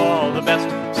you all the best.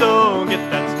 So get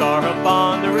that star up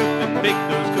on the roof and bake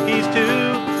those cookies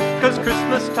too. 'Cause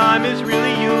Christmas time is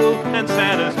really Yule, and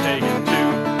Santa's pagan too.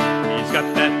 He's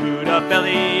got that Buddha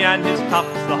belly, and his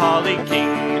top's the Holly King.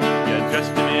 You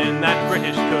dressed him in that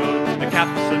British coat, the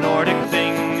cap's a Nordic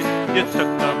thing. You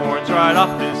took the horns right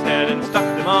off his head and stuck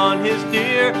them on his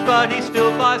deer, but he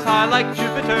still flies high like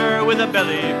Jupiter with a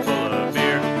belly full of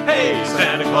beer. Hey,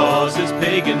 Santa Claus is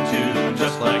pagan too,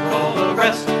 just like all the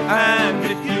rest. And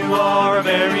if you are a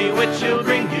merry witch, he'll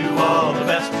bring you all the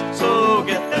best. So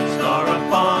get that star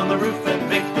up on the roof and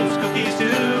make those cookies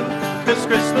too. 'Cause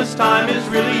Christmas time is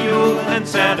really Yule, and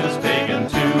Santa's pagan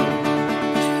too.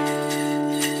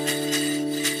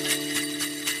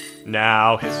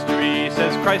 Now history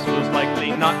says Christ was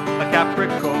likely not a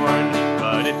Capricorn,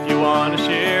 but if you want to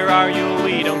share our Yule,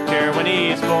 we don't care when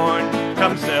he's born.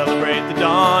 Come celebrate the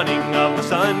dawning of the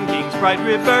Sun King's bright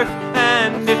rebirth,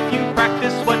 and if you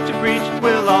practice what you preach,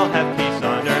 we'll all have peace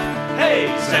on earth.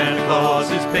 Hey, Santa Claus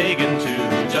is pagan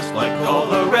too, just like all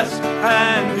the rest.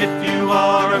 And if you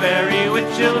are a merry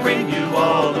witch, he'll bring you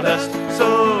all the best.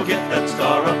 So get that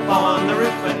star up on the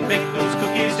roof and make those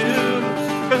cookies too.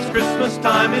 'Cause Christmas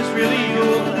time is really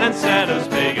Yule, and Santa's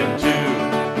pagan too.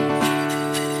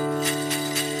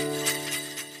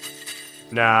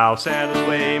 Now Santa's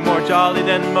way more jolly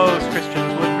than most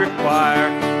Christians would require,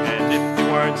 and if he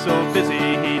weren't so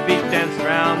busy, he'd be dancing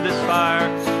around this fire.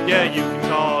 Yeah, you can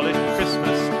call it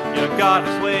Christmas, you got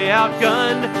his way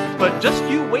outgunned, But just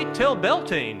you wait till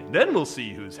Beltane, then we'll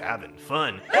see who's having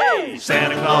fun. Hey!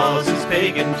 Santa Claus is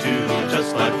pagan too,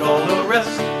 just like all the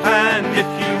rest. And if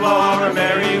you are a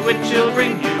merry witch, he'll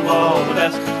bring you all the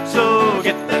best. So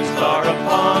get that star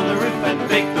upon the roof and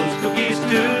bake those cookies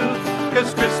too.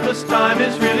 'Cause Christmas time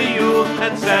is really Yule,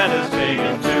 and Santa's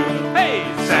pagan too. Hey!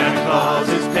 Santa Claus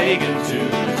is pagan too,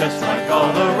 just like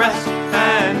all the rest.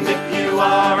 And if you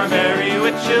are a merry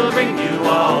witch, he'll bring you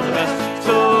all the best.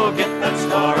 So get that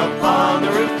star upon the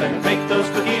roof and bake those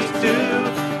cookies too.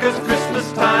 'Cause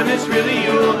Christmas time is really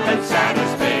Yule, and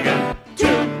Santa's pagan too.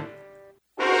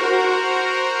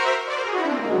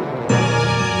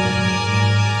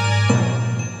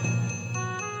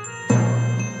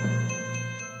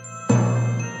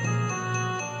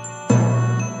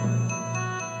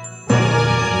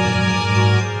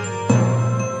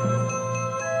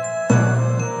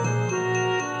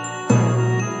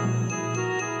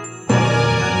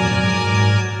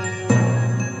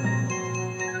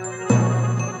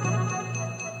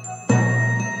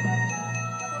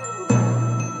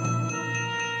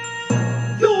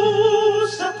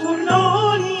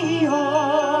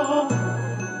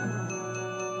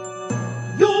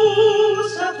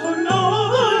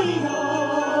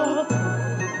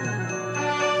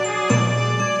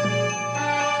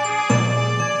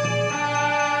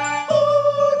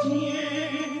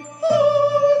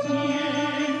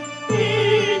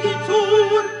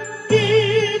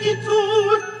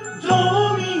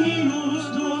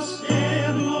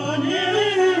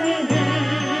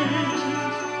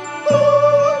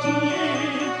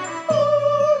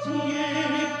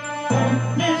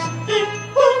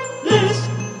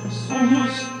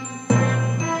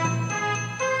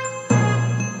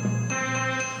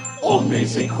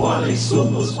 Omnes e quales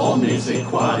sumus, omnes e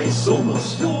quales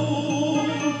sumus.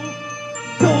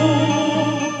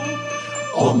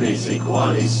 Omnes e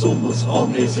quales sumus,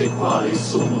 omnes e quales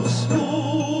sumus.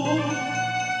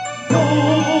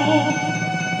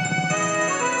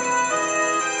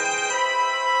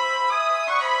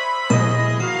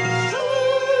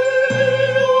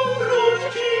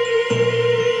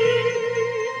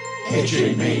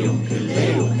 Ecce meum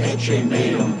pilleum, ecce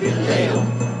meum pilleum.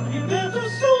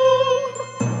 Libertus sum,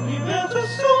 libertus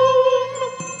sum.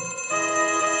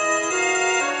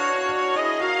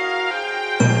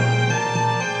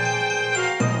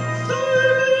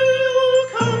 Salveo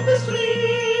campus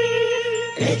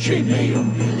free. Ecce meum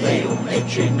pilleum,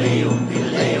 ecce meum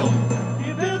pilleum.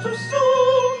 Libertus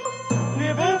sum,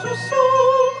 libertus sum.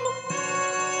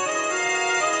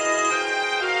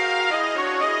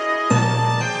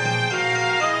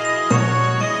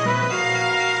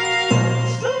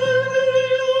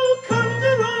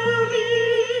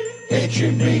 Ecce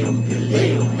meum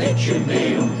pilleum, ecce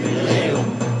meum pilleum.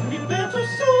 Libertus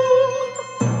sum,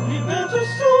 libertus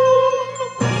sum.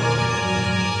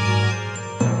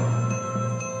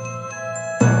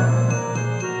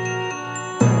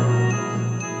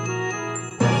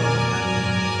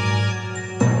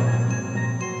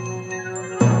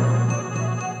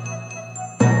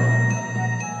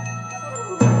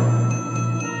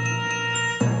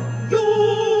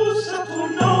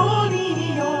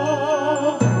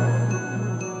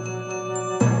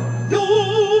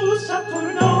 Ius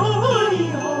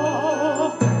Saturnalia.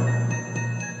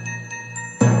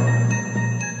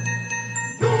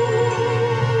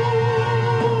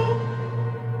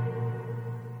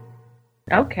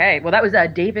 Okay, well, that was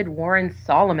David Warren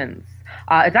Solomon's.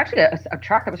 It's actually a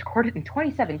track that was recorded in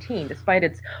 2017, despite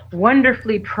its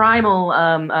wonderfully primal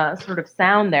sort of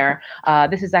sound there.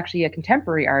 This is actually a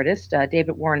contemporary artist,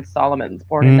 David Warren Solomon's,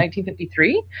 born in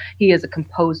 1953. He is a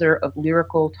composer of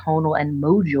lyrical, tonal, and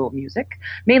module music,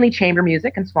 mainly chamber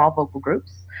music and small vocal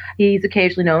groups. He's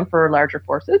occasionally known for larger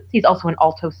forces. He's also an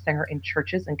alto singer in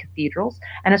churches and cathedrals,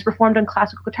 and has performed on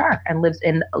classical guitar, and lives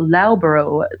in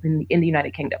Loughborough in the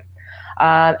United Kingdom.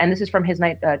 And this is from his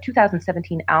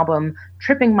 2017 album,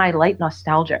 Tripping My Light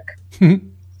Nostalgic.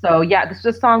 So yeah, this is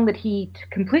a song that he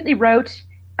completely wrote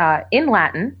in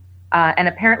Latin. And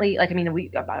apparently,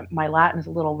 my Latin is a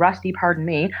little rusty, pardon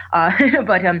me,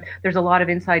 but there's a lot of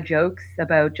inside jokes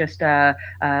about just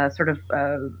sort of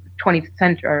 20th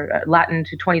century or Latin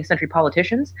to 20th century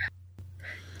politicians.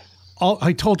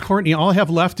 I told Courtney, all I have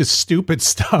left is stupid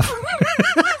stuff.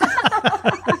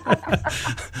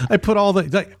 I put all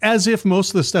as if most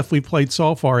of the stuff we played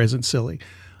so far isn't silly.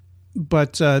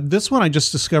 But this one I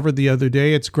just discovered the other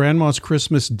day. It's Grandma's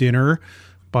Christmas Dinner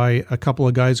by a couple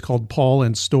of guys called Paul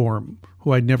and Storm,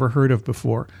 who I'd never heard of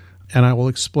before. And I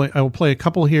will play a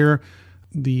couple here.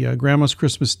 The Grandma's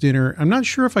Christmas Dinner. I'm not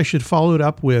sure if I should follow it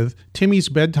up with Timmy's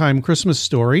Bedtime Christmas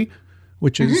Story,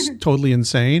 which is totally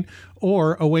insane,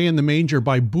 or Away in the Manger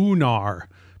by Boonar.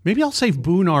 Maybe I'll save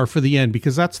Boonar for the end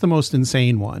because that's the most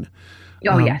insane one.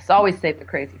 Oh, yes. Always save the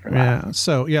crazy for last. Yeah.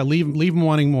 So, yeah, leave them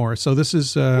wanting more. So this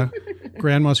is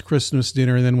Grandma's Christmas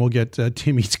Dinner, and then we'll get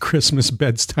Timmy's Christmas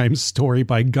Bedtime Story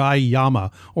by Guy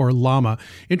Lama,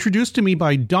 introduced to me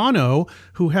by Dono,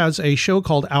 who has a show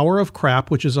called Hour of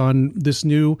Crap, which is on this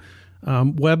new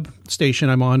web station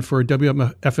I'm on for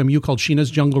WFMU called Sheena's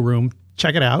Jungle Room.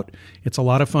 Check it out. It's a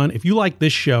lot of fun. If you like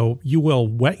this show, you will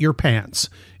wet your pants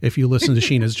if you listen to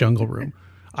Sheena's Jungle Room.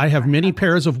 I have many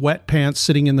pairs of wet pants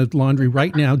sitting in the laundry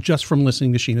right now just from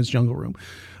listening to Sheena's Jungle Room.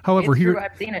 However, it's here... true,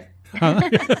 I've seen it.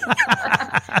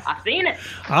 I've seen it.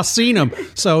 I've seen them.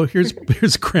 So here's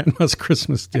Grandma's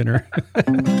Christmas Dinner.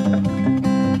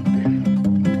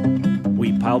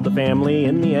 We piled the family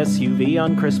in the SUV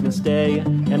on Christmas Day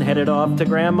and headed off to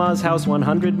Grandma's house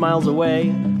 100 miles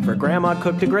away. For Grandma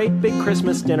cooked a great big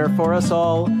Christmas dinner for us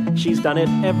all. She's done it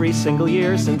every single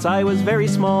year since I was very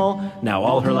small. Now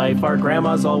all her life our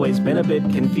Grandma's always been a bit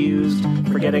confused,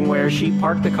 forgetting where she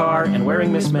parked the car and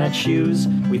wearing mismatched shoes.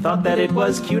 We thought that it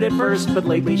was cute at first, but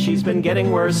lately she's been getting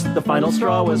worse. The final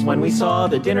straw was when we saw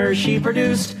the dinner she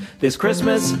produced. This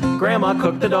Christmas, Grandma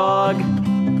cooked the dog.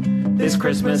 This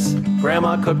Christmas,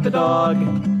 Grandma cooked the dog.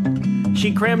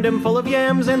 She crammed him full of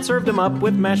yams and served him up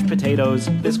with mashed potatoes.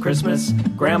 This Christmas,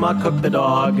 Grandma cooked the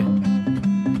dog.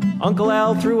 Uncle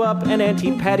Al threw up and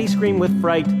Auntie Patty screamed with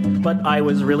fright, but I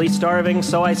was really starving,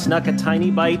 so I snuck a tiny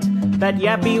bite. That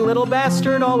yappy little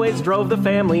bastard always drove the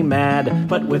family mad,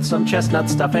 but with some chestnut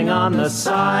stuffing on the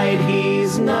side,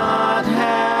 he's not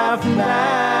half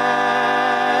bad.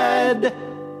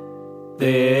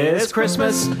 This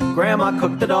Christmas, Grandma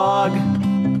cooked the dog.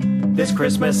 This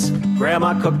Christmas,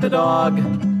 Grandma cooked the dog.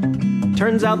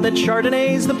 Turns out that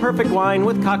Chardonnay's the perfect wine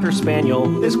with Cocker Spaniel.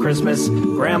 This Christmas,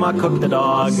 Grandma cooked the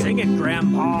dog. Sing it,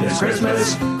 Grandpa. This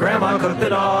Christmas, Grandma cooked the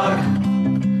dog.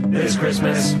 This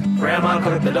Christmas, Grandma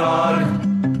cooked the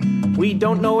dog. We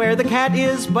don't know where the cat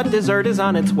is, but dessert is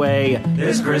on its way.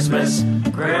 This Christmas,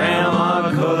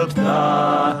 Grandma cooked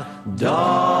the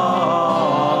dog.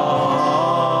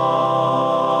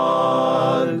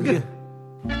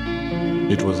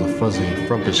 It was a fuzzy,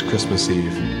 frumpish Christmas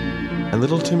Eve, and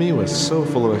little Timmy was so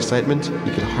full of excitement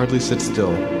he could hardly sit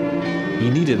still. He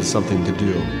needed something to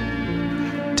do.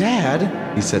 "Dad,"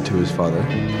 he said to his father,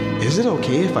 "is it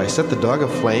okay if I set the dog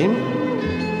aflame?"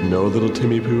 "No, little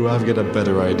Timmy Poo, I've got a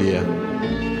better idea."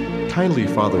 Kindly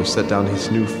father set down his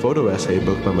new photo essay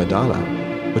book by Madonna,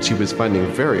 which he was finding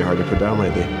very hard to put down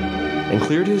lately, and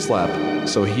cleared his lap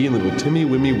so he and little Timmy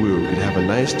Wimmy Woo could have a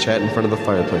nice chat in front of the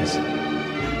fireplace.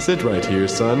 "Sit right here,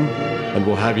 son, and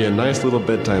we'll have you a nice little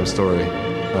bedtime story.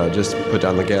 Just put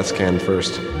down the gas can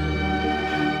first."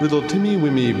 Little Timmy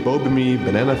Wimmy Bobimy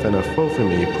Banana Fenna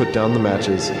Fofimy put down the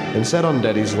matches and sat on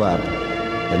Daddy's lap.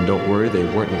 And don't worry, they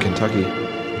weren't in Kentucky.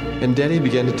 And Daddy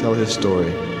began to tell his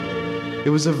story. It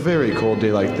was a very cold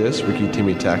day like this, Ricky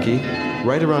Timmy Tacky,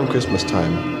 right around Christmas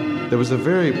time. There was a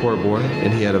very poor boy,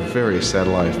 and he had a very sad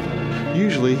life.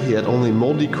 Usually he had only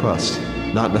moldy crust,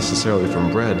 not necessarily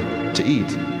from bread, to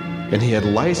eat. And he had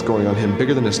lice growing on him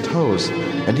bigger than his toes,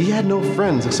 and he had no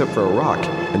friends except for a rock,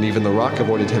 and even the rock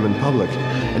avoided him in public.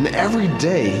 And every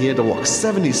day he had to walk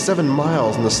 77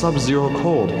 miles in the sub-zero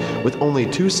cold with only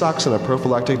 2 socks and a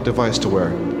prophylactic device to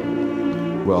wear.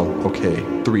 Well, okay,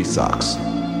 3 socks.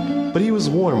 But he was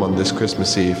warm on this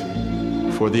Christmas Eve,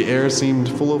 for the air seemed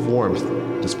full of warmth,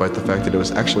 despite the fact that it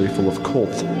was actually full of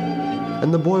cold.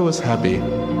 And the boy was happy,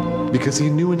 because he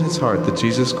knew in his heart that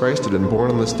Jesus Christ had been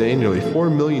born on this day nearly 4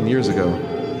 million years ago,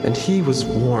 and he was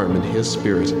warm in his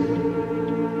spirit.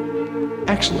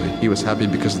 Actually, he was happy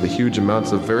because of the huge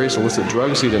amounts of various illicit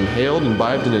drugs he'd inhaled,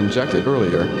 imbibed, and injected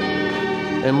earlier.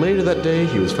 And later that day,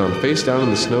 he was found face down in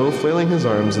the snow, flailing his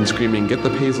arms and screaming, "Get the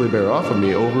Paisley Bear off of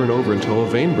me," over and over until a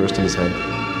vein burst in his head.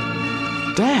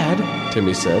 "Dad,"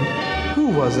 Timmy said, "who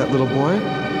was that little boy?"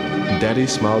 Daddy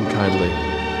smiled kindly.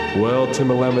 "Well,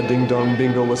 Timalama Ding Dong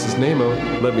Bingo was his name-o.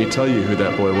 Let me tell you who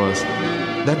that boy was.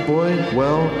 That boy,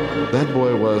 well, that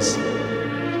boy was...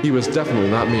 he was definitely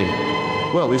not me.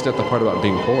 Well, at least not the part about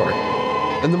being poor.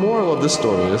 And the moral of this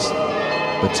story is..."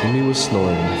 But Timmy was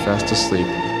snoring, fast asleep.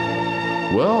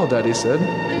 "Well," Daddy said,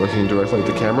 looking directly at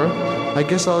the camera, "I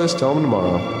guess I'll just tell him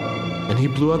tomorrow." And he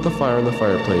blew out the fire in the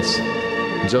fireplace,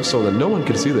 just so that no one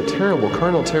could see the terrible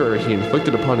carnal terror he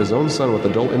inflicted upon his own son with a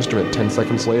dull instrument 10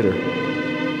 seconds later.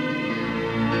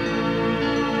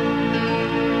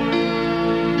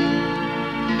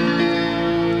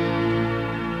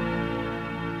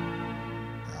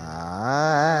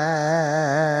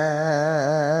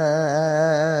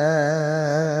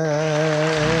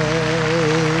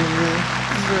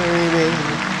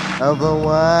 of the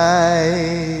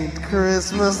white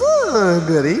Christmas.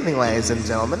 Good evening, ladies and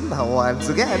gentlemen. Once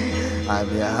again, I'm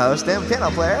your host and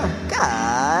piano player,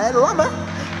 Guy Lumber.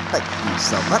 Thank you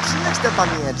so much. Next up on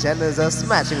the agenda is a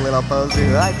smashing little poser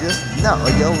who I just know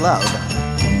you'll love.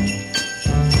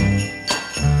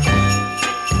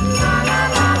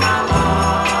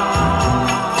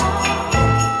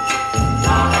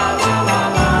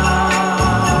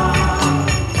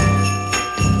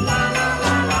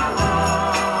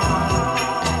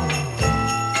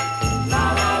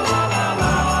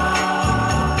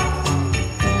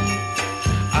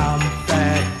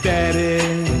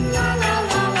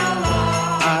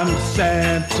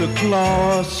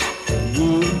 Claus,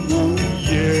 woo woo,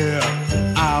 yeah,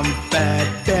 I'm Fat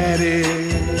Daddy,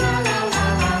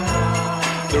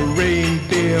 the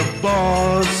reindeer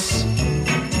boss.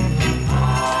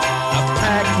 I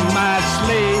packed my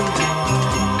sleigh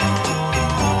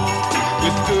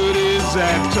with goodies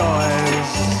and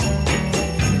toys.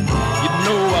 You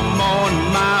know I'm on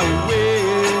my way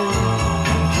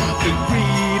to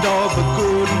greet all the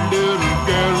good little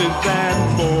girlies and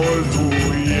boys. Oh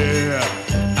yeah.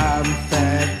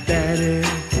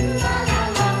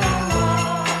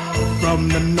 From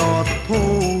the North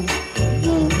Pole,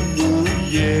 woo woo,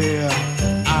 yeah,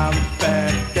 I'm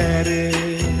Fat Daddy,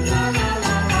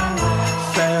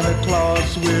 Santa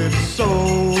Claus with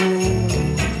soul.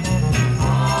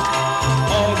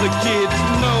 All the kids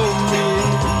know me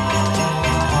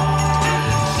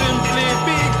simply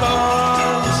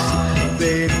because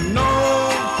they know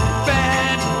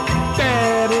Fat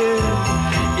Daddy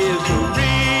is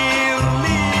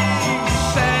really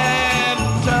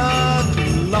Santa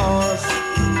Claus.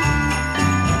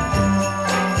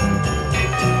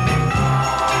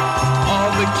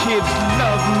 Kids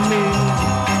love me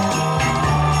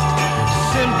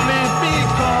simply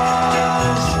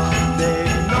because they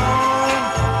know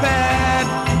that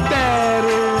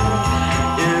Daddy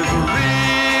is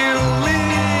really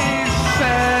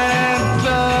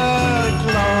Santa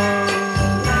Claus.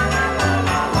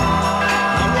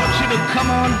 I want you to come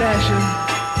on, Dasher.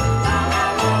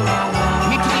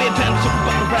 Meet the little dancer,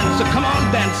 Prancer. Come on,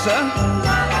 dancer.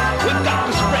 We've got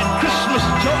to spread Christmas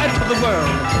joy to the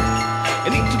world.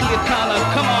 And each of you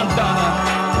come on, Donna.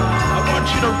 I want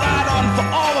you to ride on for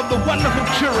all of the wonderful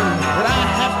children that I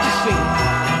have to see.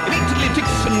 And each of you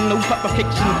Dixon, no Papa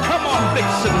Kixon, come on,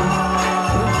 Vixen.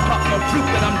 Pop no fruit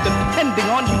that I'm depending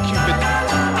on you, Cupid.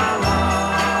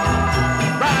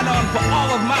 Ride on for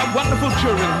all of my wonderful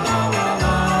children.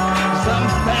 Some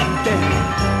Fat Daddy,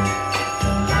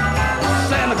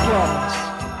 Santa Claus.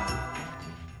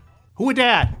 Who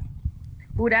dat?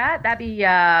 Who dat? That'd be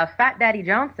Fat Daddy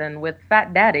Johnson with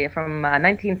Fat Daddy from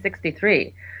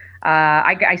 1963.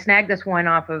 I snagged this one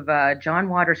off of John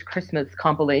Waters' Christmas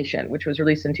compilation, which was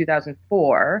released in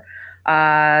 2004.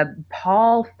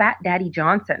 Paul Fat Daddy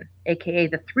Johnson, a.k.a.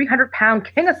 the 300-pound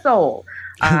King of Soul.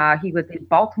 He was a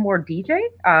Baltimore DJ,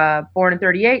 born in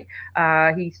 1938.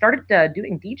 He started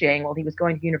doing DJing while he was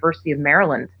going to the University of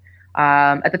Maryland.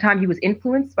 At the time, he was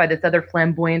influenced by this other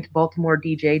flamboyant Baltimore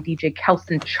DJ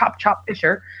Kelson Chop Chop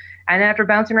Fisher. And after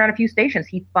bouncing around a few stations,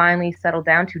 he finally settled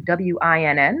down to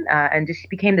WINN and just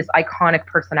became this iconic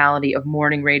personality of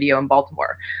morning radio in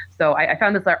Baltimore. So I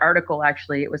found this article,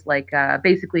 actually. It was like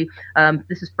basically,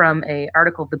 this is from an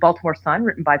article of the Baltimore Sun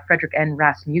written by Frederick N.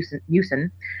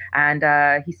 Rasmussen.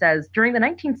 And he says, during the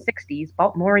 1960s,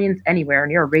 Baltimoreans anywhere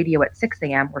near a radio at 6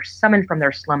 a.m. were summoned from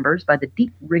their slumbers by the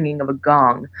deep ringing of a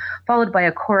gong, followed by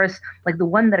a chorus like the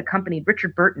one that accompanied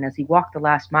Richard Burton as he walked the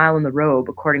last mile in the robe,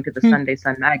 according to the Sunday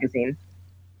Sun magazine.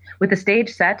 With the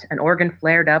stage set, an organ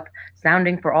flared up,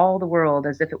 sounding for all the world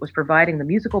as if it was providing the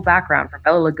musical background for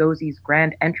Bela Lugosi's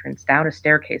grand entrance down a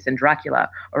staircase in Dracula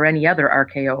or any other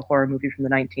RKO horror movie from the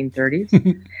 1930s.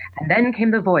 And then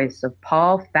came the voice of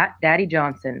Paul Fat Daddy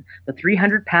Johnson, the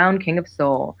 300-pound King of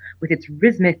Soul, with its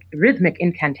rhythmic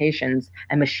incantations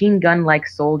and machine gun-like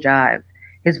soul jive.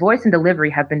 His voice and delivery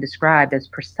have been described as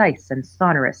precise and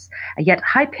sonorous, yet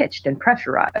high-pitched and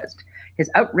pressurized.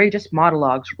 His outrageous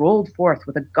monologues rolled forth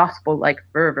with a gospel-like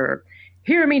fervor.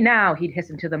 Hear me now, he'd hiss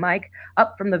into the mic,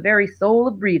 up from the very soul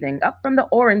of breathing, up from the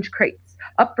orange crates,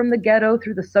 up from the ghetto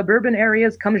through the suburban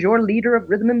areas comes your leader of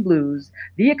rhythm and blues,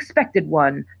 the expected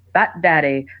one, Fat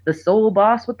Daddy, the soul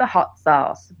boss with the hot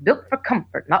sauce, built for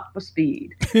comfort, not for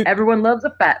speed. Everyone loves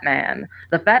a fat man.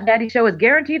 The Fat Daddy Show is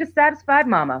guaranteed a satisfied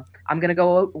mama. I'm going to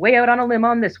go way out on a limb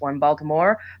on this one,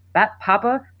 Baltimore. Fat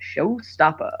Papa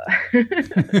Showstopper.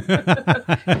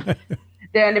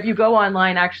 then if you go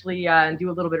online actually and do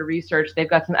a little bit of research, they've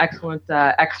got some excellent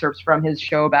excerpts from his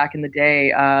show back in the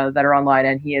day that are online,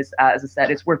 and he is, as I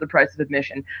said, it's worth the price of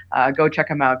admission. Go check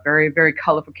him out. Very, very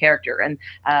colorful character. And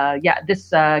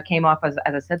this came off, as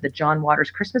I said, the John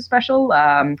Waters Christmas special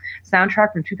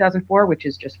soundtrack from 2004, which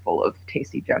is just full of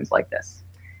tasty gems like this.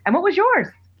 And what was yours?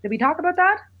 Did we talk about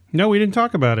that? No, we didn't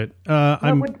talk about it.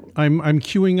 I'm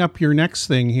queuing up your next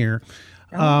thing here.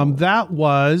 That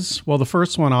was, well, the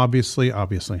first one, obviously.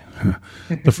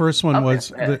 The first one was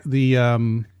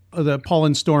the Paul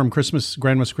and Storm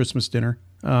Grandma's Christmas Dinner.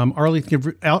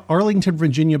 Arlington,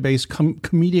 Virginia-based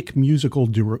comedic musical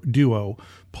duo,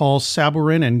 Paul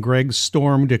Sabourin and Greg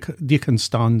Storm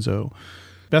DiCostanzo.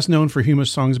 Best known for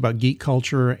humorous songs about geek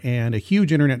culture and a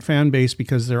huge internet fan base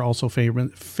because they're also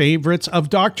favorites of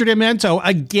Dr. Demento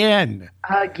again.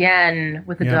 Again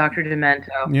with the Dr. Demento.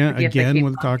 Yeah, again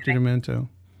with Dr. Demento.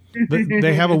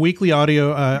 They have a weekly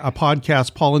audio, a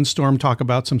podcast, Paul and Storm talk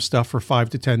about some stuff for 5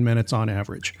 to 10 minutes on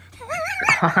average.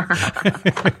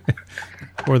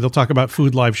 Or they'll talk about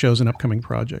food live shows and upcoming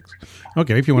projects.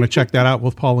 Okay, if you want to check that out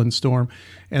with Paul and Storm.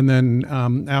 And then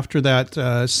after that,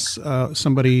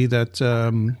 somebody that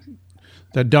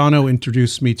Dono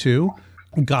introduced me to,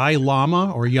 Guy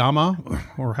Lama or Yama,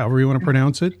 or however you want to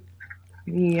pronounce it.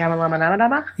 Yama Lama Nama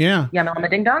Nama? Yeah. Yama Lama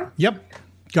Ding Dong? Yep.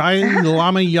 Guy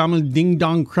Lama Yama Ding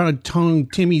Dong Tongue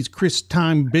Timmy's Chris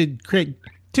Time Bid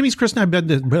Timmy's Chris Time Bed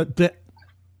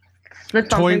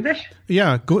English?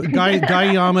 Yeah,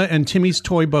 Guy Yama and Timmy's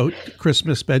Toy Boat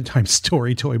Christmas Bedtime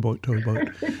Story Toy Boat.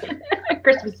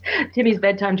 Christmas Timmy's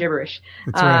Bedtime Gibberish.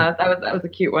 That's right. That was a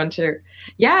cute one too.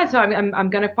 Yeah, so I'm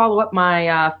going to follow up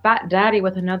my Fat Daddy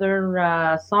with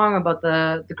another song about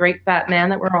the great fat man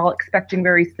that we're all expecting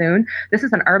very soon. This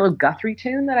is an Arlo Guthrie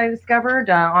tune that I discovered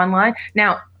online.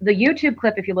 Now, the YouTube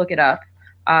clip, if you look it up,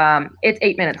 it's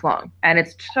 8 minutes long, and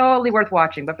it's totally worth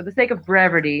watching. But for the sake of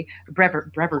brevity.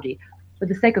 For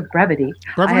the sake of brevity,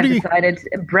 I have decided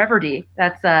Breverty.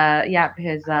 That's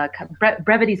his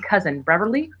Brevity's cousin,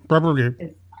 Breverly. Beverly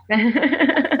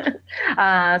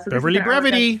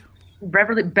Brevity.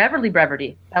 Beverly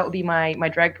Breverty. That would be my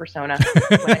drag persona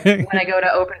when I go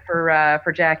to open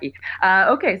for Jackie.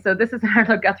 Okay, so this is an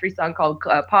Arlo Guthrie song called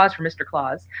Pause for Mr.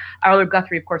 Claus. Arlo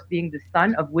Guthrie, of course, being the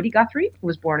son of Woody Guthrie, who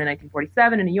was born in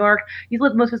 1947 in New York. He's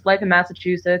lived most of his life in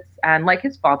Massachusetts, and like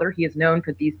his father, he is known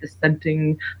for these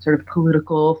dissenting sort of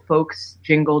political folks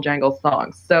jingle jangle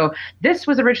songs. So this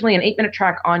was originally an 8-minute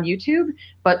track on YouTube,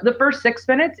 but the first 6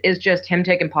 minutes is just him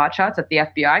taking pot shots at the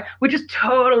FBI, which is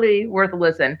totally worth a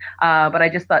listen. But I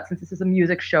just thought, since this is a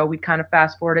music show, we'd kind of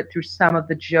fast forward it through some of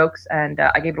the jokes, and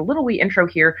I gave it a little wee intro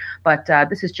here. But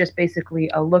this is just basically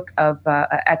a look of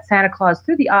at Santa Claus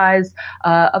through the eyes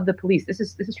of the police. This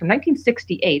is from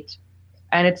 1968,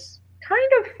 and it's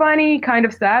kind of funny, kind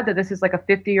of sad that this is like a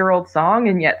 50-year-old song,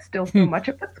 and yet still so much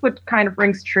of it's what kind of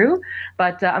rings true.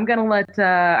 But I'm going to let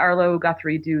Arlo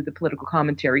Guthrie do the political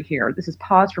commentary here. This is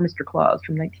Pause for Mr. Claus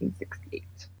from 1968.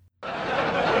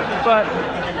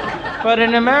 But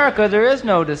in America, there is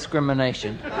no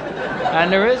discrimination.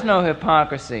 And there is no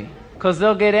hypocrisy. Because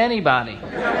they'll get anybody.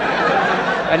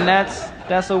 And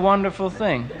that's a wonderful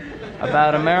thing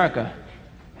about America.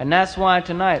 And that's why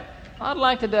tonight, I'd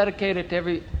like to dedicate it to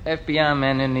every FBI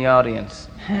man in the audience.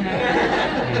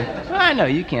 I know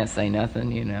you can't say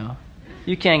nothing, you know.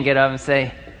 You can't get up and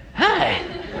say, hi,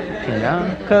 you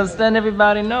know. Because then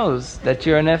everybody knows that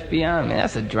you're an FBI man.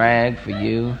 That's a drag for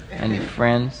you and your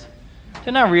friends.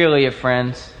 They're not really your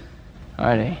friends,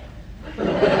 are they?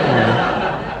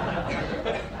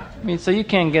 I mean, so you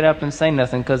can't get up and say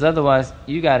nothing, because otherwise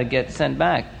you got to get sent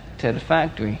back to the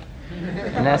factory.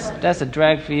 And that's a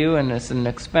drag for you, and it's an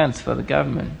expense for the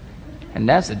government. And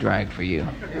that's a drag for you.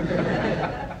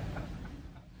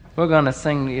 We're going to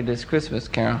sing you this Christmas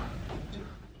carol.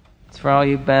 It's for all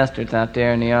you bastards out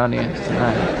there in the audience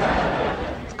tonight.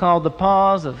 It's called The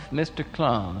Pause of Mr.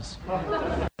 Claus.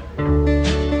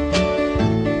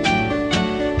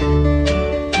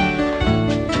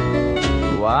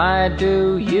 Why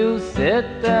do you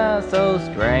sit there so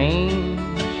strange?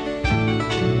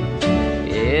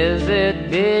 Is it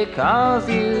because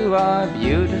you are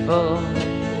beautiful?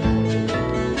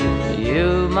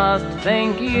 You must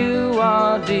think you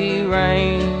are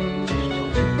deranged.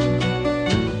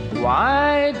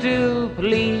 Why do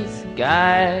police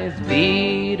guys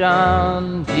beat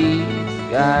on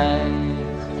these guys?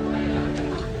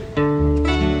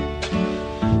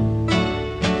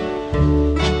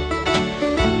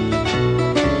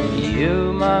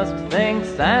 You must think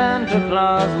Santa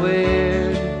Claus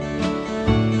weird.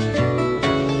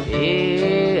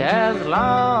 He has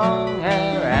long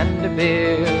hair and a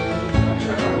beard,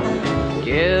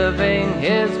 giving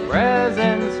his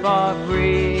presents for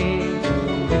free.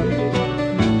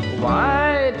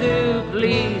 Why do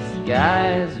police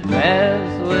guys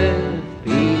mess with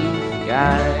peace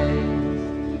guys?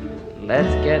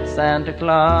 Let's get Santa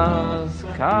Claus,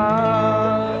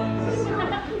 'cause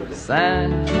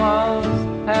Santa Claus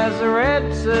has a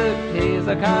red suit, he's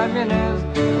a communist,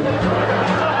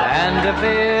 and a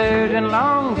beard and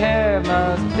long hair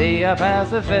must be a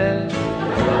pacifist.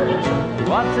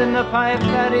 What's in the pipe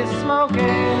that he's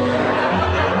smoking?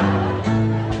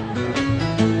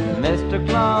 Mr.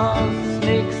 Claus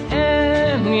sneaks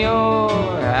in your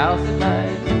house at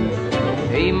night.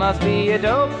 He must be a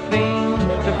dope fiend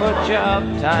to put you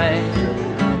uptight.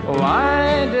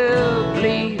 Why do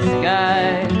police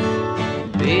guys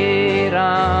beat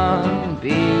on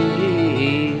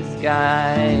peace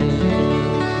guys?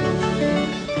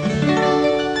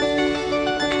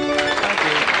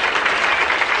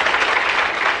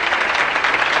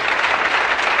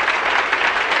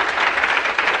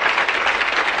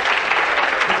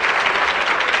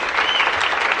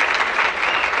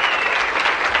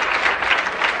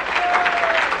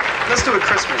 Let's do a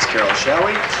Christmas carol, shall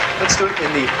we? Let's do it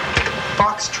in the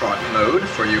foxtrot mode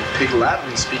for you Pig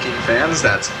Latin-speaking fans.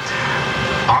 That's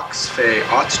ox, fe,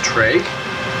 ot, treg.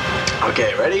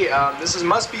 Okay, ready? This is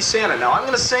Must Be Santa. Now, I'm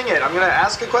going to sing it. I'm going to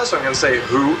ask a question. I'm going to say,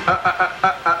 who,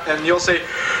 and you'll say,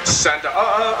 Santa,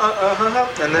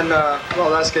 and then,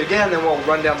 I'll ask it again, then we'll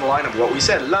run down the line of what we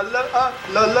said. La, la,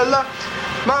 la, la, la.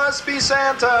 Must be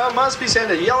Santa, must be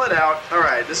Santa. Yell it out. All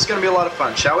right, this is going to be a lot of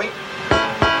fun, shall we?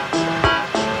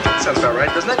 Sounds about right,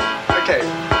 doesn't it? Okay.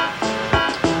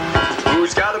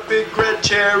 Who's got a big red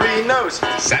cherry nose?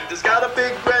 Santa's got a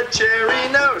big red cherry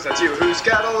nose. That's you. Who's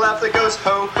got a laugh that goes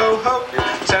ho, ho, ho?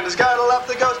 Santa's got a laugh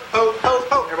that goes ho, ho,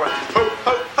 ho. Everyone, ho,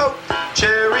 ho, ho.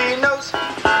 Cherry nose.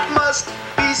 Must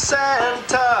be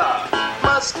Santa.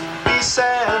 Must be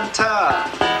Santa.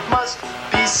 Must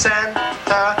be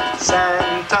Santa.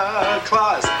 Santa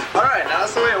Claus. All right, now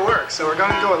that's the way it works. So we're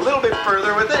going to go a little bit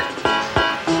further with it.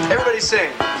 Everybody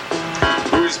sing.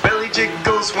 Whose belly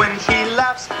jiggles when he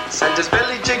laughs? Santa's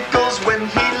belly jiggles when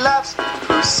he laughs.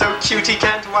 Who's so cute he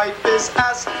can't wipe his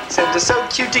ass? Santa's so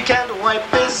cute he can't wipe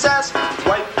his ass.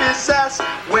 Wipe his ass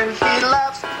when he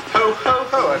laughs. Ho, ho,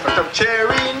 ho. I fucked up.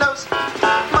 Cherry nose.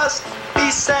 Must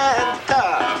be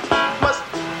Santa. Must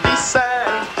be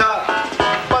Santa.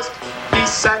 Must be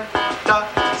Santa.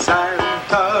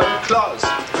 Santa Claus.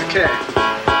 Okay.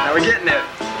 Now we're getting it.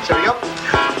 Shall we go?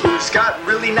 Who's got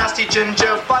really nasty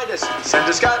gingivitis?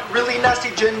 Santa's got really nasty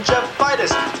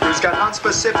gingivitis. Who's got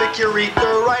non-specific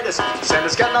urethritis?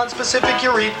 Santa's got non-specific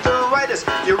urethritis.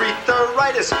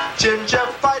 Urethritis,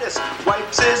 gingivitis.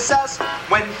 Wipes his ass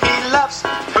when he laughs.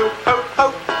 Ho, ho,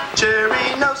 ho.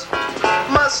 Cherry nose.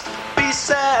 Must be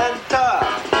Santa.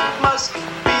 Must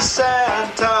be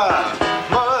Santa.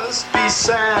 Must be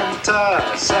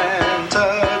Santa.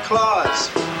 Santa Claus.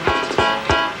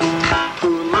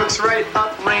 Right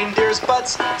up reindeer's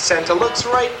butts. Santa looks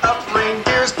right up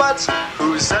reindeer's butts.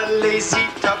 Who's a lazy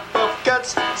tub of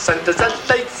guts? Santa's a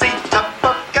lazy tub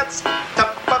of guts.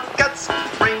 Tub of guts.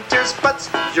 Reindeer's butts.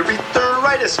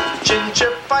 Urethritis.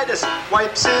 Gingivitis.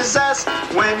 Wipes his ass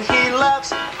when he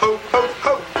laughs. Ho, ho,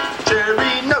 ho.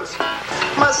 Cherry nose.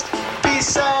 Must be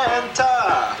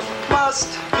Santa. Must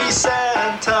be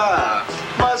Santa.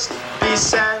 Must be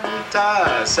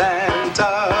Santa.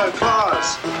 Santa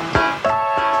Claus.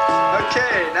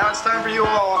 Okay, now it's time for you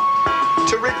all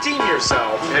to redeem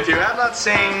yourself. If you have not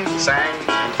sang in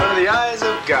front of the eyes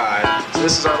of God. So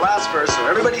this is our last verse, so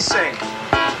everybody sing.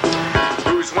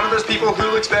 Who's one of those people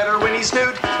who looks better when he's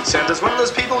nude? Santa's one of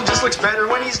those people who just looks better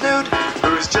when he's nude.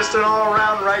 Who's just an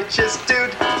all-around righteous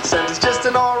dude? Santa's just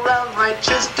an all-around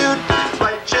righteous dude.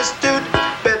 Righteous dude,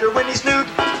 better when he's nude.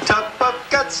 Tub of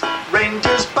guts,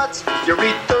 reindeer's butts,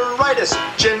 urethritis,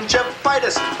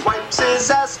 gingivitis. Wipes his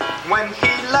ass when he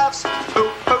laughs. Ho,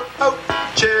 ho, ho.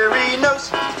 Cherry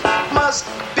nose. Must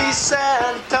be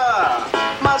Santa.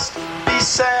 Must be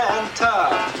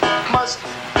Santa. Must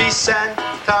be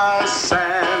Santa.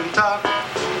 Santa.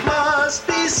 Must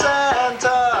be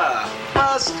Santa.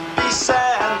 Must be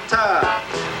Santa.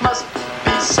 Must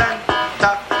be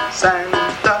Santa.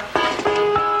 Santa.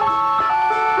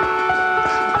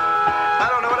 I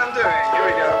don't know what I'm doing. Here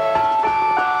we go.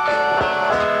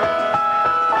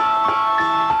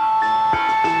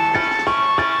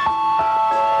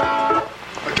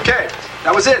 Okay,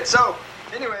 that was it. So,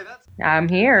 anyway, that's. I'm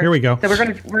here. Here we go. So we're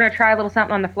gonna try a little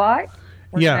something on the fly.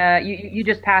 You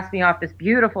just passed me off this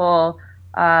beautiful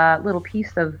little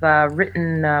piece of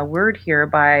written word here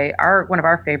by one of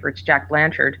our favorites, Jack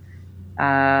Blanchard.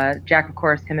 Jack, of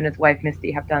course, him and his wife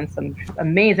Misty have done some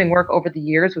amazing work over the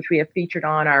years, which we have featured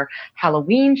on our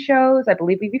Halloween shows. I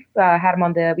believe we had him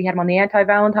on the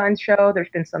Anti-Valentine's show. There's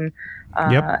been some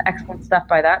excellent stuff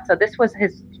by that. So this was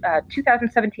his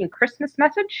 2017 Christmas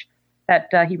message that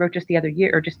he wrote just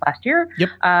last year. Yep.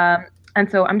 And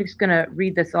so I'm just going to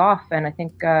read this off, and I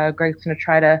think Greg's going to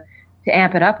try to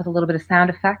amp it up with a little bit of sound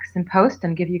effects in post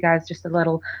and give you guys just a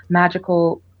little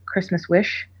magical Christmas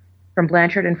wish from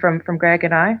Blanchard and from Greg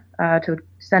and I to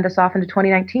send us off into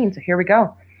 2019. So here we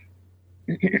go.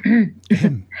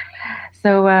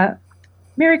 So,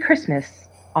 Merry Christmas,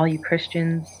 all you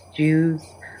Christians, Jews,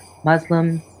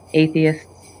 Muslims, atheists,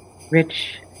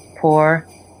 rich, poor,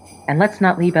 and let's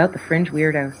not leave out the fringe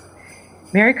weirdos.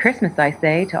 Merry Christmas, I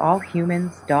say, to all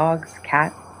humans, dogs,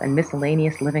 cats, and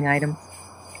miscellaneous living items.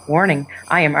 Warning,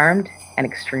 I am armed and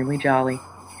extremely jolly.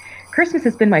 Christmas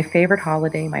has been my favorite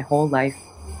holiday my whole life,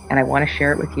 and I want to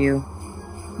share it with you.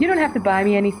 You don't have to buy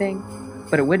me anything,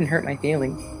 but it wouldn't hurt my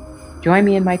feelings. Join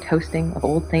me in my toasting of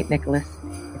Old St. Nicholas,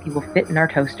 if he will fit in our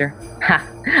toaster. Ha!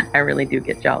 I really do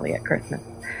get jolly at Christmas.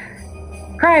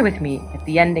 Cry with me at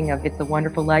the ending of It's a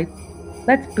Wonderful Life.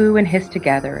 Let's boo and hiss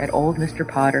together at old Mr.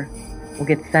 Potter. We'll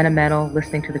get sentimental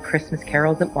listening to the Christmas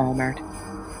carols at Walmart.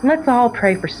 And let's all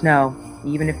pray for snow,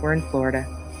 even if we're in Florida.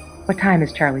 What time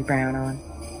is Charlie Brown on?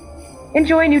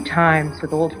 Enjoy new times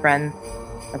with old friends.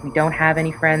 If we don't have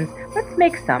any friends, let's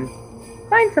make some.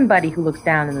 Find somebody who looks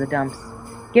down in the dumps.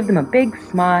 Give them a big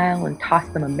smile and toss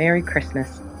them a Merry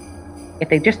Christmas. If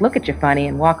they just look at you funny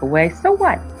and walk away, so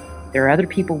what? There are other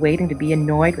people waiting to be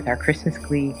annoyed with our Christmas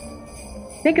glee.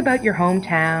 Think about your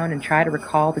hometown and try to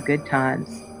recall the good times.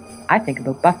 I think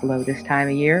about Buffalo this time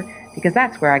of year because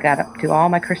that's where I got up to all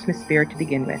my Christmas spirit to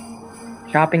begin with.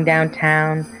 Shopping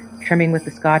downtown, trimming with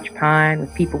the Scotch pine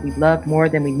with people we loved more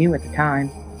than we knew at the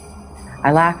time.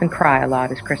 I laugh and cry a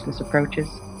lot as Christmas approaches.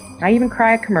 I even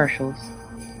cry at commercials.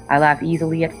 I laugh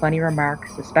easily at funny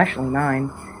remarks, especially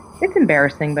mine. It's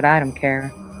embarrassing, but I don't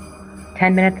care.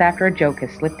 10 minutes after a joke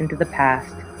has slipped into the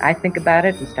past, I think about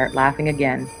it and start laughing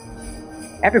again.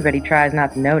 Everybody tries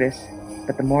not to notice,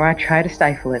 but the more I try to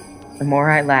stifle it, the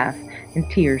more I laugh, and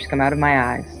tears come out of my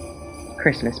eyes.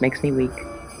 Christmas makes me weak.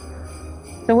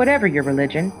 So whatever your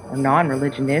religion or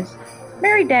non-religion is,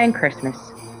 Merry dang Christmas.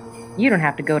 You don't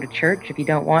have to go to church if you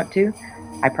don't want to.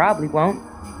 I probably won't,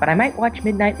 but I might watch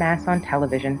midnight mass on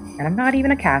television, and I'm not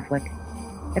even a Catholic.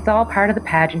 It's all part of the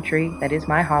pageantry that is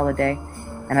my holiday,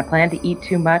 and I plan to eat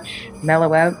too much,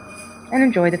 mellow out, and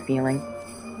enjoy the feeling.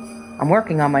 I'm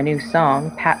working on my new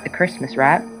song, Pat the Christmas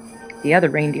Rat. The other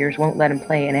reindeers won't let him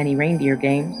play in any reindeer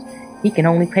games. He can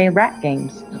only play rat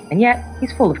games, and yet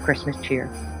he's full of Christmas cheer.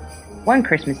 One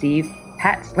Christmas Eve,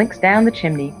 Pat slinks down the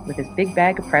chimney with his big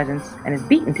bag of presents and is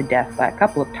beaten to death by a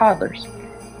couple of toddlers.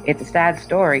 It's a sad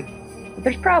story, but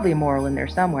there's probably a moral in there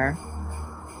somewhere.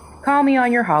 Call me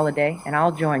on your holiday, and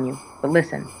I'll join you. But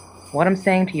listen, what I'm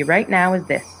saying to you right now is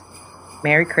this.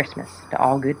 Merry Christmas to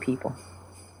all good people.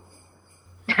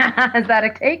 Is that a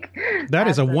take? That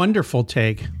is a wonderful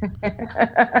take.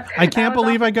 I can't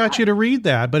believe I got you to read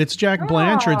that, but it's Jack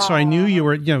Blanchard, so I knew you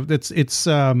were,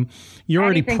 you're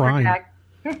already primed.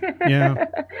 Yeah.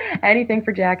 Anything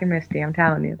for Jack and Misty, I'm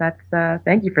telling you. That's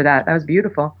thank you for that. That was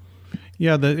beautiful.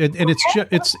 Yeah,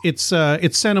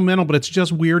 it's sentimental, but it's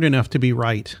just weird enough to be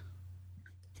right.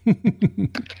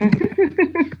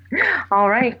 All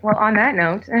right. Well, on that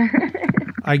note,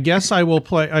 I guess I will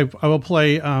play. I will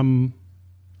play.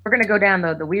 We're going to go down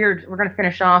the weird. We're going to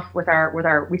finish off with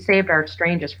our. We saved our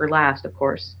strangest for last, of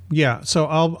course. Yeah. So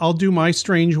I'll do my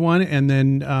strange one, and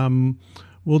then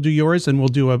we'll do yours, and we'll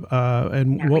do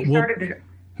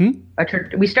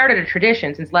we started a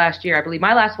tradition since last year. I believe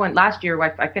my last one last year,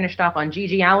 I finished off on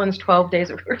Gigi Allen's 12 Days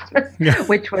of Christmas,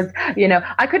 which was,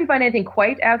 I couldn't find anything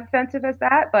quite as offensive as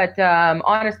that. But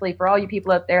honestly, for all you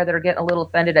people out there that are getting a little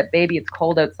offended at Baby It's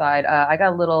Cold Outside, I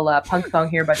got a little punk song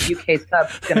here by the UK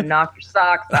Subs. It's going to knock your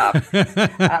socks off.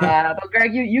 But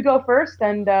Greg, you go first,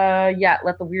 and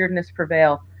let the weirdness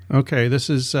prevail. Okay, this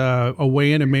is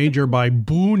Away in a Major by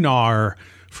Boonar.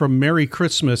 From Merry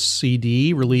Christmas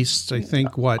CD, released, I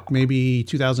think, maybe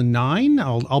 2009?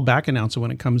 I'll back announce it when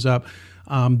it comes up.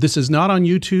 This is not on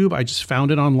YouTube. I just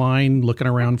found it online, looking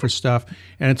around for stuff,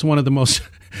 and it's one of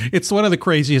the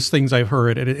craziest things I've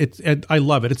heard. And I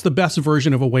love it. It's the best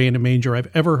version of Away in a Manger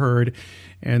I've ever heard,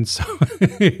 and so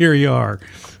here you are.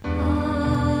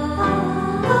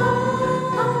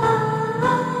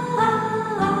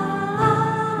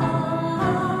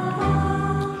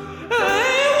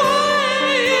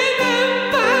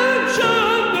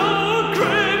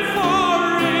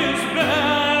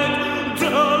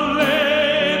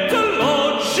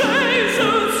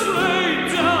 Sleigh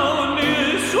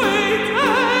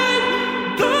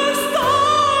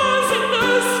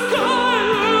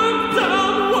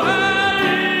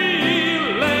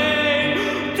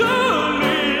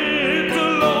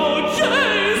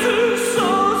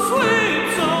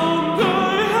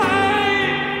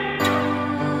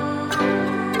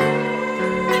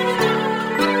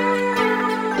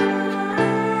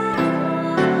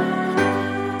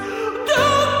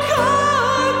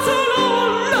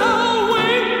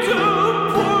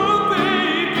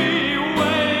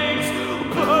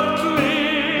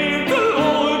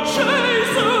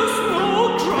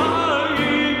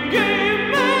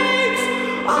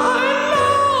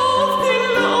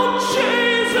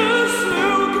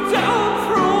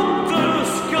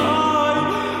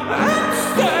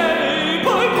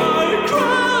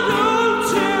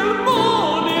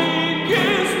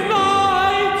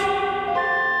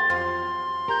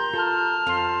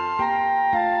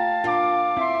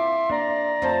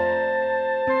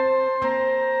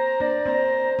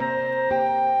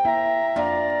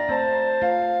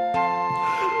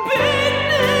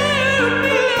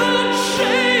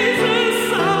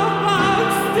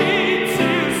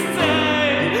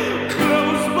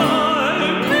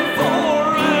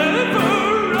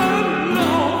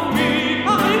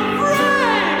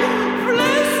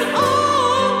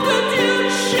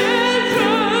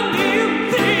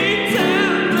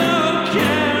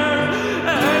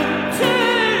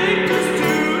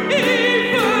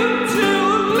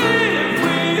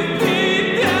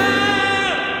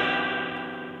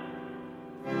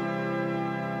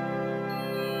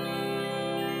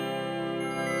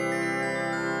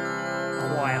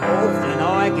Quite often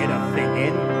I get a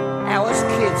thinking, how as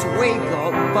kids we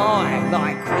got by,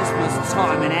 like Christmas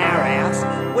time in our house,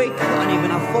 we couldn't even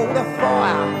afford a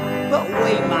fire. But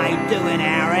we made do in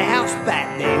our house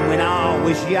back then when I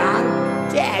was young.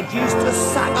 Dad used to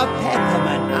suck a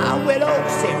peppermint and we'd all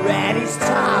sit round his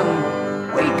tongue.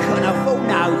 We couldn't afford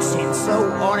no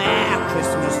tinsel on our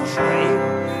Christmas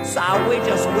tree, so we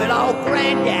just with old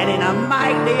Grandad in and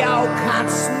made the old cunt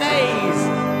sneeze.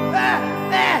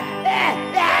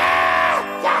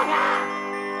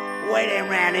 Wait him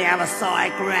round the other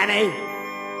side, Granny.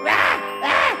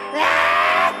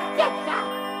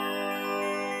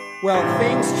 Well,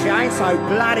 things change so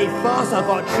bloody fast. I've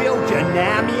got children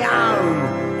now, me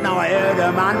own. Now I heard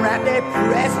them unwrap their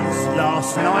presents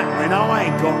last night when I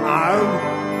got home.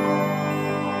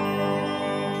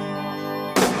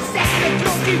 Santa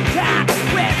Claus, you can't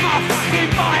wear my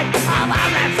fucking bike. I'll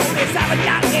unwrap all this other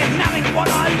junk, there's nothing what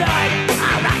I like.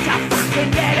 I'll wrap your fucking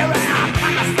letter and I'll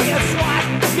come and steal swipe.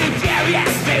 You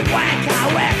geriatric wanker,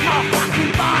 where's my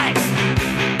fucking bike?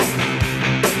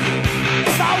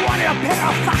 If I wanted a pair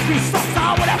of fucking socks,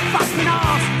 I would have fucking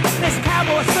asked. This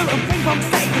cowboy suit and ping pong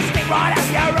Satan stick right up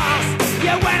your ass.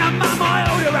 You went and mum, I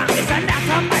order up this and that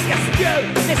to make a stew.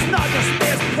 It's not just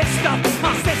me as pissed off,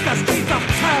 my sister's dreams off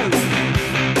too.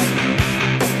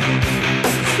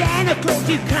 Santa Claus,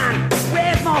 you cunt,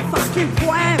 where's my fucking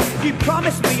plan? You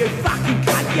promised me you'd fucking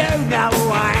cunt, you know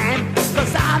who I am.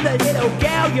 Cause I'm the little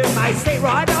girl you may see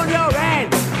right on your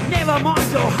hand. Never mind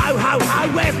your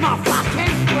ho-ho-ho, where's my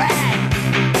fucking plan?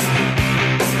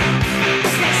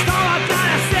 Next time I'm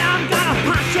gonna say I'm gonna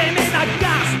punch him in the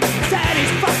guts. Sad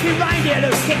his fucking reindeer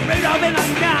who kicked Rudolph in the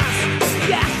nuts.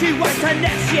 Yeah, she wait till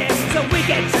next year till we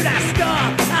get to that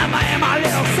store. I'm and my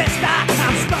little sister,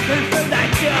 I'm stopping through that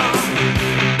door.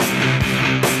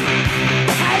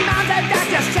 Hey mum and dad,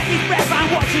 just check his breath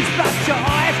and watch his bloodshot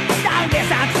eyes. Don't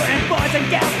listen to him boys and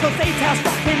girls cause he tells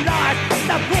fucking lies.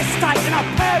 The piss taking a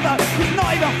pervert who's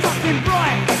not even fucking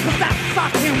bright. Cause that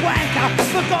fucking wanker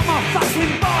forgot my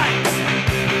fucking bike.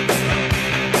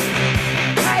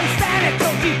 Hey Santa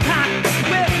Claus, you cunt,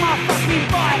 where's my fucking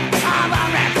bike? I'll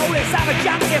unwrap all this other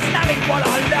junk, there's nothing what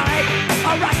I like.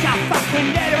 I'll rush your fucking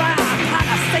letter and I'll cut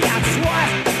a see you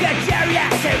twice. You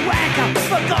geriatric wanker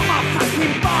forgot my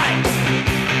fucking bike.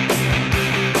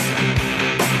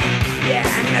 Yeah,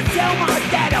 I'm gonna tell my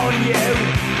dad on you.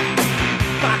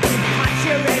 Fucking punch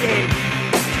your head in.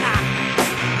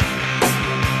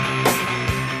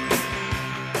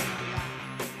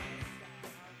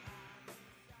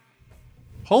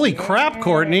 Holy crap,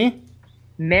 Courtney.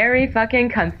 Merry fucking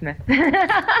Kunstmas.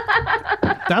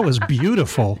 That was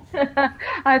beautiful.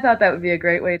 I thought that would be a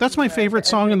great way. That's my favorite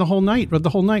song in the whole night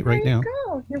right now.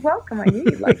 Oh, you're welcome. I knew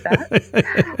you'd like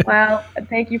that. Well,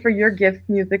 thank you for your gifts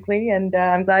musically, and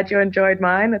I'm glad you enjoyed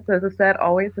mine. It's, as I said,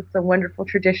 always, it's a wonderful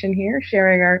tradition here,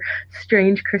 sharing our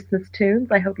strange Christmas tunes.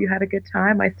 I hope you had a good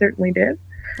time. I certainly did.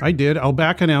 I did. I'll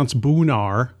back announce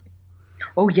Boonar.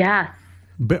 Oh, yes.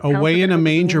 Away in a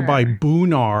Manger by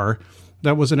Boonar.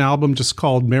 That was an album just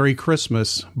called Merry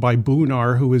Christmas by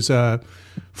Boonar, who is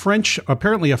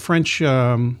apparently a French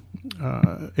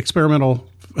experimental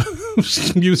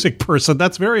music person.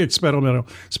 That's very experimental.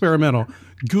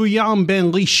 Guillaume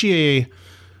Ben Richier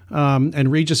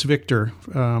and Regis Victor.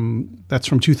 That's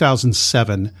from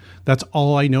 2007. That's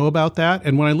all I know about that.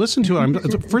 And when I listen to it,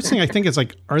 the first thing I think is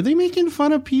like, are they making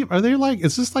fun of people? Are they like,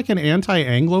 is this like an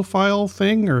anti-Anglophile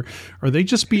thing, or are they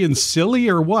just being silly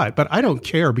or what? But I don't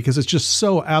care because it's just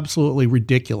so absolutely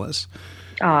ridiculous.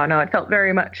 Oh, no, it felt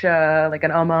very much like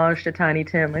an homage to Tiny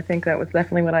Tim. I think that was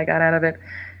definitely what I got out of it.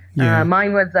 Yeah.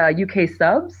 Mine was UK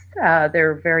Subs.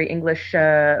 They're very English,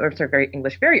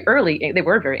 very early. They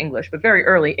were very English, but very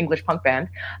early English punk band.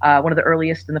 One of the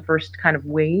earliest in the first kind of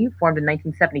wave, formed in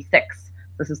 1976.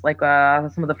 This is like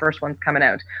some of the first ones coming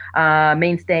out.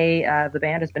 Mainstay of the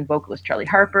band has been vocalist Charlie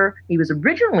Harper. He was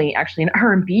originally actually an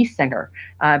R&B singer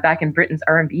back in Britain's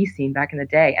R&B scene back in the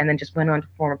day, and then just went on to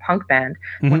form a punk band,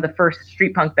 one of the first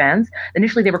street punk bands.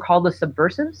 Initially, they were called the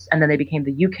Subversives, and then they became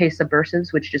the UK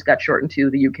Subversives, which just got shortened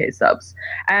to the UK Subs.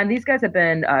 And these guys have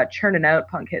been churning out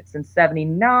punk hits since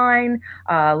 '79.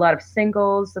 A lot of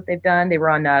singles that they've done. They were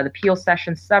on the Peel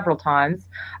Sessions several times.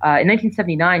 In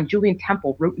 1979, Julian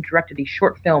Temple wrote and directed a short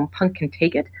short film Punk Can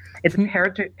Take It. It's a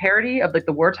parody of like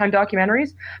the wartime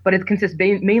documentaries, but it consists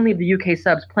mainly of the UK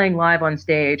subs playing live on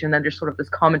stage and then just sort of this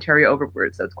commentary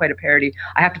overward. So it's quite a parody.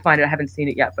 I have to find it. I haven't seen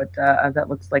it yet, but that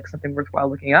looks like something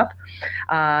worthwhile looking up.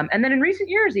 And then in recent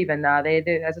years, even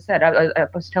they as I said, I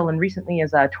was telling recently as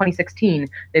 2016,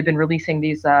 they've been releasing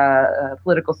these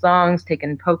political songs,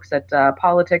 taking pokes at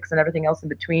politics and everything else in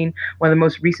between. One of the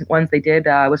most recent ones they did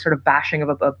was sort of bashing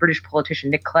of a British politician,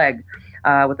 Nick Clegg,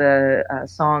 with a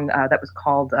song that was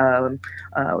called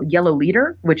Yellow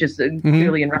Leader, which is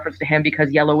clearly in reference to him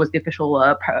because yellow was the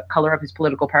official color of his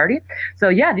political party. So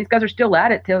yeah, these guys are still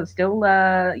at it, still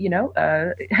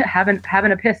having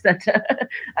a piss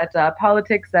at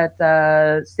politics,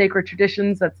 at sacred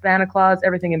traditions, at Santa Claus,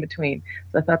 everything in between.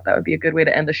 So I thought that would be a good way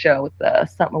to end the show with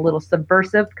something a little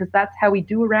subversive, because that's how we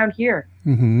do around here.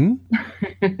 Now,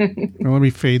 let me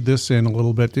fade this in a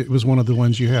little bit. It was one of the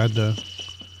ones you had to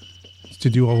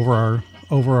do over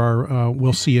our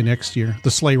we'll see you next year,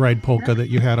 the sleigh ride polka that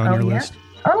you had on your list.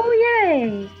 Oh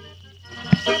yay.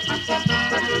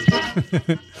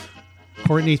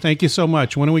 Courtney, thank you so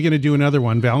much. When are we going to do another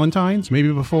one? Valentine's,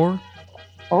 maybe before?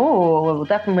 Oh, we'll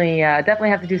definitely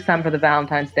have to do some for the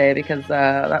Valentine's Day, because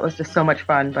that was just so much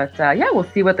fun. But yeah, we'll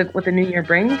see what the new year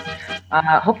brings.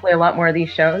 Hopefully a lot more of these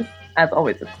shows. As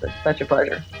always, it's such a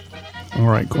pleasure. All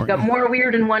right, Courtney. We've got more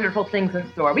weird and wonderful things in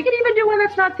store. We could even do one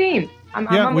that's not themed.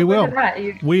 We will.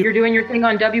 You're doing your thing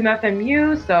on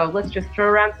WFMU, so let's just throw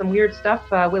around some weird stuff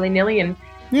willy-nilly and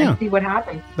see what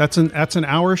happens. That's an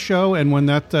hour show, and when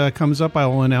that comes up, I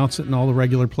will announce it in all the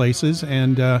regular places.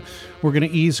 And we're going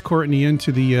to ease Courtney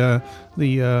into the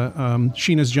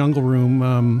Sheena's Jungle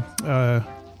Room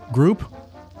group,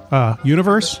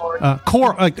 universe,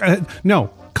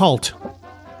 cult.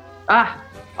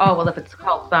 Oh, well, if it's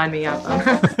cult, sign me up.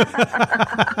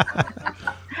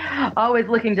 Always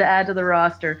looking to add to the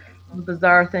roster the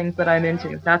bizarre things that I'm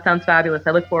into. That sounds fabulous.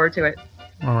 I look forward to it.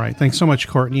 All right. Thanks so much,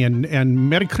 Courtney. And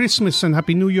Merry Christmas and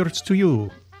Happy New Year's to you.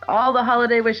 All the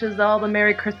holiday wishes, all the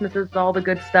Merry Christmases, all the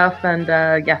good stuff. And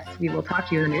yes, we will talk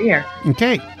to you in the new year.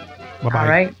 Okay. Bye-bye. All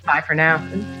right. Bye for now.